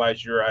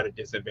otherwise you're at a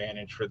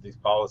disadvantage for these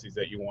policies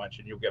that you want,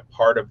 and you'll get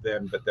part of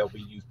them, but they'll be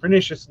used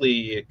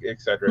perniciously,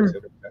 et cetera, et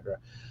cetera, et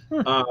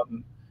cetera.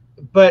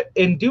 But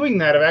in doing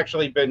that, I've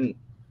actually been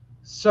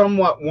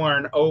somewhat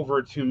won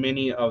over to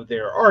many of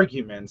their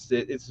arguments.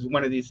 It's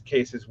one of these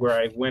cases where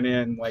I went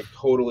in like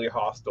totally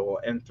hostile,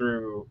 and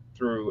through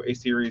a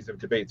series of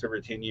debates over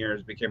 10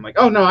 years became like,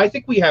 oh no, I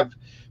think we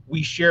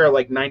share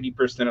like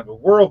 90% of the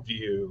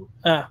worldview.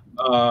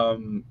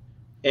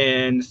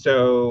 And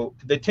so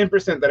the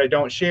 10% that I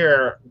don't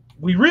share,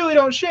 we really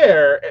don't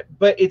share.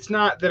 But it's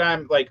not that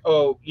I'm like,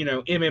 oh, you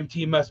know,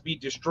 MMT must be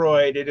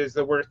destroyed, it is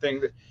the worst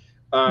thing that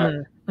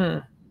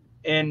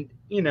and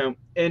you know,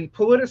 and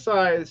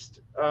politicized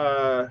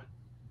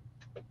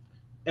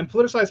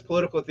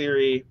political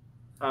theory,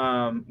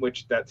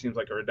 which that seems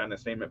like a redundant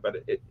statement,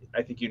 but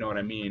I think you know what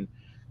I mean,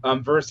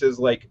 versus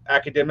like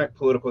academic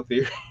political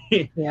theory.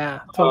 Yeah,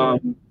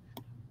 totally.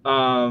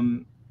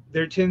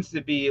 There tends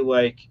to be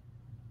like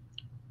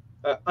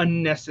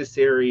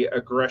unnecessary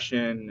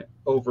aggression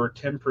over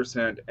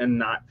 10% and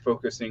not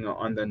focusing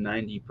on the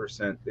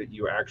 90% that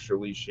you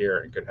actually share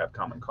and could have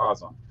common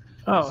cause on.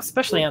 Oh,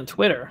 especially on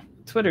Twitter.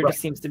 Twitter just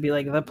seems to be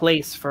like the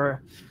place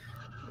for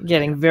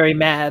getting very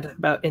mad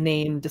about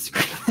inane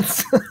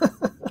disagreements.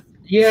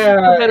 Yeah.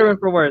 For better and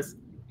for worse.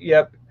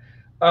 Yep.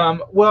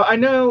 Well, I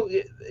know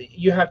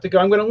you have to go.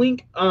 I'm going to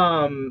link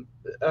 5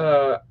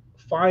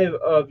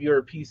 of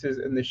your pieces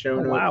in the show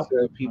notes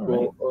so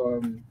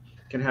people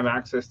can have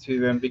access to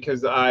them,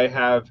 because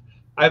I've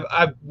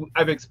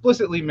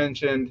explicitly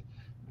mentioned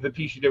the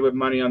piece you did with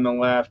money on the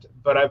left,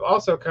 but I've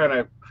also kind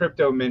of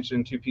crypto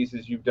mentioned 2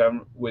 pieces you've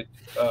done with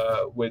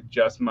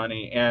just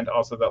money, and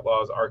also that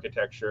law's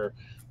architecture.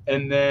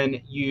 And then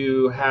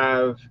you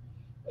have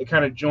a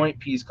kind of joint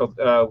piece called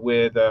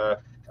with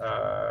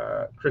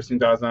Christine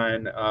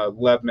Dasein,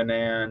 Lev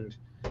Menand,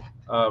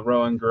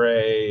 Rowan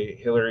Gray,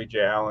 Hilary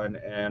J. Allen,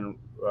 and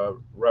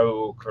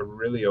Raul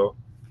Carrillo.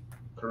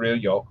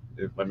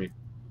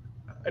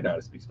 I know how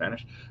to speak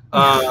Spanish.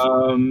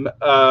 On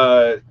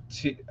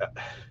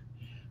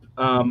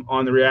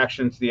the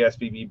reaction to the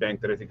SVB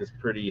bank that I think is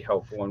pretty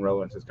helpful and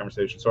relevant to this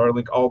conversation. So I'll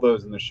link all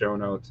those in the show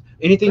notes.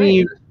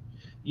 Anything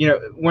you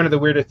know, one of the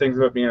weirdest things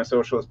about being a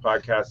socialist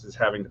podcast is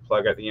having to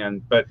plug at the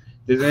end, but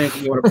there's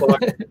anything you want to plug?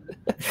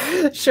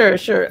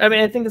 Sure. I mean,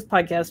 I think this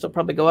podcast will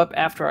probably go up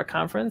after our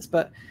conference,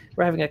 but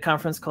we're having a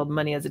conference called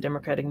Money as a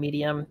Democratic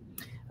Medium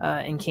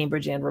in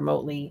Cambridge and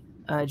remotely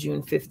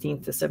June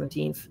 15th to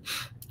 17th.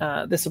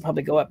 This will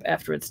probably go up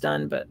after it's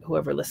done, but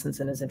whoever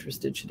listens and is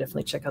interested should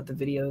definitely check out the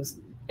videos.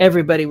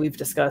 Everybody we've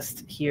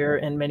discussed here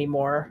and many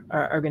more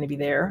are going to be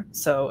there,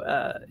 so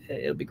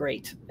it'll be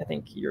great. I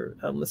think your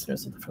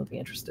listeners will definitely be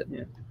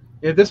interested.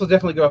 Yeah, this will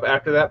definitely go up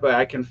after that, but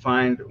I can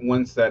find,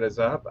 once that is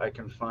up, I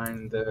can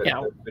find the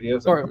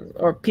videos.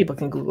 Or people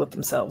can Google it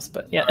themselves.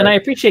 But yeah, and I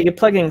appreciate you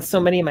plugging so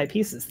many of my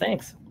pieces.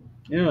 Thanks.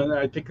 Yeah,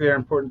 I think they're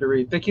important to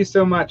read. Thank you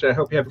so much. I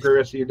hope you have a great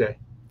rest of your day.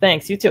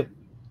 Thanks. You too.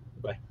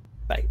 Bye.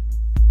 Bye.